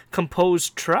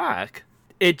composed track.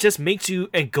 It just makes you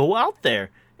go out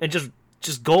there and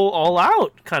just go all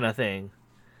out kind of thing,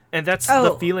 and that's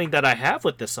the feeling that I have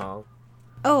with this song.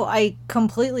 Oh, I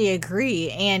completely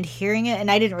agree. And hearing it, and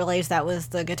I didn't realize that was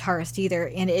the guitarist either,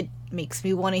 and it makes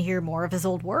me want to hear more of his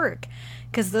old work,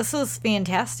 because this was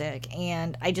fantastic,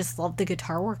 and I just love the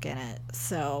guitar work in it.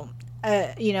 So,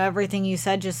 everything you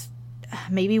said, just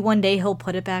maybe one day he'll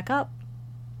put it back up.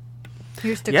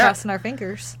 Here's to crossing our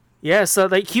fingers. Yeah, so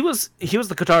he was the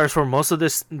guitarist for most of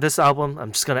this album.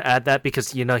 I'm just gonna add that because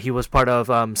he was part of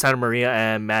Santa Maria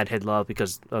and Mad Head Love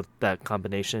because of that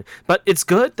combination. But it's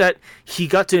good that he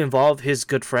got to involve his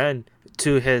good friend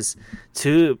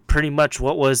to pretty much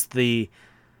what was the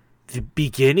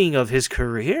beginning of his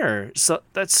career. So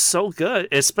that's so good,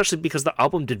 especially because the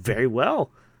album did very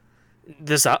well.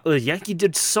 Yankee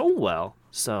did so well.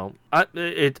 So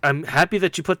I'm happy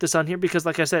that you put this on here, because,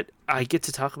 like I said, I get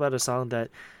to talk about a song that,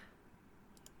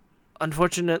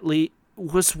 unfortunately,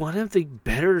 was one of the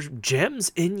better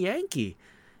gems in Yankee.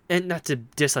 And not to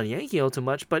diss on Yankee all too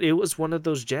much, but it was one of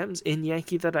those gems in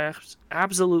Yankee that I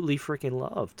absolutely freaking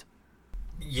loved.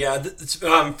 Yeah,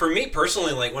 for me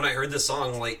personally, like, when I heard this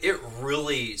song, like, it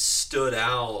really stood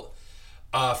out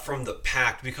from the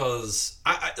pack, because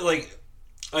I like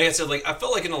I said, like, I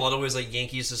felt like in a lot of ways, like,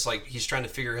 Yankee's just like, he's trying to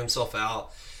figure himself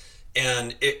out,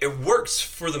 and it works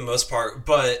for the most part,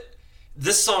 but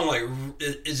this song, like,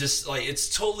 is just, like,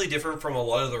 it's totally different from a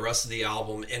lot of the rest of the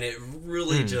album, and it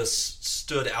really just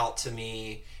stood out to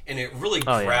me, and it really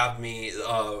grabbed me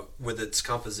with its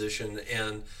composition,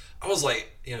 and I was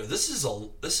like, this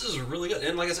is really good,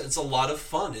 and like I said, it's a lot of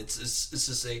fun. It's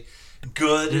just a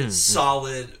good,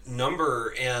 solid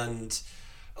number, and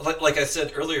like I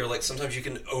said earlier, like, sometimes you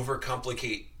can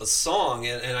overcomplicate a song,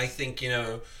 and I think,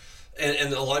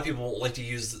 and a lot of people like to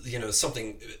use,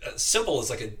 something simple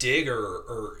as like a dig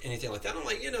or anything like that. I'm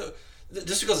like,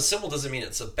 just because it's simple doesn't mean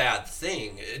it's a bad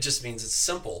thing. It just means it's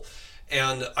simple.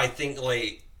 And I think,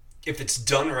 like, if it's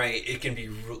done right, it can be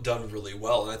done really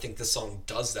well. And I think this song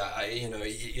does that.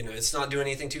 It's not doing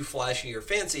anything too flashy or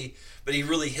fancy, but he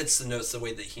really hits the notes the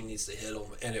way that he needs to hit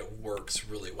them, and it works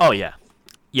really well. Oh yeah,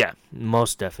 yeah,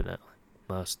 most definitely.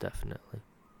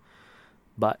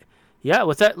 But yeah,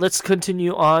 with that, let's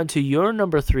continue on to your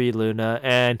number 3, Luna.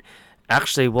 And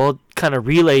actually, we'll kind of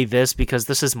relay this because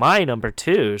this is my number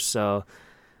 2. So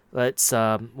let's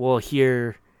we'll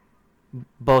hear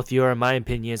both your and my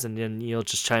opinions, and then you'll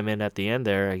just chime in at the end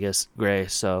there, I guess, Gray.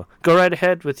 So go right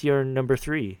ahead with your number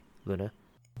 3, Luna.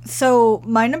 So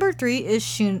my number 3 is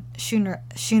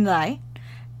Shunrai,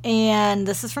 and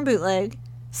this is from Bootleg.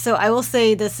 So I will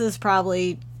say this is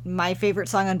probably my favorite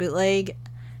song on Bootleg.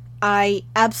 I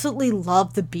absolutely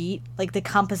love the beat, like the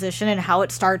composition and how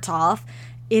it starts off.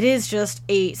 It is just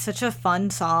such a fun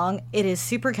song. It is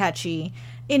super catchy.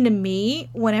 And to me,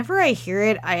 whenever I hear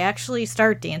it, I actually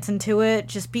start dancing to it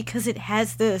just because it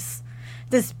has this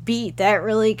beat that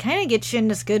really kind of gets you in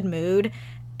this good mood.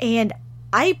 And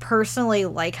I personally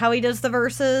like how he does the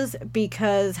verses,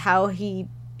 because how he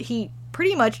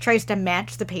pretty much tries to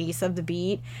match the pace of the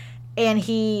beat, and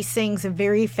he sings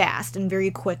very fast and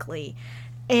very quickly.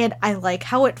 And I like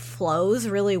how it flows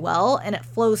really well, and it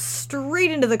flows straight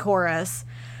into the chorus,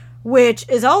 which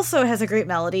is also has a great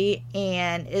melody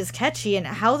and is catchy, and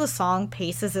how the song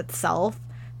paces itself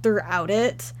throughout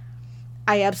it.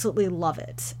 I absolutely love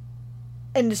it.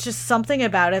 And it's just something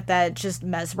about it that just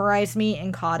mesmerized me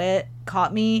and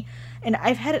caught me. And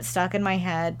I've had it stuck in my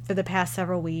head for the past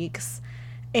several weeks.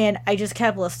 And I just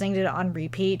kept listening to it on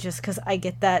repeat just because I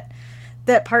get that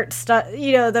part stuck,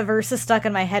 the verse is stuck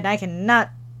in my head, and I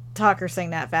cannot talk or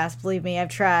sing that fast, believe me, I've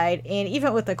tried. And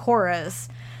even with the chorus,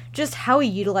 just how he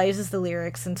utilizes the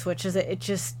lyrics and switches it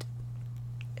just,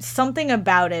 something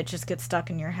about it just gets stuck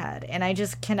in your head. And I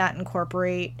just cannot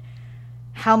incorporate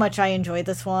how much I enjoyed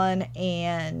this one,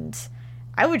 and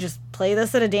I would just play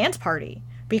this at a dance party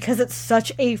because it's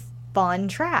such a fun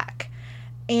track.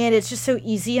 And it's just so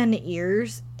easy on the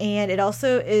ears, and it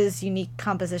also is unique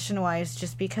composition-wise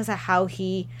just because of how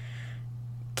he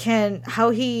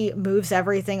moves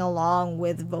everything along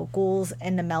with vocals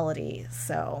and the melody.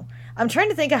 So I'm trying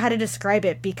to think of how to describe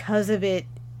it because of it.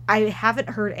 I haven't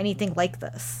heard anything like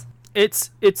this.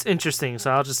 It's interesting,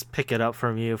 so I'll just pick it up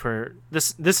from you for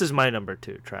this. This is my number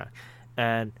 2 track,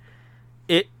 and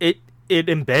it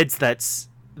embeds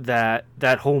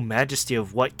that whole majesty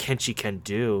of what Kenshi can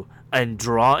do and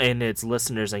draw in its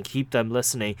listeners and keep them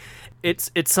listening. It's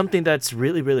something that's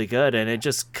really, really good, and it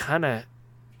just kind of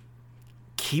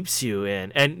keeps you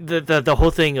in. And the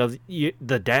whole thing of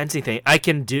the dancing thing, I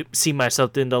can see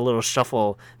myself doing the little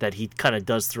shuffle that he kind of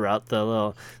does throughout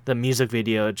the music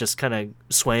video, just kind of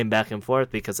swaying back and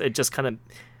forth, because it just kind of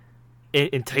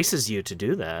it entices you to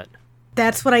do that.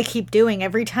 That's what I keep doing.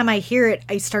 Every time I hear it,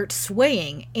 I start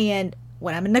swaying, and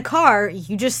when I'm in the car,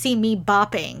 you just see me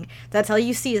bopping. That's all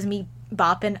you see is me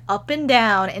bopping up and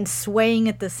down and swaying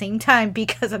at the same time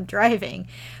because I'm driving.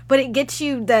 But it gets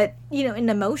you that, in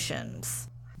emotions.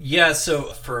 Yeah,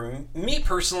 so for me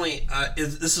personally,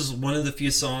 this is one of the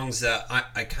few songs that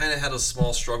I kind of had a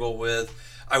small struggle with.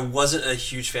 I wasn't a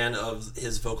huge fan of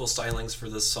his vocal stylings for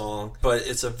this song, but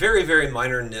it's a very, very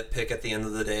minor nitpick at the end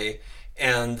of the day.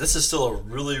 And this is still a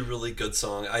really, really good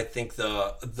song. I think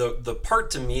the part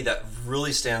to me that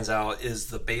really stands out is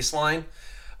the bass line.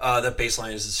 That bass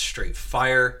line is straight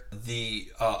fire.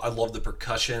 I love the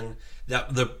percussion.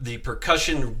 The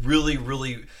percussion really,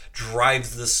 really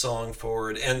drives this song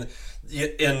forward. And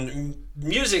in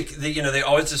music, they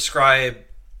always describe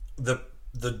the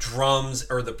drums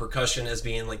or the percussion as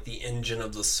being like the engine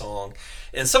of the song.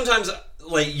 And sometimes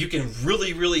like you can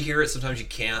really, really hear it. Sometimes you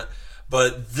can't.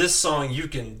 But this song, you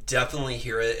can definitely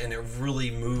hear it, and it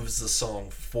really moves the song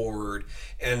forward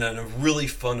in a really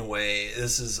fun way.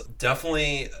 This is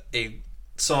definitely a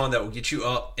song that will get you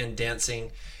up and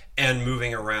dancing and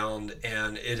moving around,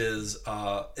 and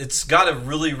it's got a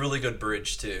really, really good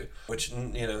bridge too, which,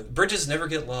 bridges never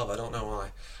get love. I don't know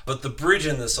why. But the bridge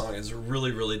in this song is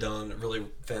really, really done, really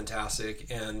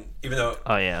fantastic, and even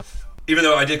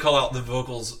though I did call out the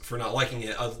vocals for not liking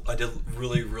it, I did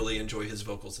really, really enjoy his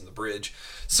vocals in the bridge.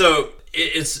 So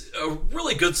it's a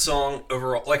really good song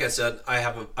overall. Like I said, I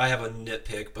have a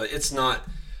nitpick, but it's not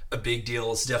a big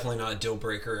deal. It's definitely not a deal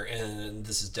breaker, and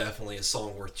this is definitely a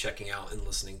song worth checking out and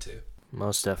listening to.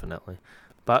 Most definitely.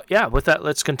 But yeah, with that,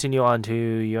 let's continue on to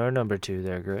your number 2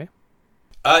 there, Gray.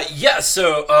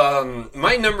 So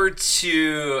my number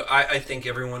 2, I think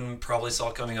everyone probably saw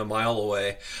coming a mile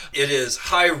away. It is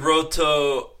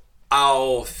Hiroto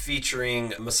Ao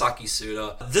featuring Masaki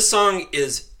Suda. This song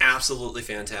is absolutely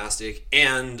fantastic,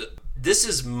 and this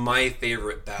is my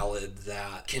favorite ballad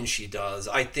that Kenshi does.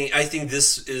 I think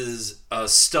this is a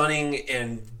stunning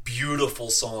and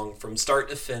beautiful song from start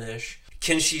to finish.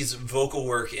 Kenshi's vocal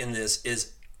work in this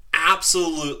is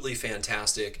absolutely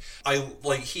fantastic. He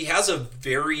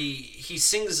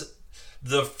sings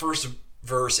the first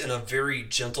verse in a very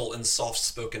gentle and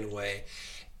soft-spoken way,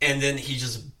 and then he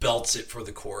just belts it for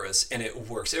the chorus, and it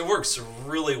works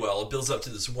really well. It builds up to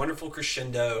this wonderful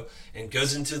crescendo and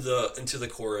goes into the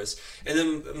chorus, and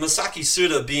then Masaki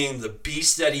Suda, being the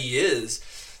beast that he is,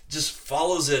 just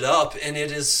follows it up, and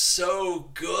it is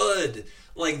so good.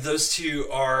 Like, those two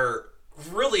are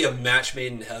really a match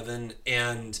made in heaven,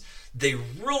 and they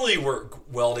really work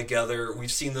well together.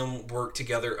 We've seen them work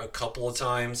together a couple of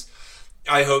times.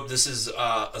 I hope this is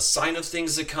a sign of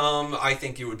things to come. I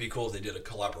think it would be cool if they did a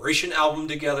collaboration album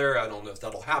together. I don't know if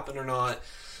that'll happen or not,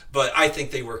 but I think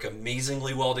they work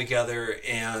amazingly well together,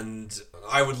 and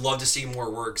I would love to see more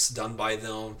works done by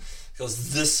them,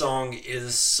 because this song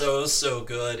is so, so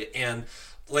good. And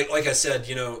like I said,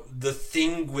 the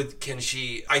thing with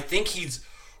Kenshi, I think he's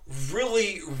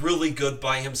really, really good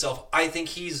by himself. I think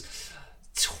he's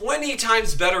 20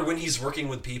 times better when he's working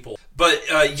with people. But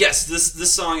yes,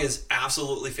 this song is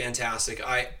absolutely fantastic.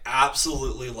 I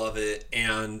absolutely love it.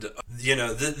 And,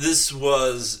 this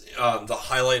was the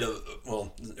highlight of,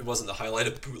 well, it wasn't the highlight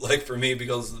of bootleg for me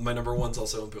because my number one's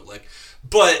also in bootleg.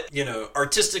 But,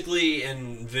 artistically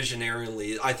and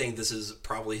visionarily, I think this is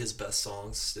probably his best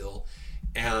song still.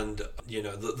 And,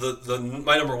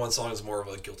 my number one song is more of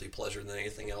a guilty pleasure than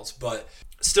anything else. But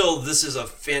still, this is a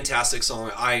fantastic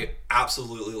song. I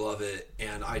absolutely love it,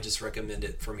 and I just recommend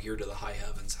it from here to the high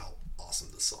heavens how awesome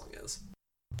this song is.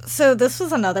 So this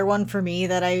was another one for me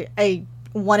that I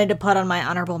wanted to put on my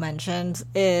honorable mentions,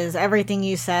 is everything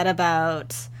you said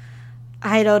about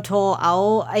Haido to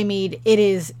Ao. I mean, it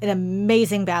is an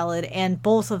amazing ballad, and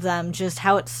both of them, just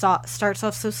how it starts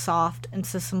off so soft and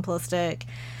so simplistic,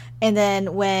 and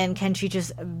then when Kenshi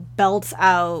just belts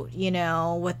out,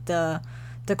 with the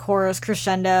chorus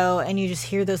crescendo, and you just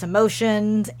hear those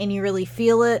emotions and you really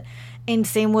feel it. And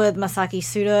same with Masaki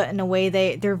Suda, in a way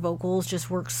their vocals just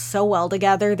work so well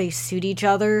together. They suit each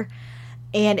other,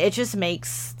 and it just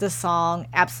makes the song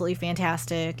absolutely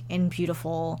fantastic and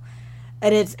beautiful.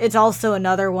 And it's also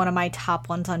another one of my top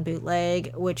ones on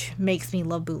bootleg, which makes me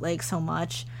love bootleg so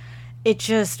much.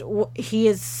 He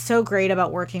is so great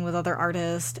about working with other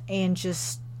artists and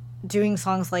just doing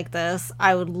songs like this.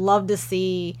 I would love to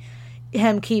see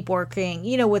him keep working,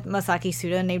 with Masaki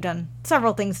Suda, and they've done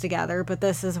several things together, but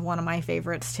this is one of my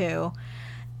favorites too.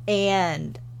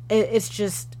 And it's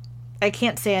just, I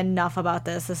can't say enough about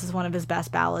this. This is one of his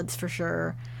best ballads for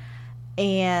sure.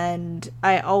 And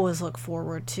I always look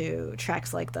forward to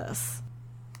tracks like this.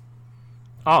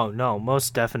 Oh, no,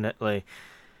 most definitely.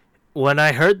 When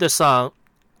I heard the song,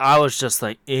 I was just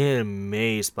like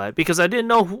amazed by it because I didn't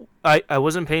know I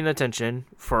wasn't paying attention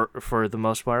for the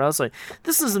most part. I was like,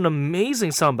 this is an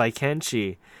amazing song by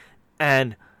Kenshi.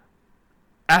 And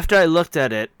after I looked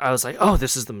at it, I was like, oh,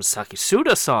 this is the Masaki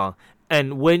Suda song.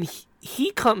 And when he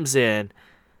comes in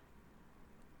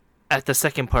at the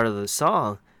second part of the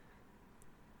song,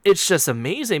 it's just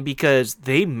amazing because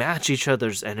they match each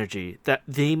other's energy. That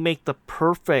they make the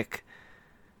perfect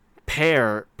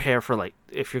pair for, like,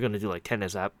 if you're going to do like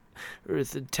tennis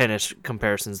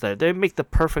comparisons there, they make the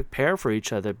perfect pair for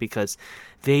each other because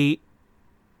they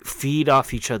feed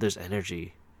off each other's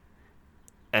energy.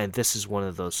 And this is one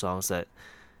of those songs that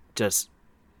just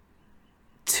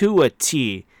to a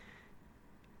T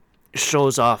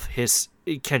shows off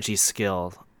Kenshi's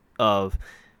skill of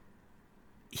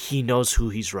he knows who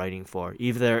he's writing for,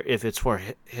 either if it's for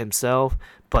himself,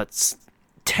 but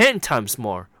 10 times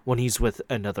more when he's with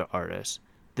another artist.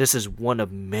 This is one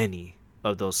of many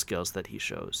of those skills that he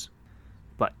shows.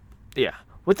 But yeah,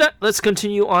 with that, let's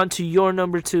continue on to your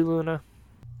number 2, Luna.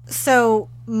 So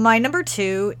my number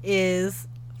 2 is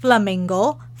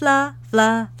Flamingo. Flamingo.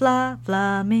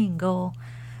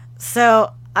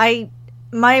 So my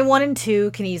 1 and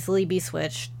 2 can easily be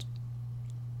switched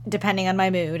depending on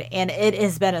my mood, and it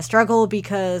has been a struggle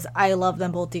because I love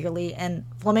them both dearly, and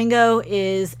Flamingo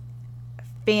is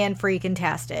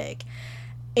fan-freaking-tastic.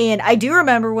 And I do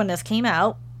remember when this came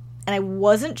out, and I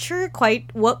wasn't sure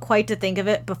quite to think of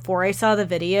it before I saw the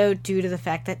video, due to the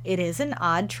fact that it is an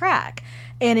odd track,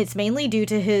 and it's mainly due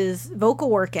to his vocal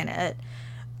work in it,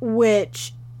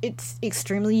 which it's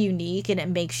extremely unique and it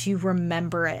makes you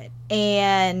remember it.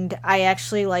 And I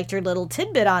actually liked your little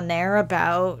tidbit on there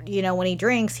about, when he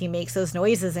drinks, he makes those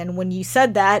noises. And when you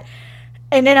said that,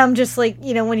 and then I'm just like,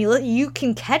 when you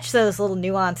can catch those little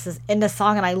nuances in the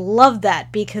song. And I love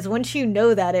that because once you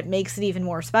know that, it makes it even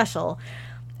more special.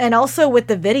 And also with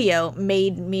the video,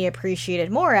 made me appreciate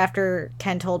it more after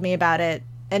Ken told me about it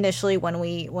initially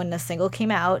when the single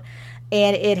came out.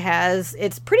 And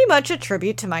it's pretty much a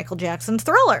tribute to Michael Jackson's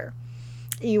Thriller.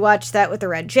 You watch that with the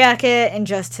red jacket and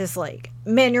just his, like,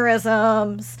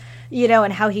 mannerisms,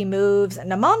 and how he moves and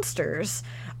the monsters.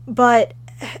 But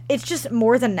it's just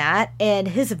more than that, and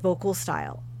his vocal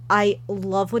style. I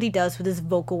love what he does with his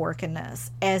vocal work in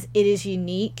this, as it is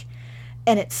unique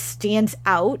and it stands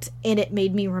out, and it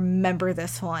made me remember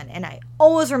this one. And I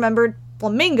always remembered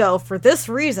Flamingo for this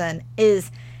reason,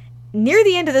 is near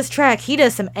the end of this track, he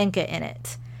does some enka in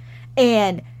it.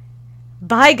 And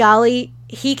by golly,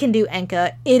 he can do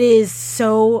enka. It is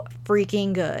so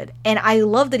freaking good. And I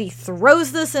love that he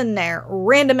throws this in there,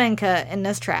 random enka in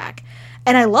this track.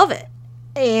 And I love it.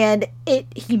 And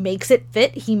he makes it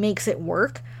fit. He makes it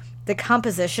work. The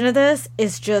composition of this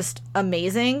is just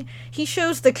amazing. He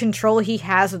shows the control he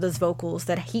has with his vocals,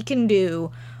 that he can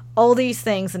do all these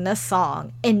things in this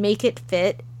song and make it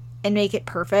fit and make it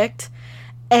perfect.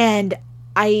 And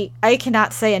I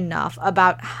cannot say enough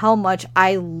about how much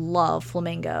I love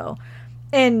Flamingo.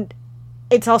 And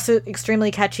it's also extremely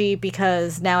catchy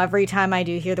because now every time I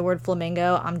do hear the word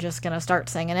flamingo, I'm just going to start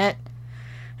singing it.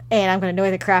 And I'm going to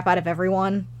annoy the crap out of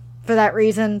everyone for that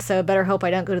reason. So better hope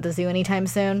I don't go to the zoo anytime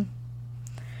soon.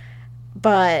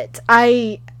 But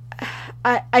I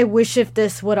wish if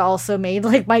this would also made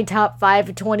like my top 5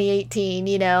 of 2018,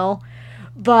 you know.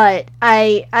 But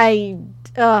I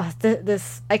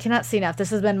cannot see enough. This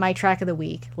has been my track of the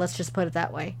week. Let's just put it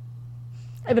that way.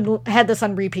 I've had this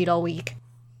on repeat all week.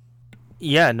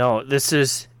 Yeah, no, this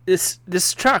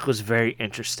track was very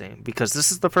interesting because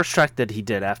this is the first track that he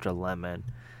did after Lemon.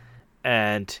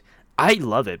 And I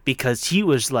love it because he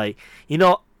was like, you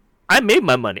know, I made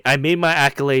my money. I made my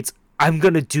accolades. I'm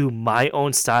going to do my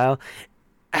own style.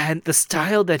 And the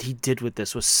style that he did with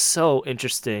this was so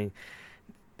interesting.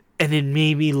 And it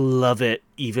made me love it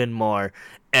even more.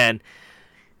 And,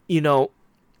 you know,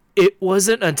 it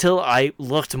wasn't until I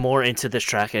looked more into this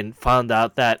track and found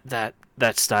out that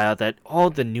style, that all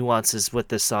the nuances with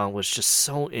this song was just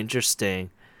so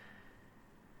interesting.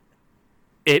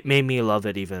 It made me love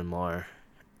it even more.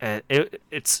 And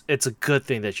it's a good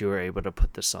thing that you were able to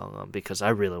put this song on because I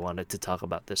really wanted to talk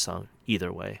about this song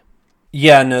either way.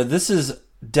 Yeah, no, this is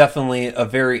definitely a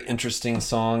very interesting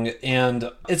song,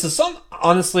 and it's a song,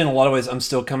 honestly, in a lot of ways I'm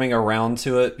still coming around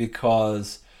to it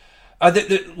because I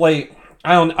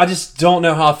just don't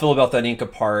know how I feel about that Inca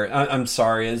part. I'm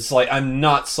sorry, it's like I'm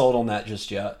not sold on that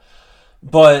just yet.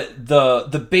 But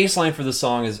the bass line for the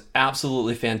song is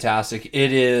absolutely fantastic.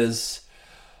 It is,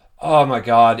 oh my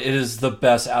god, it is the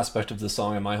best aspect of the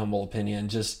song in my humble opinion.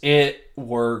 Just, it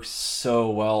works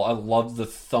so well. I love the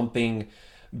thumping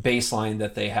bass line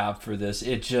that they have for this.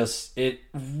 It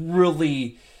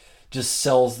really just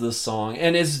sells this song,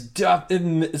 and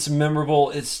it's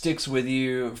memorable. It sticks with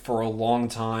you for a long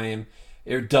time.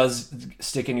 It does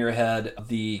stick in your head.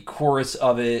 The chorus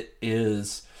of it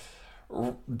is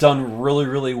done really,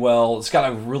 really well. It's got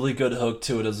a really good hook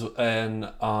to it, and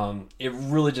it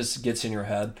really just gets in your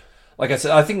head. Like I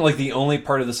said, I think like the only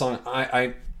part of the song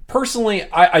I personally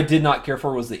did not care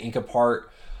for was the Inca part,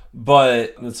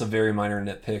 but it's a very minor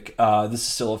nitpick. This is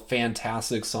still a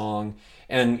fantastic song.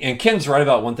 And Ken's right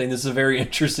about one thing. This is a very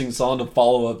interesting song to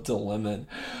follow up to Lemon.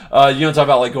 You know, talk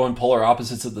about like going polar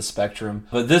opposites of the spectrum.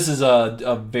 But this is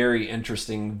a very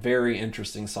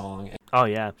interesting song. Oh,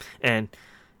 yeah. And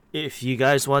if you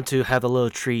guys want to have a little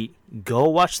treat, go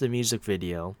watch the music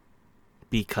video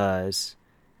because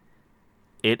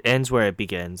it ends where it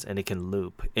begins, and it can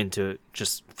loop into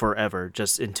just forever,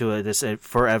 just into this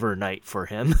forever night for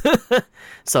him.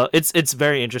 So it's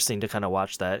very interesting to kind of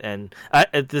watch that. And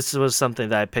this was something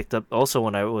that I picked up also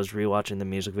when I was rewatching the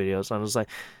music videos. I was like,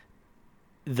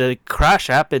 the crash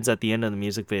happens at the end of the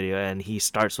music video, and he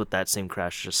starts with that same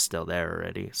crash just still there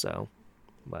already. So,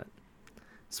 but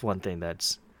it's one thing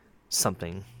that's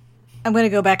something. I'm going to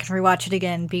go back and rewatch it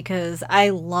again because I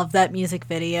love that music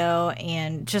video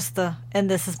and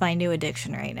this is my new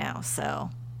addiction right now. So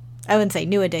I wouldn't say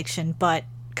new addiction, but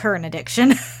current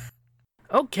addiction.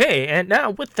 Okay, and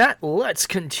now with that, let's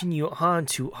continue on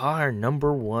to our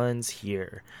number ones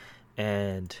here.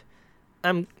 And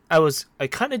I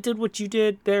kind of did what you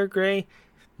did there, Gray.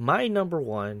 My number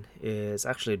one is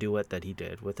actually a duet that he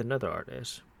did with another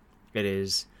artist. It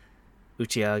is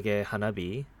Uchiage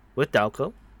Hanabi with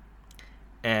Daoko.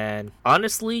 And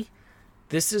honestly,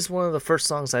 this is one of the first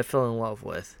songs I fell in love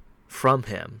with from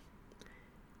him.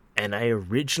 And I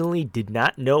originally did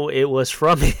not know it was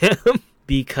from him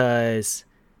because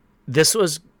this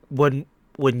was when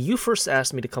you first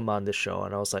asked me to come on this show,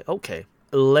 and I was like, okay,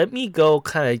 let me go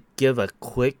kind of give a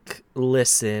quick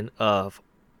listen of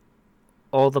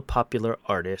all the popular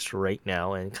artists right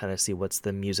now and kind of see what's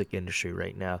the music industry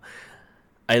right now.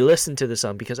 I listened to the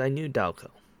song because I knew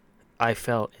Daoko. I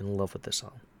fell in love with the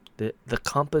song. The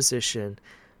composition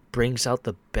brings out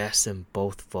the best in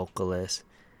both vocalists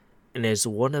and is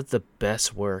one of the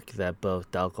best work that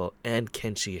both Daoko and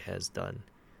Kenshi has done.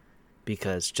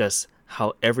 Because just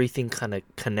how everything kind of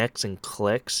connects and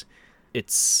clicks,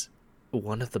 it's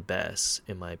one of the best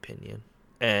in my opinion.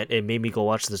 And it made me go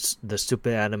watch the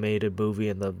stupid animated movie,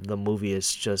 and the movie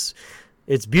is just,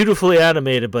 it's beautifully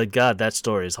animated, but God, that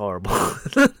story is horrible.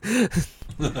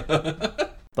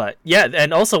 But yeah,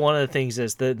 and also one of the things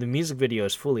is the music video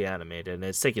is fully animated, and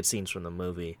it's taking scenes from the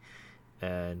movie.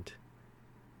 And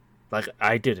like,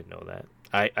 I didn't know that.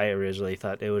 I originally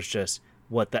thought it was just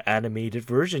what the animated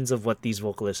versions of what these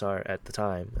vocalists are at the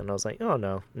time. And I was like, oh,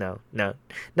 no.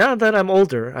 Now that I'm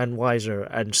older and wiser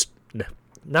and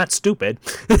not stupid,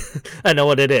 I know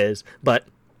what it is. But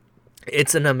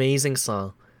it's an amazing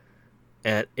song.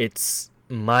 And it's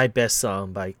my best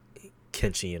song by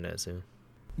Kenshi Yonezu.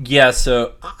 Yeah,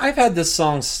 so I've had this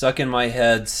song stuck in my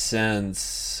head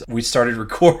since we started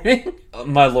recording.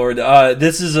 My lord,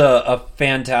 this is a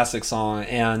fantastic song,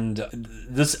 and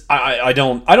this I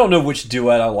don't know which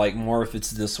duet I like more, if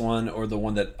it's this one or the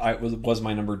one that was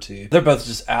my number 2. They're both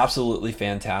just absolutely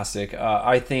fantastic.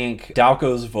 I think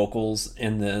Daoko's vocals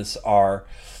in this are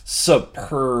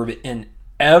superb in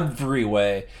every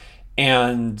way,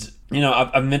 and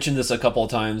I've mentioned this a couple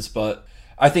of times, but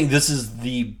I think this is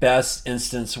the best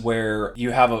instance where you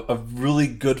have a really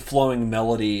good flowing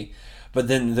melody, but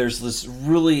then there's this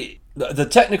really, the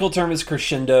technical term is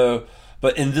crescendo,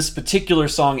 but in this particular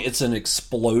song, it's an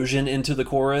explosion into the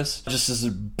chorus. Just this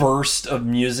burst of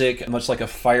music, much like a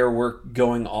firework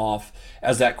going off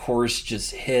as that chorus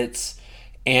just hits.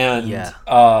 And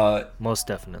most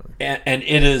definitely. And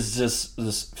it is just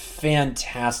this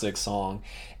fantastic song.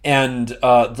 And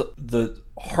the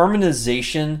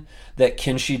harmonization that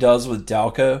Kenshi does with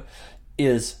Daoko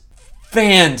is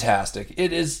fantastic.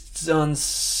 It is done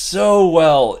so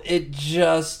well. It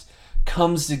just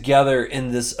comes together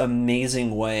in this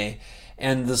amazing way,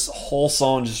 and this whole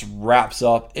song just wraps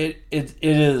up. It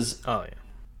is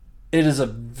it is a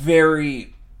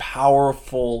very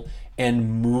powerful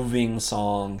and moving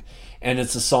song, and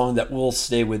it's a song that will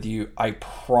stay with you, I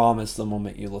promise, the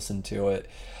moment you listen to it.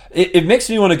 It makes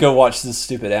me want to go watch this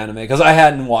stupid anime, because I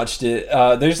hadn't watched it.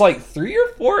 There's like 3 or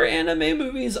 4 anime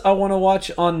movies I want to watch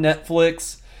on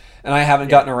Netflix, and I haven't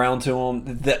gotten around to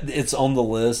them. It's on the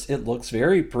list. It looks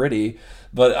very pretty,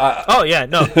 but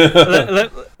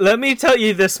let me tell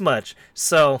you this much.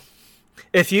 So,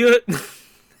 if you,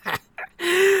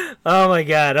 oh my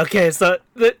god, okay, so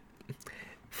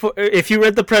if you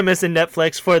read the premise in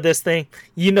Netflix for this thing,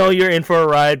 you know you're in for a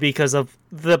ride because of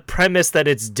the premise that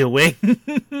it's doing.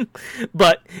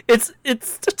 But it's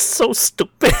so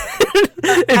stupid.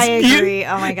 I agree.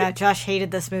 Oh my god, Josh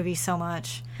hated this movie so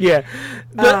much. Yeah.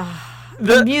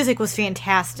 The music was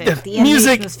fantastic. The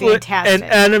animation was fantastic. And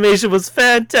animation was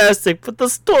fantastic, but the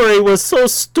story was so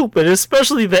stupid,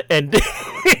 especially the ending.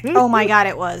 Oh my god,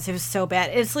 it was. It was so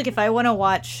bad. It's like, if I want to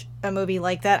watch a movie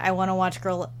like that, I want to watch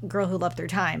Girl Who Loved Her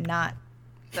Time, not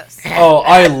this. Oh,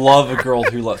 I love A Girl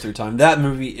Who Loved Her Time. That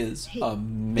movie is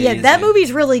amazing. Yeah, that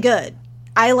movie's really good.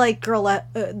 I like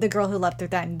The Girl Who Left Her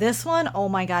Time. This one, oh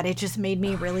my god, it just made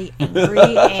me really angry,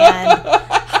 and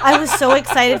I was so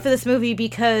excited for this movie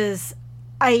because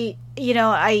I'm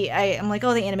like,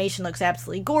 oh, the animation looks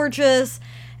absolutely gorgeous,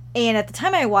 and at the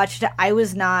time I watched it, I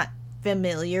was not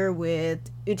familiar with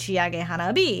Uchiage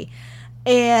Hanabi,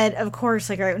 and of course,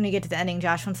 like, right when you get to the ending,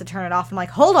 Josh wants to turn it off. I'm like,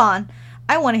 hold on,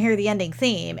 I want to hear the ending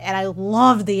theme, and I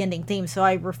loved the ending theme, so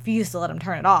I refused to let him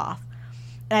turn it off,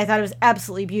 and I thought it was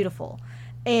absolutely beautiful.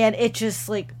 And it just,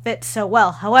 like, fits so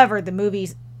well. However, the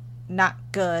movie's not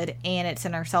good, and it's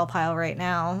in our sell pile right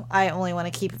now. I only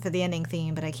want to keep it for the ending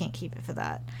theme, but I can't keep it for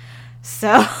that.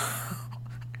 So,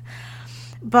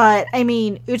 but, I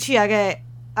mean, Uchiage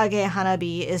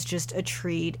Hanabi is just a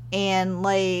treat. And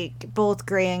like both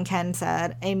Gray and Ken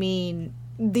said, I mean,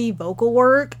 the vocal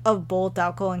work of both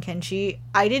Daoko and Kenshi,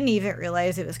 I didn't even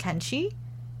realize it was Kenshi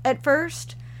at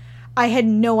first. I had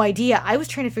no idea. I was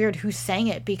trying to figure out who sang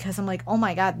it because I'm like, oh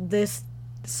my god, this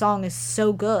song is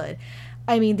so good.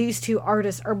 I mean, these two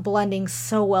artists are blending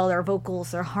so well, their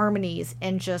vocals, their harmonies,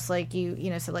 and just like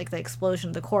so like the explosion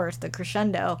of the chorus, the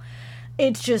crescendo.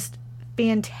 It's just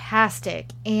fantastic.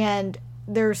 And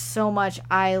there's so much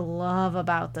I love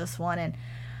about this one, and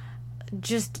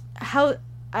just how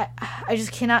I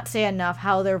just cannot say enough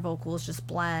how their vocals just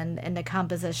blend, and the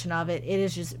composition of it. It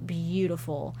is just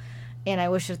beautiful. And I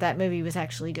wish that movie was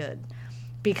actually good,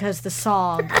 because the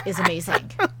song is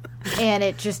amazing. And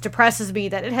it just depresses me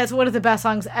that it has one of the best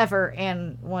songs ever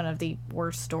and one of the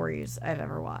worst stories I've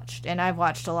ever watched. And I've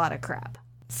watched a lot of crap.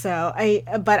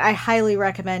 But I highly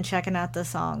recommend checking out the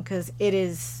song, because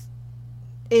it's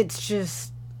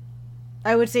just,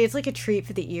 I would say it's like a treat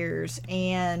for the ears.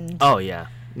 And oh yeah,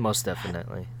 most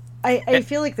definitely. I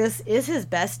feel like this is his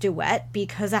best duet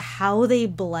because of how they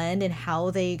blend and how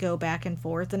they go back and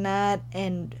forth in that.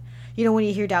 And, when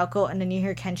you hear Daoko and then you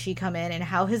hear Kenshi come in and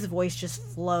how his voice just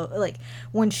flows. Like,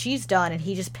 when she's done and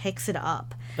he just picks it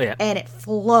up and it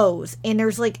flows. And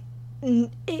there's like,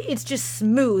 it's just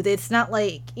smooth. It's not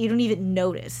like you don't even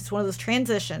notice. It's one of those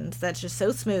transitions that's just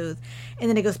so smooth. And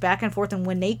then it goes back and forth. And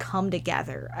when they come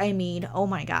together, I mean, oh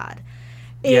my God.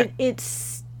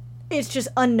 It's just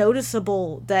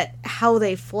unnoticeable that how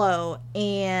they flow,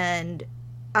 and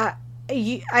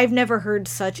I've never heard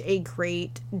such a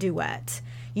great duet.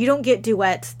 You don't get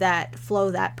duets that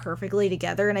flow that perfectly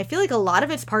together, and I feel like a lot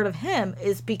of it's part of him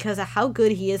is because of how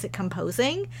good he is at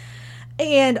composing.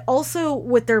 And also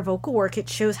with their vocal work, it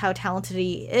shows how talented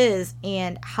he is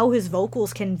and how his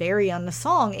vocals can vary on the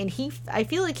song. And I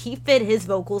feel like he fit his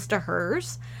vocals to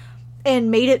hers and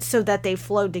made it so that they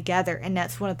flowed together. And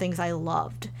that's one of the things I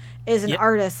loved. As an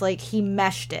artist, like, he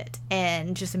meshed it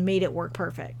and just made it work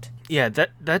perfect. Yeah,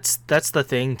 that's the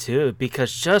thing too,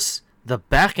 because just the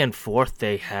back and forth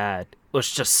they had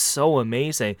was just so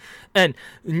amazing. And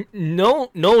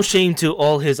no shame to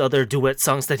all his other duet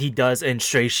songs that he does in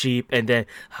Stray Sheep and then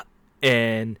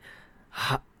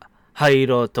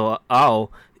Hairo to Ao,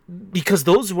 because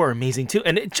those were amazing too.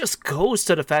 And it just goes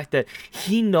to the fact that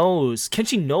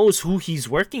Kenshi knows who he's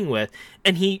working with,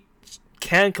 and he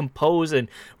can compose and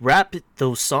wrap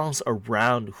those songs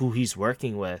around who he's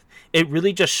working with. It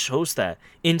really just shows that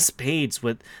in spades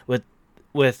with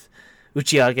Uchiage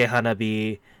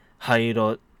Hanabi,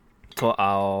 Hairo to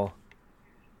Ao,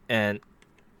 and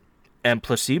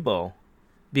Placebo,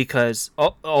 because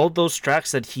all those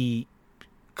tracks that he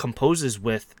composes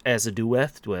with as a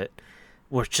duet with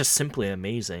were just simply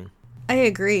amazing. I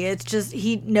agree. It's just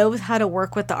he knows how to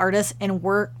work with the artist and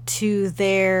work to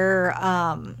their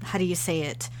how do you say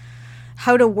it?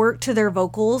 How to work to their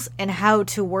vocals and how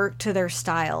to work to their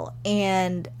style.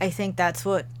 And I think that's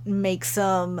what makes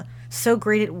him so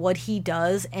great at what he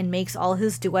does and makes all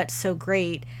his duets so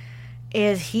great.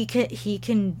 Is he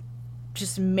can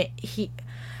just I'm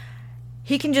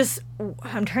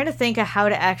trying to think of how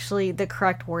to actually the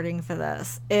correct wording for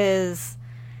this is.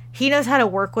 He knows how to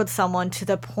work with someone to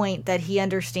the point that he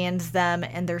understands them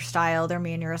and their style, their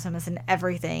mannerisms, and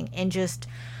everything, and just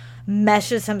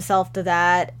meshes himself to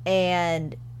that.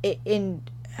 And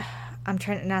I'm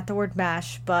trying, not the word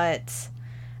mesh, but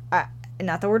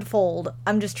not the word fold.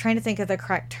 I'm just trying to think of the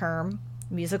correct term,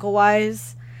 musical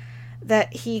wise,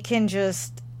 that he can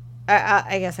just,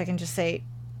 I guess I can just say,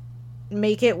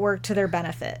 make it work to their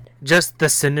benefit. Just the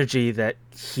synergy that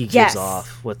he gives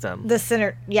off with them.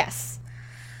 Yes.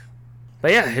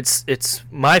 But yeah, it's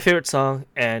my favorite song,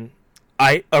 and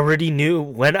I already knew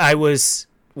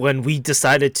when we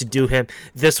decided to do him,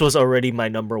 this was already my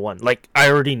number one. Like,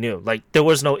 I already knew. Like, there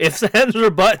was no ifs, ands,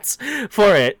 or buts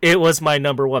for it. It was my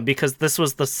number one, because this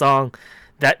was the song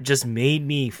that just made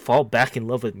me fall back in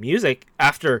love with music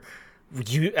after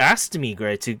you asked me,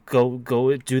 Gray, to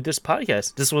go do this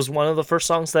podcast. This was one of the first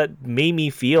songs that made me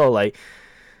feel like,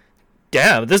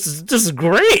 damn, this is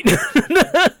great.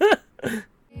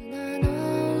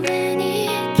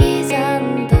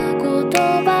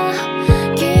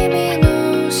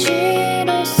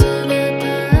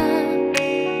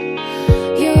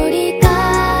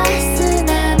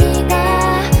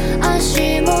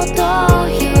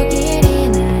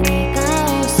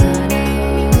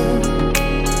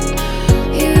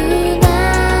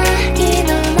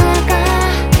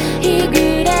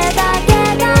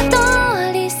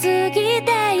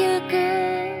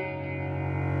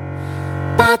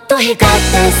光って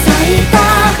咲いた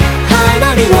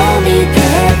花火を見て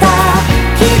た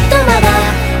きっとまだ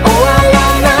終わ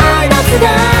らない夏だ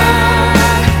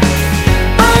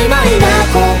曖昧な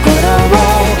心を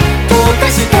溶か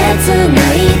して繋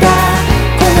いだ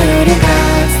この夜が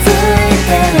続い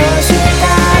て欲しか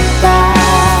った。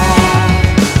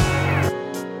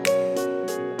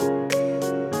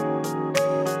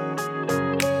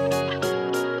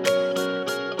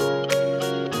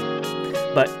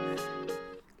But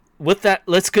with that,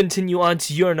 let's continue on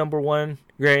to your number one,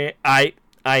 Gray. I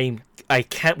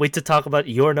can't wait to talk about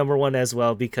your number one as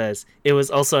well, because it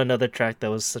was also another track that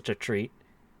was such a treat.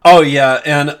 Oh yeah,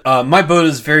 and my boat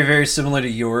is very, very similar to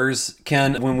yours,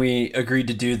 Ken. When we agreed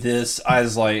to do this, I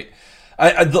was like,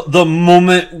 the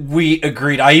moment we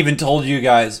agreed, I even told you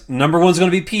guys, number one's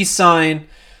going to be Peace Sign.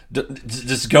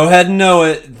 Just go ahead and know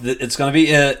it. It's going to be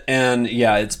it. And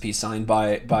yeah, it's Peace Sign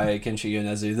by Kenshi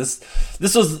Yonezu. This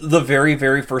was the very,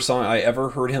 very first song I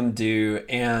ever heard him do.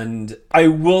 And I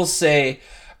will say,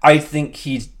 I think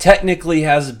he technically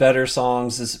has better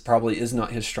songs. This probably is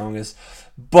not his strongest.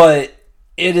 But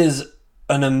it is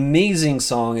an amazing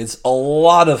song. It's a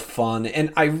lot of fun.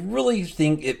 And I really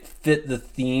think it fit the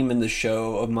theme and the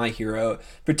show of My Hero,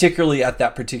 particularly at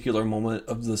that particular moment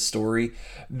of the story,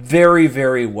 very,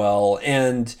 very well.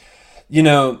 And, you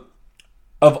know,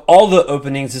 of all the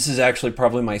openings, this is actually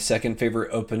probably my second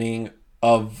favorite opening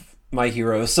of My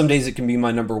Hero. Some days it can be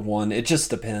my number one. It just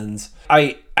depends.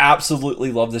 I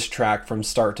absolutely love this track from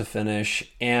start to finish.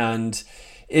 And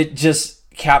it just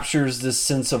captures this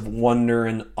sense of wonder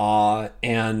and awe,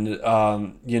 and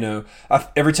you know,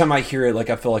 every time I hear it, like,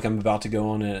 I feel like I'm about to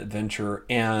go on an adventure.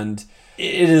 And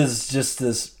it is just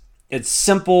this, it's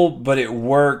simple but it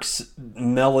works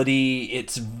melody.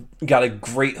 It's got a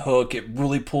great hook. It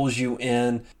really pulls you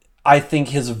in. I think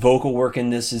his vocal work in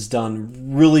this is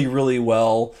done really, really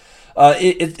well.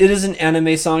 It is an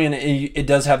anime song, and it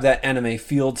does have that anime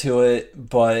feel to it,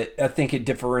 but I think it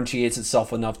differentiates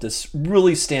itself enough to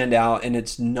really stand out, and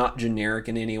it's not generic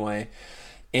in any way.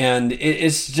 And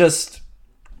it's just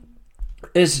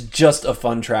a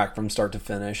fun track from start to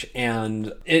finish,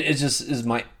 and it just is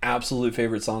my absolute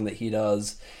favorite song that he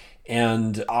does,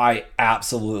 and I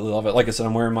absolutely love it. Like I said,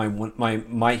 I'm wearing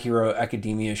my Hero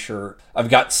Academia shirt. I've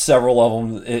got several of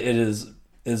them. It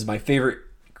is my favorite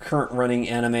current running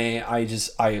anime. I'm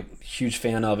a huge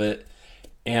fan of it,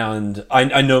 and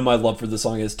I know my love for the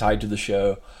song is tied to the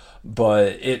show,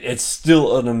 but it's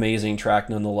still an amazing track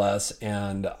nonetheless,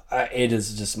 and it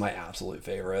is just my absolute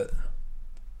favorite.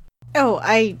 Oh,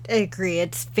 I agree.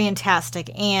 It's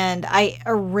fantastic. And I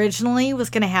originally was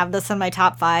going to have this on my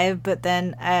top 5, but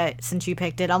then since you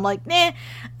picked it, I'm like, nah,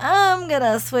 I'm going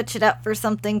to switch it up for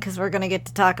something because we're going to get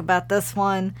to talk about this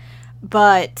one.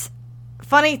 But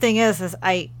funny thing is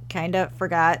I kind of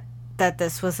forgot that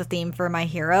this was a theme for My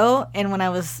Hero. And when I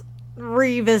was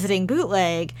revisiting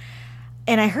Bootleg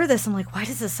and I heard this, I'm like, why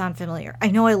does this sound familiar? I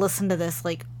know I listened to this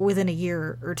like within a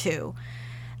year or two.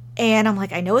 And I'm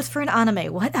like, I know it's for an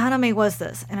anime. What anime was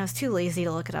this? And I was too lazy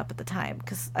to look it up at the time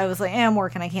because I was like, I'm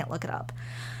working, I can't look it up.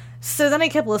 So then I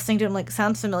kept listening to it, I'm like,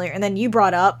 sounds familiar. And then you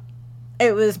brought up,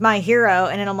 it was My Hero.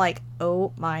 And then I'm like,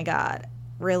 oh my God,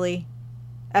 really?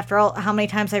 After all, how many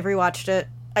times I've rewatched it,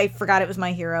 I forgot it was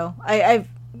My Hero. I've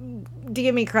to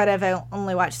give me credit, I've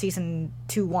only watched season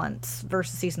 2 once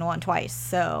versus season 1 twice.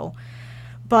 So,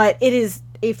 but it is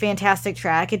a fantastic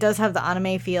track. It does have the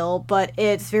anime feel, but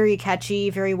it's very catchy,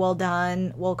 very well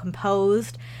done, well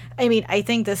composed. I mean, I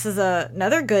think this is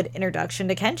another good introduction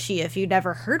to Kenshi if you've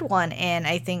never heard one, and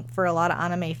I think for a lot of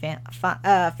anime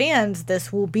fans,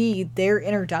 this will be their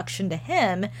introduction to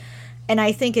him, and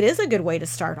I think it is a good way to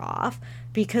start off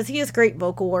because he has great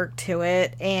vocal work to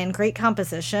it and great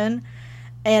composition.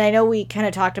 And I know we kind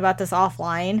of talked about this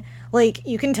offline. Like,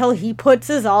 you can tell he puts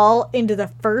his all into the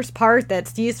first part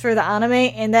that's used for the anime,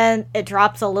 and then it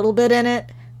drops a little bit in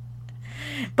it.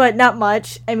 But not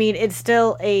much. I mean, it's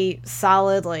still a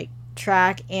solid, like,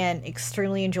 track and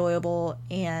extremely enjoyable.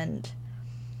 And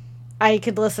I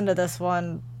could listen to this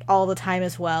one all the time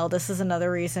as well. This is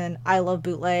another reason I love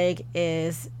Bootleg,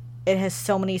 is it has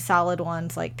so many solid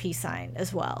ones like Peace Sign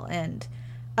as well. And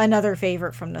another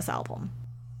favorite from this album.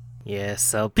 Yeah,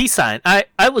 so Peace Sign.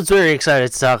 I was very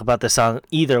excited to talk about this song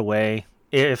either way.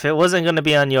 If it wasn't going to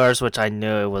be on yours, which I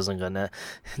knew it wasn't going to,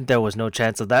 there was no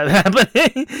chance of that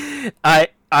happening,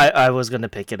 I was going to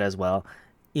pick it as well.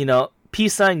 You know,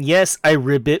 Peace Sign, yes, I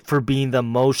rib it for being the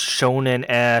most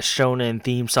shonen-ass shonen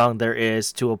theme song there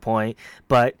is to a point,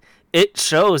 but it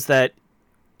shows that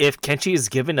if Kenshi is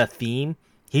given a theme,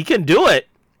 he can do it.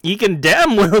 He can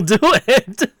damn well do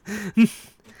it.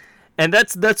 And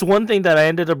that's one thing that I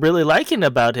ended up really liking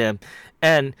about him.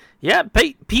 And yeah,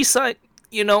 Peace Sign,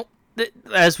 you know,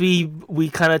 as we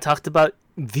kind of talked about,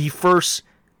 the first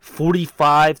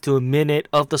 45 to a minute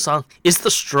of the song is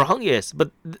the strongest, but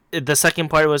the second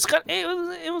part was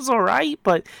it was all right,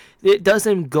 but it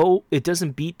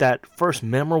doesn't beat that first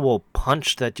memorable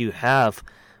punch that you have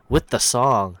with the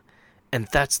song, and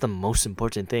that's the most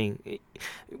important thing.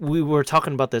 We were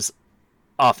talking about this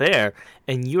off air,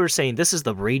 and you were saying this is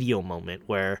the radio moment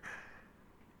where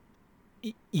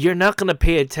you're not going to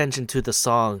pay attention to the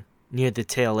song near the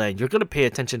tail end. You're going to pay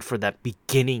attention for that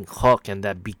beginning hook and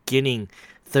that beginning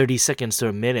 30 seconds to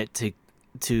a minute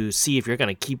to see if you're going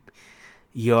to keep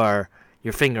your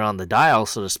finger on the dial,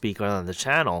 so to speak, or on the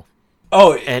channel.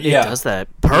 Oh, and yeah. It does that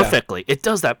perfectly. Yeah. It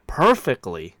does that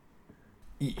perfectly.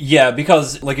 Yeah,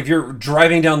 because like if you're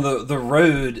driving down the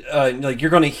road, like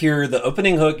you're going to hear the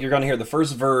opening hook, you're going to hear the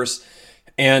first verse,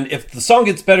 and if the song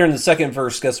gets better in the second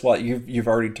verse, guess what? You've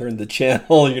already turned the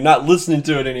channel. You're not listening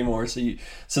to it anymore.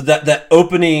 So that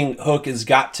opening hook has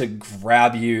got to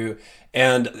grab you,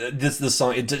 and this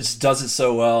song, it just does it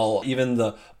so well. Even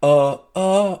the dun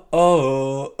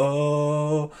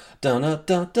dun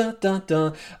dun dun dun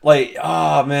dun, like,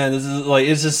 oh man, this is like,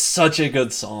 it's just such a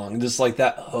good song. Just like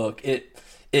that hook, it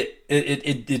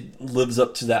lives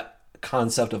up to that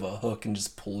concept of a hook and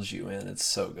just pulls you in. It's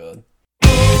so good.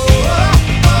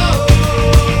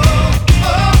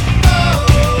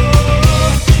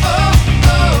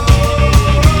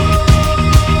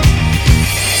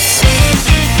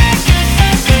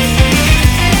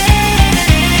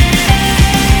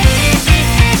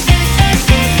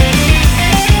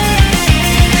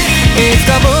 いつ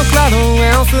か僕らの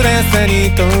上をすれすれ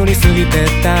に通り過ぎてっ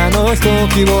たあの飛行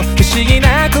機を不思議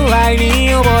なくらいに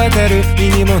覚えてる意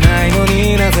味もないの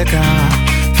になぜか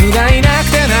不甲斐な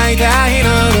くて泣いた日の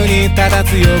夜にただ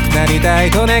強くなりた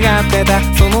いと願ってた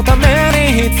そのため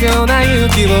に必要な勇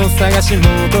気を探し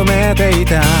求めてい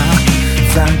た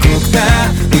残酷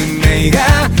な運命が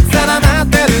定まっ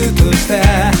てるとして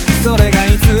それが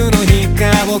いつの日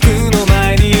か僕の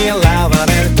前に現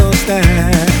れるとして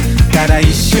ただ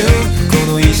一瞬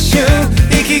この一瞬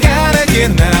息ができ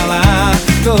るなら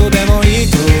どうでもいい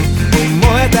と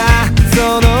思えた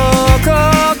その心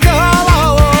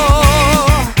を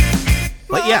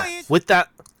But yeah, with that,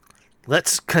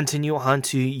 let's continue on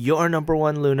to your number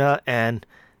one, Luna, and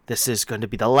this is going to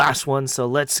be the last one, so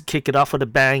let's kick it off with a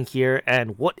bang here.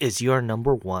 And what is your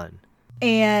number one?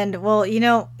 And, well, you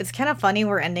know, it's kind of funny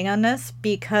we're ending on this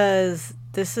because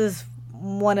this is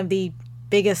one of the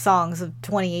biggest songs of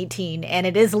 2018, and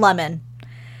it is Lemon.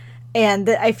 And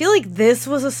I feel like this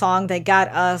was a song that got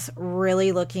us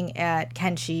really looking at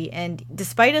Kenshi, and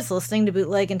despite us listening to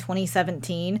Bootleg in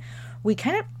 2017, we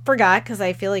kind of forgot because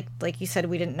I feel like you said,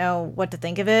 we didn't know what to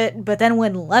think of it. But then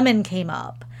when Lemon came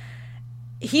up,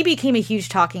 he became a huge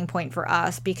talking point for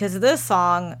us because this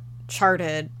song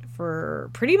charted for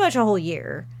pretty much a whole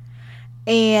year.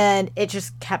 And it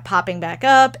just kept popping back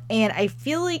up. And I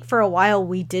feel like for a while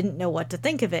we didn't know what to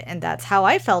think of it. And that's how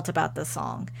I felt about this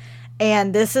song.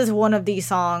 And this is one of these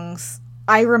songs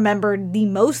I remembered the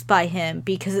most by him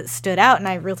because it stood out. And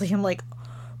I really am like,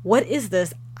 what is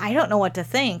this? I don't know what to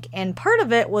think. And part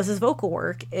of it was his vocal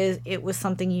work. It was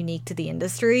something unique to the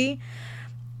industry.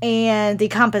 And the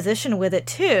composition with it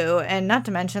too. And not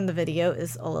to mention the video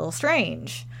is a little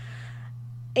strange.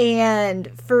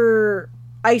 And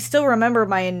I still remember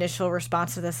my initial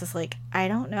response to this is like, I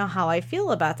don't know how I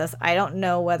feel about this. I don't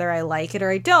know whether I like it or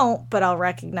I don't, but I'll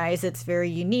recognize it's very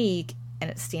unique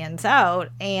and it stands out.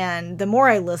 And the more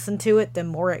I listened to it, the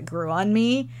more it grew on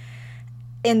me.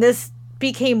 And this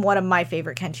became one of my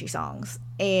favorite Kenshi songs.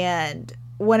 And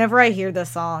whenever I hear this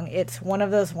song, it's one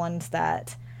of those ones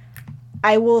that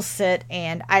I will sit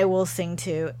and I will sing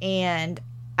to. And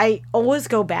I always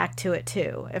go back to it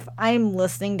too. If I'm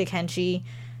listening to Kenshi,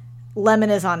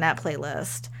 Lemon is on that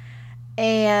playlist.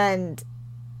 And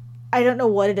I don't know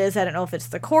what it is. I don't know if it's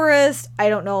the chorus. I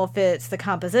don't know if it's the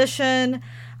composition.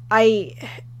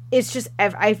 It's just,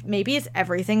 maybe it's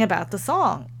everything about the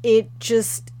song. It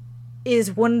just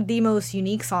is one of the most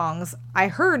unique songs I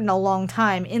heard in a long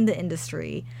time in the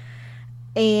industry.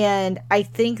 And I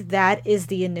think that is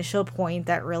the initial point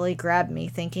that really grabbed me,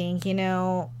 thinking, you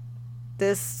know,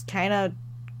 this kind of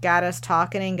got us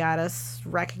talking and got us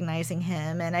recognizing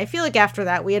him. And I feel like after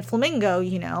that we had Flamingo,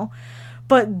 you know,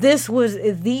 but this was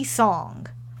the song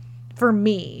for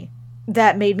me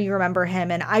that made me remember him.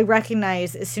 And I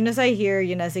recognize as soon as I hear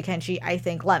Yonezu Kenshi, I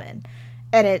think Lemon.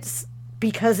 And it's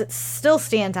because it still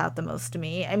stands out the most to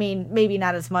me. I mean, maybe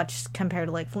not as much compared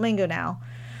to like Flamingo now,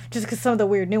 just because some of the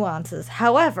weird nuances.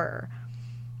 However,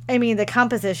 I mean, the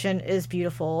composition is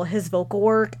beautiful. His vocal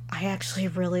work, I actually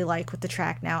really like with the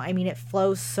track now. I mean, it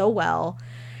flows so well.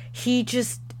 He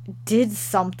just did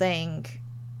something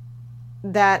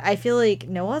that I feel like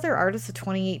no other artist of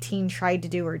 2018 tried to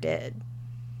do or did.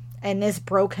 And this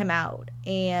broke him out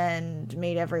and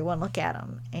made everyone look at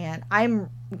him. And I'm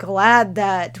glad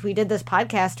that we did this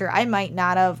podcast, or I might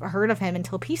not have heard of him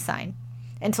until Peace Sign,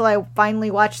 until I finally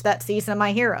watched that season of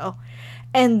My Hero.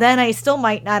 And then I still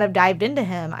might not have dived into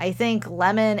him. I think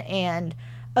Lemon and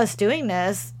us doing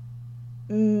this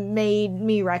made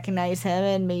me recognize him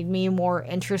and made me more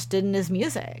interested in his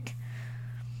music.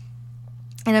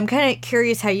 And I'm kind of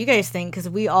curious how you guys think, because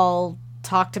we all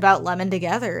talked about Lemon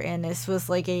together, and this was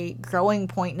like a growing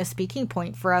point and a speaking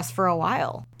point for us for a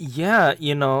while. Yeah,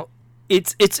 you know,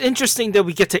 it's interesting that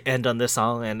we get to end on this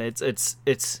song, and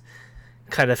it's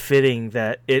kind of fitting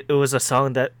that it was a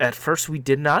song that at first we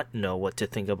did not know what to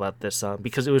think about this song,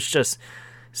 because it was just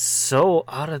so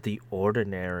out of the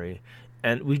ordinary,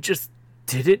 and we just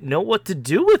didn't know what to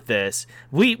do with this.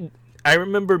 I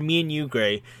remember me and you,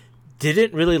 Gray,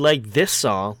 didn't really like this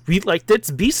song. We liked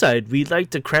its B-side. We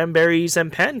liked the Cranberries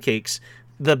and Pancakes,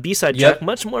 the B-side track,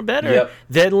 much more better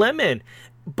than Lemon.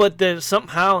 But then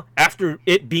somehow, after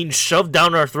it being shoved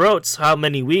down our throats how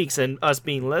many weeks and us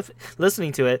being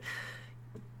listening to it,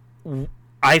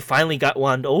 I finally got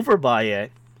won over by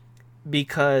it,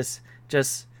 because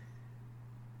just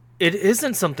it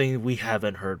isn't something we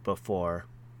haven't heard before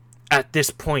at this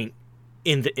point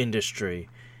in the industry.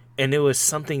 And it was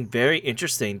something very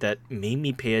interesting that made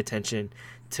me pay attention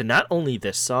to not only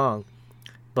this song,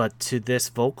 but to this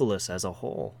vocalist as a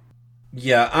whole.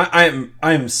 Yeah,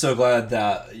 I'm so glad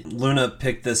that Luna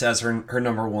picked this as her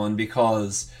number one,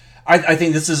 because I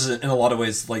think this is in a lot of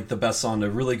ways like the best song to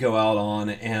really go out on,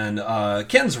 and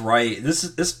Ken's right. This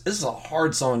is a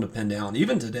hard song to pin down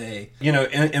even today. You know,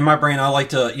 in my brain, I like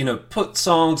to put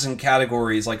songs in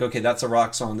categories like, okay, that's a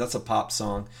rock song, that's a pop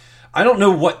song. I don't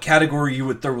know what category you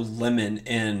would throw Lemon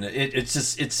in.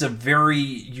 It's a very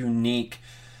unique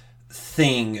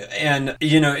thing, and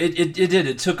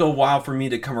it took a while for me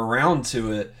to come around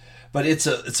to it, but it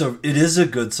is a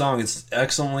good song. It's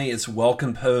excellently, it's well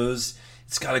composed.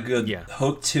 It's got a good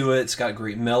hook to it. It's got a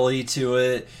great melody to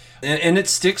it. And it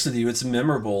sticks with you. It's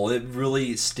memorable. It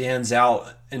really stands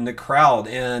out in the crowd.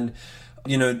 And,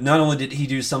 not only did he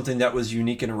do something that was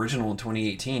unique and original in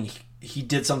 2018, he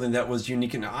did something that was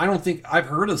unique. And I don't think I've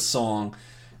heard a song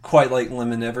quite like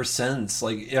Lemon ever since.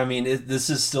 Like, I mean, this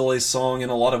is still a song in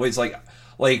a lot of ways. Like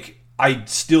I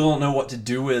still don't know what to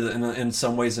do with it in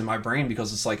some ways in my brain,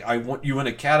 because it's like I want you in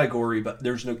a category, but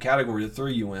there's no category to throw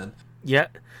you in. Yeah,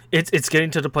 it's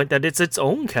getting to the point that it's its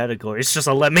own category. It's just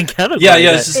a Lemon category. Yeah,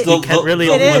 it's just the really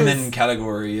Lemon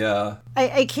category. Yeah,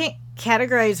 I can't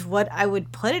categorize what I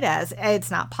would put it as.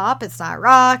 It's not pop. It's not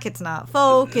rock. It's not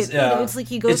folk. It's like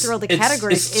you go through all the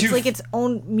categories. It's like its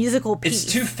own musical piece.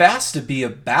 It's too fast to be a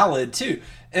ballad too.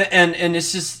 And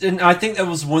it's just, and I think that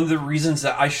was one of the reasons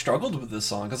that I struggled with this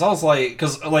song, because I was like,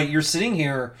 you're sitting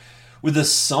here with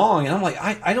this song, and I'm like,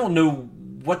 I don't know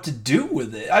what to do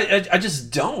with it. I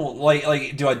just don't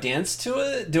like. Do I dance to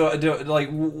it? Do I like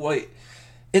what?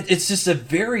 It's just a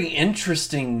very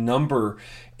interesting number,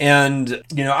 and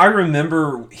I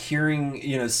remember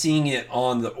hearing, seeing it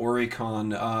on the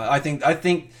Oricon. I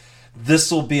think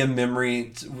this will be a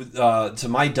memory to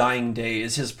my dying day,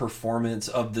 is his performance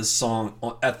of this song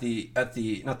at the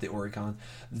not the Oricon,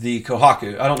 the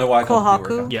Kohaku. I don't know why I called it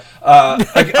the Oricon. Yeah.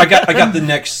 I got the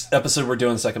next episode we're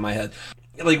doing stuck in my head.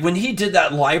 Like when he did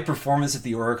that live performance at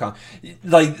the Oricon,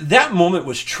 like that moment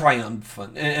was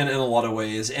triumphant in a lot of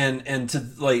ways, and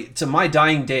to my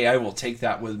dying day, I will take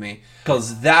that with me,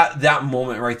 because that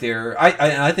moment right there,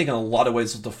 I think in a lot of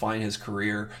ways will define his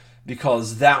career,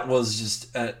 because that was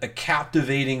just a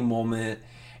captivating moment,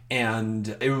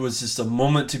 and it was just a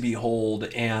moment to behold,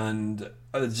 and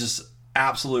just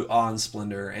absolute awe and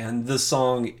splendor. And this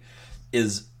song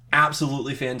is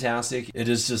absolutely fantastic. It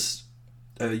is just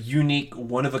a unique,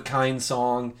 one-of-a-kind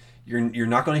song. You're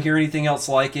not going to hear anything else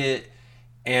like it.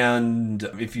 And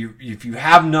if you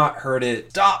have not heard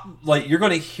it, stop. Like, you're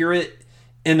going to hear it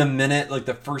in a minute, like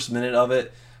the first minute of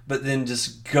it, but then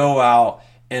just go out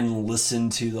and listen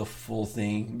to the full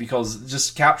thing, because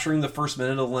just capturing the first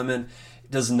minute of Lemon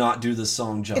does not do the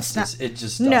song justice. It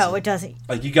just doesn't. No, it doesn't.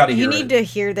 Like, you got to hear it. You need to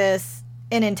hear this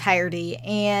in entirety,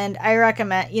 and I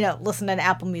recommend listen to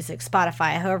Apple Music,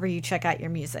 Spotify, however you check out your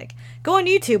music. Go on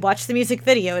YouTube, watch the music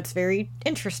video. It's very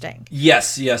interesting.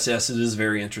 Yes, it is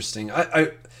very interesting.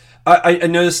 I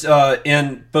noticed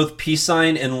in both Peace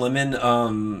Sign and Lemon,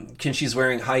 Kenshi's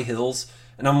wearing high heels,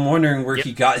 and I'm wondering where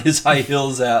he got his high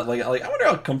heels at. Like I wonder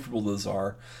how comfortable those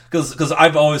are, because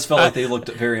I've always felt like they looked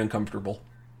very uncomfortable.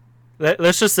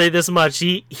 Let's just say this much: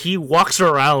 he walks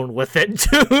around with it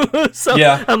too. So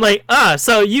yeah. I'm like,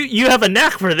 so you have a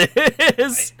knack for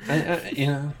this.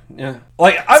 Yeah.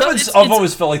 Like I've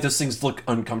always felt like those things look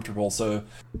uncomfortable. So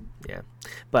yeah,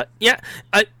 but yeah,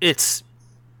 it's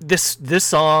this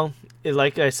song.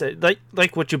 Like I said,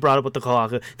 like what you brought up with the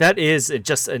Kohaku, that is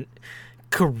just a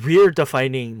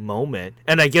career-defining moment,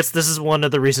 and I guess this is one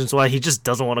of the reasons why he just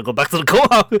doesn't want to go back to the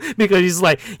Kohaku, because he's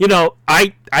like,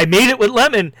 I made it with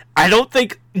Lemon. I don't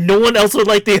think no one else would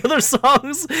like the other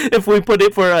songs if we put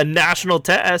it for a national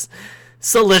test,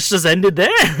 so let's just end it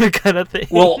there, kind of thing.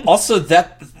 Well, also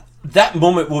that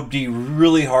moment would be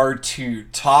really hard to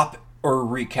top or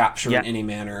recapture in any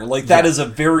manner. Like that is a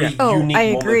very unique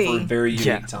moment for a very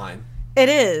unique time. It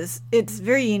is. It's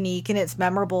very unique, and it's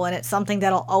memorable, and it's something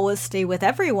that'll always stay with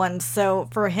everyone. So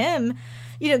for him,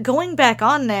 going back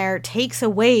on there takes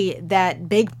away that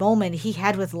big moment he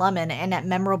had with Lemon and that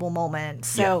memorable moment.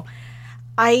 So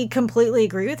I completely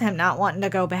agree with him not wanting to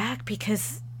go back,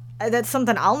 because that's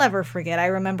something I'll never forget. I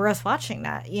remember us watching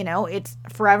that. It's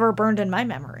forever burned in my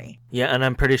memory. Yeah, and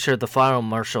I'm pretty sure the fire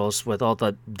marshals with all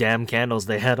the damn candles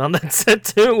they had on that set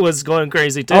too was going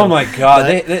crazy too. Oh my god,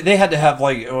 they had to have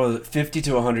like 50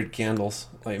 to 100 candles.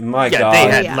 Like my god.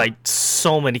 They had like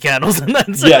so many candles in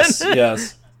that set.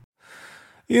 Yes.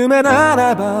 夢な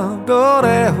らばど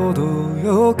れほど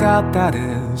良かったで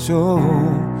しょう。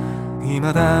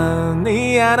未だ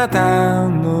にあなた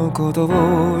のこと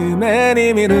を夢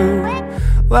に見る。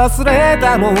忘れ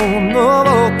たも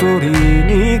のを取り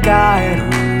に帰る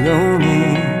よう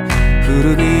に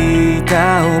古び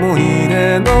た思い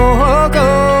出の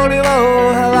誇りを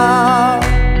払う。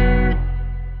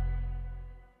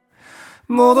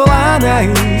戻らない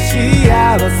幸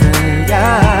せ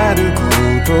があるこ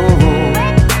とを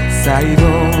最後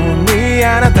に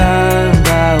あなた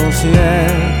が教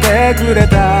えてくれ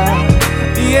た。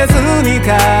言えずに隠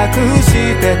し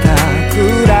てた暗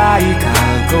い過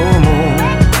去も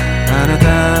あなた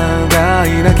が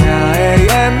いなきゃ永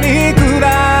遠に暗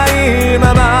い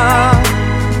まま。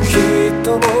きっ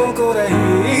ともうこれ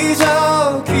以上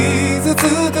傷つ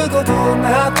くこと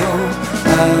など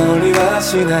ありは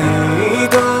しない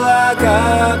とわ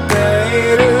かって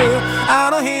いる。あ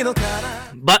の日のから。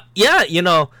 But yeah, you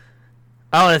know,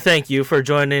 I want to thank you for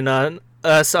joining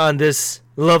us on this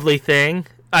lovely thing.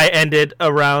 I ended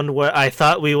around where I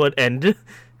thought we would end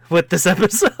with this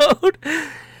episode.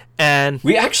 And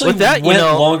we actually with that, went you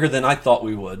know, longer than I thought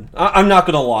we would. I'm not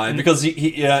gonna lie, because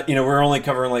we're only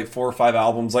covering like 4 or 5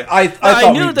 albums. Like I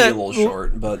thought we'd be a little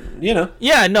short, but you know.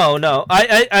 Yeah, no.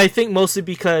 I think mostly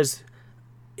because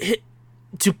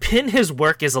to pin his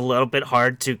work is a little bit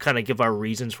hard to kind of give our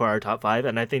reasons for our top 5,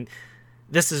 and I think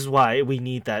this is why we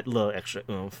need that little extra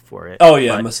oomph for it. Oh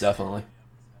yeah, most definitely.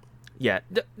 Yeah,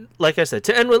 like I said,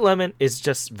 To End With Lemon is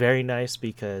just very nice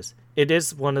because it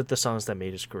is one of the songs that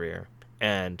made his career.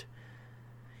 And,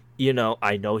 you know,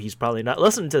 I know he's probably not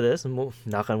listening to this, and we'll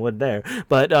knock on wood there.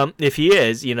 But if he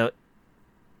is, you know,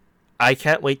 I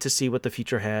can't wait to see what the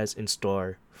future has in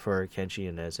store for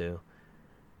Kenshi Yonezu.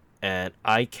 And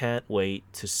I can't wait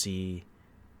to see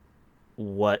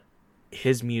what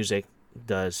his music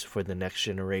does for the next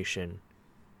generation,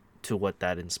 to what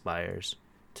that inspires,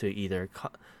 to either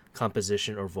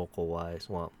composition or vocal wise.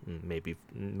 Well, maybe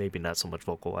not so much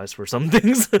vocal wise for some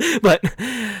things, but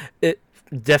it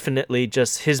definitely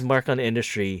just his mark on the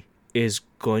industry is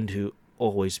going to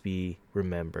always be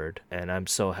remembered. And I'm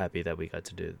so happy that we got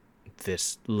to do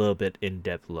this little bit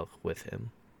in-depth look with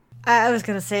him. I was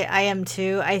gonna say I am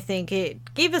too. I think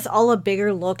it gave us all a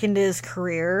bigger look into his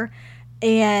career,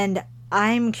 and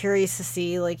I'm curious to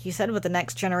see, like you said, what the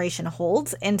next generation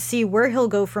holds and see where he'll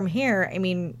go from here. I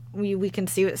mean, we can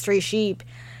see with Stray Sheep,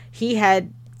 he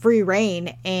had free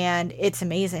reign and it's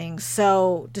amazing.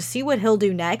 So to see what he'll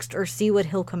do next, or see what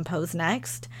he'll compose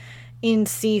next, and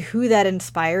see who that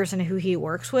inspires and who he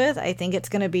works with, I think it's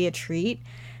going to be a treat.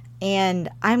 And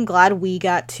I'm glad we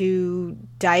got to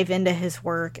dive into his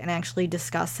work and actually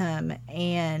discuss him.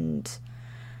 And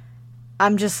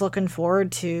I'm just looking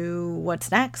forward to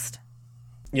what's next.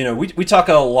 You know, we talk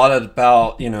a lot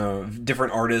about, you know,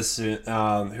 different artists who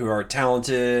are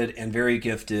talented and very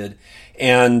gifted.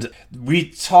 And we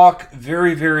talk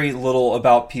very, very little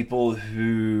about people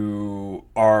who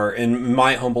are, in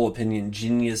my humble opinion,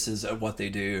 geniuses at what they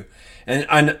do.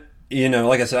 And you know,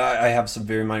 like I said, I have some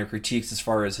very minor critiques as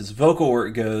far as his vocal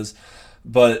work goes.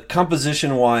 But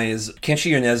composition-wise,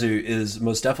 Kenshi Yonezu is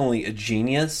most definitely a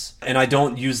genius. And I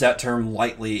don't use that term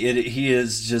lightly. He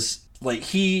is just, like,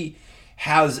 he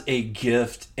has a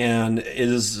gift, and it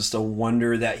is just a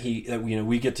wonder that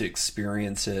we get to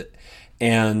experience it.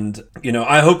 And, you know,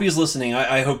 I hope he's listening.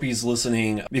 I hope he's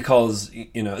listening, because,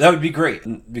 you know, that would be great.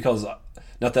 Because,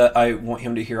 not that I want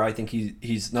him to hear I think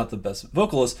he's not the best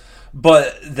vocalist,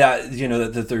 but that, you know,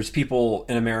 that there's people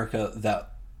in America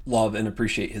that love and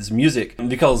appreciate his music.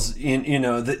 Because, you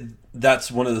know,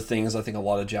 that's one of the things I think a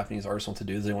lot of Japanese artists want to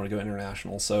do, is they want to go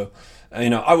international. So, you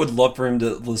know, I would love for him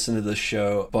to listen to this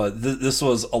show, but this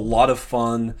was a lot of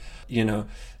fun. You know,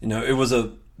 it was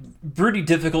a pretty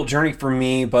difficult journey for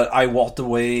me, but I walked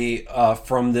away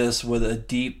from this with a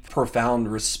deep,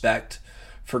 profound respect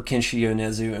for Kenshi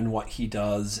Yonezu and what he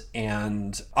does.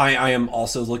 And I am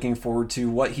also looking forward to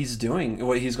what he's doing,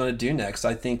 what he's going to do next.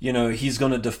 I think, you know, he's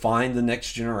going to define the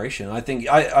next generation. I think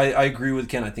I agree with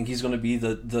Ken. I think he's going to be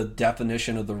the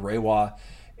definition of the Reiwa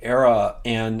era,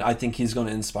 and I think he's going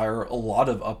to inspire a lot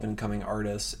of up and coming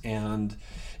artists. And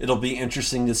it'll be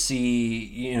interesting to see,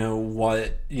 you know,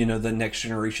 what, you know, the next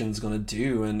generation is going to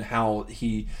do, and how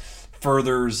he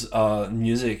furthers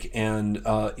music and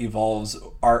evolves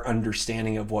our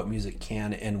understanding of what music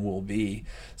can and will be.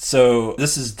 So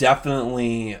this has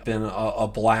definitely been a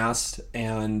blast,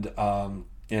 and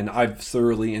I've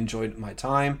thoroughly enjoyed my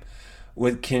time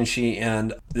with Kenshi,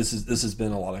 and this has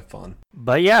been a lot of fun.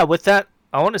 But yeah, with that,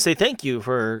 I want to say thank you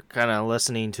for kind of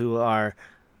listening to our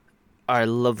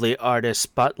lovely artist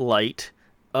spotlight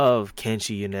of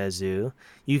Kenshi Yonezu.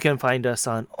 You can find us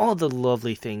on all the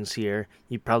lovely things here.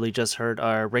 You probably just heard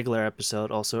our regular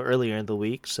episode also earlier in the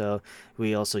week, so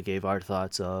we also gave our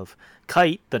thoughts of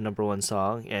Kite, the number one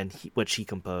song, and which he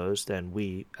composed, and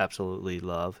we absolutely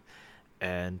love.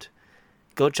 And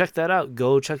go check that out.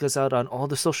 Go check us out on all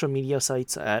the social media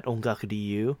sites at Ongaku.du.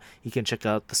 You can check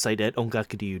out the site at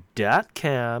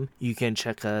ongaku.com. You can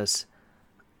check us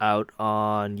out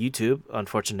on YouTube.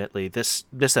 Unfortunately, this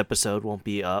episode won't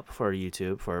be up for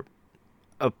YouTube for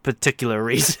a particular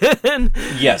reason.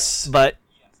 Yes. But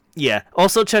yeah,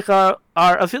 also check out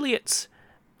our affiliates.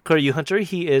 Koryu Hunter,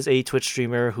 he is a Twitch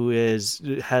streamer who has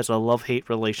a love-hate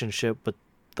relationship with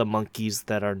the monkeys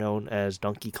that are known as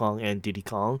Donkey Kong and Diddy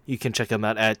Kong. You can check him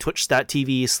out at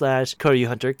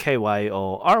twitch.tv/KoryuHunter,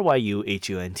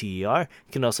 KYORYUHUNTER. You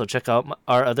can also check out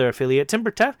our other affiliate,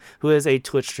 TimberTap, who is a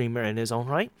Twitch streamer in his own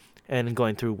right, and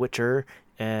going through Witcher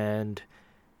and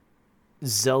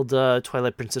Zelda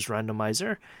Twilight Princess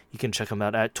Randomizer. You can check him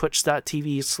out at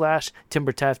twitch.tv/TimberTaft,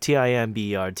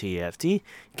 TIMBERTFT. You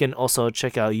can also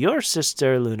check out your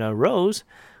sister, Luna Rose,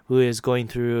 who is going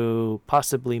through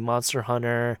possibly Monster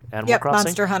Hunter, Animal Crossing.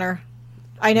 Monster Hunter.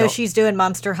 I know she's doing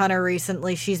Monster Hunter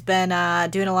recently. She's been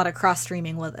doing a lot of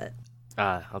cross-streaming with it.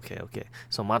 Okay.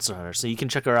 So Monster Hunter. So you can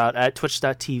check her out at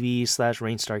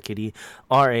twitch.tv/RainstarKitty,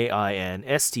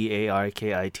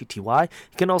 RAINSTARKITTY. You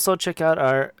can also check out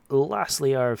our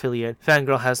affiliate,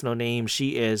 Fangirl Has No Name.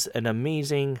 She is an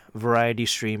amazing variety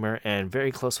streamer and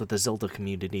very close with the Zelda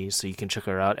community. So you can check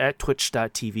her out at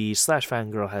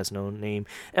twitch.tv/Fangirl Has No Name,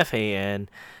 FANGIRLHASNONAME.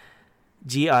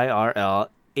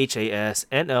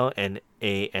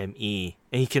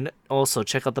 And you can also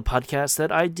check out the podcast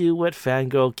that I do with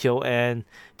Fangirl, Kyo, and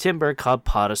Timber called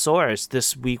Podosaurus.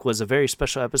 This week was a very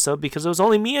special episode because it was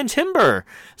only me and Timber.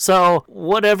 So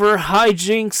whatever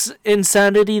hijinks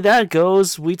insanity that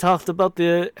goes, we talked about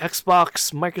the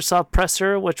Xbox Microsoft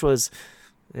presser, which was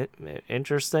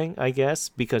interesting, I guess,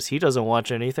 because he doesn't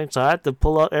watch anything, so I had to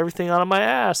pull out everything out of my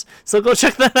ass. So go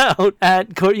check that out at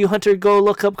Koryu Hunter. Go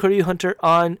look up Koryu Hunter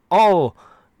on all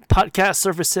podcast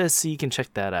services so you can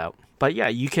check that out. But yeah,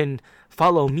 you can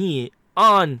follow me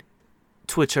on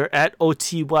Twitter at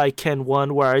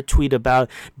OTYKen1, where I tweet about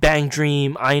Bang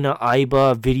Dream, Aina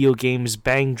Aiba, video games,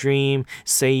 Bang Dream,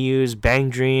 Seiyus, Bang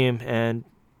Dream, and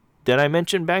did I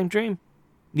mention Bang Dream?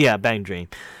 Yeah, Bang Dream.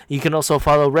 You can also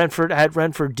follow Renford at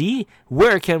RenfordD.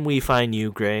 Where can we find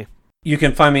you, Gray? You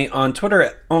can find me on Twitter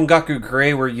at Ongaku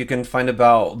Gray, where you can find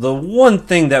about the one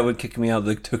thing that would kick me out of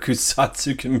the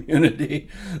tokusatsu community.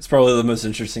 It's probably the most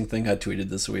interesting thing I tweeted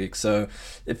this week. So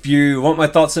if you want my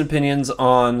thoughts and opinions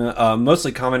on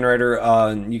mostly Kamen Rider,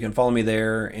 you can follow me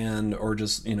there, or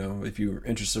just, if you're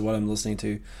interested in what I'm listening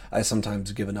to, I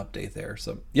sometimes give an update there.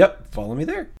 So, yep, follow me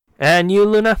there. And you,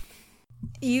 Luna?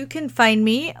 You can find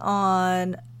me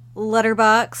on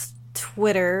Letterboxd,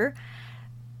 Twitter,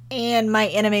 and my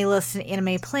anime list and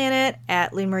Anime Planet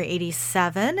at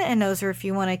Lemur87. And those are if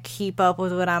you want to keep up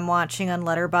with what I'm watching on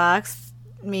Letterboxd.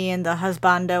 Me and the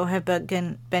husbando have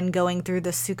been going through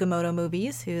the Tsukamoto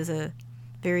movies, who is a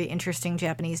very interesting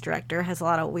Japanese director, has a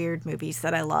lot of weird movies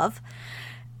that I love.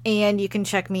 And you can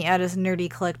check me out as Nerdy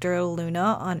Collector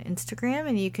Luna on Instagram,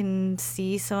 and you can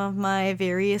see some of my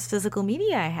various physical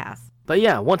media I have. But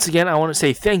yeah, once again, I want to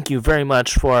say thank you very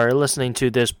much for listening to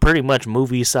this pretty much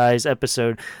movie-sized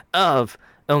episode of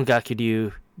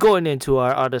Ongakuryu, going into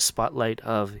our artist spotlight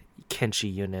of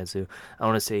Kenshi Yonezu. I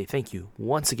want to say thank you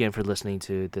once again for listening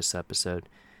to this episode.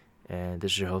 And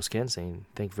this is your host, Ken, saying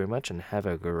thank you very much and have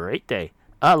a great day.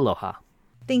 Aloha.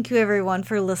 Thank you, everyone,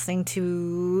 for listening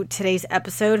to today's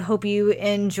episode. Hope you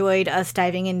enjoyed us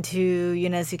diving into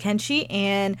Yonezu Kenshi,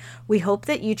 and we hope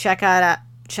that you check out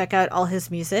all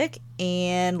his music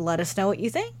and let us know what you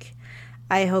think.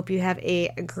 I hope you have a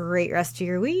great rest of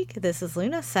your week. This is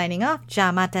Luna signing off.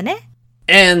 Ja mata ne.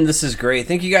 And this is great.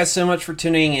 Thank you guys so much for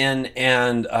tuning in,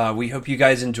 and we hope you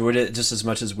guys enjoyed it just as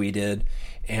much as we did.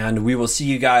 And we will see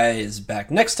you guys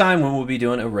back next time when we'll be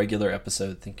doing a regular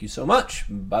episode. Thank you so much.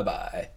 Bye-bye.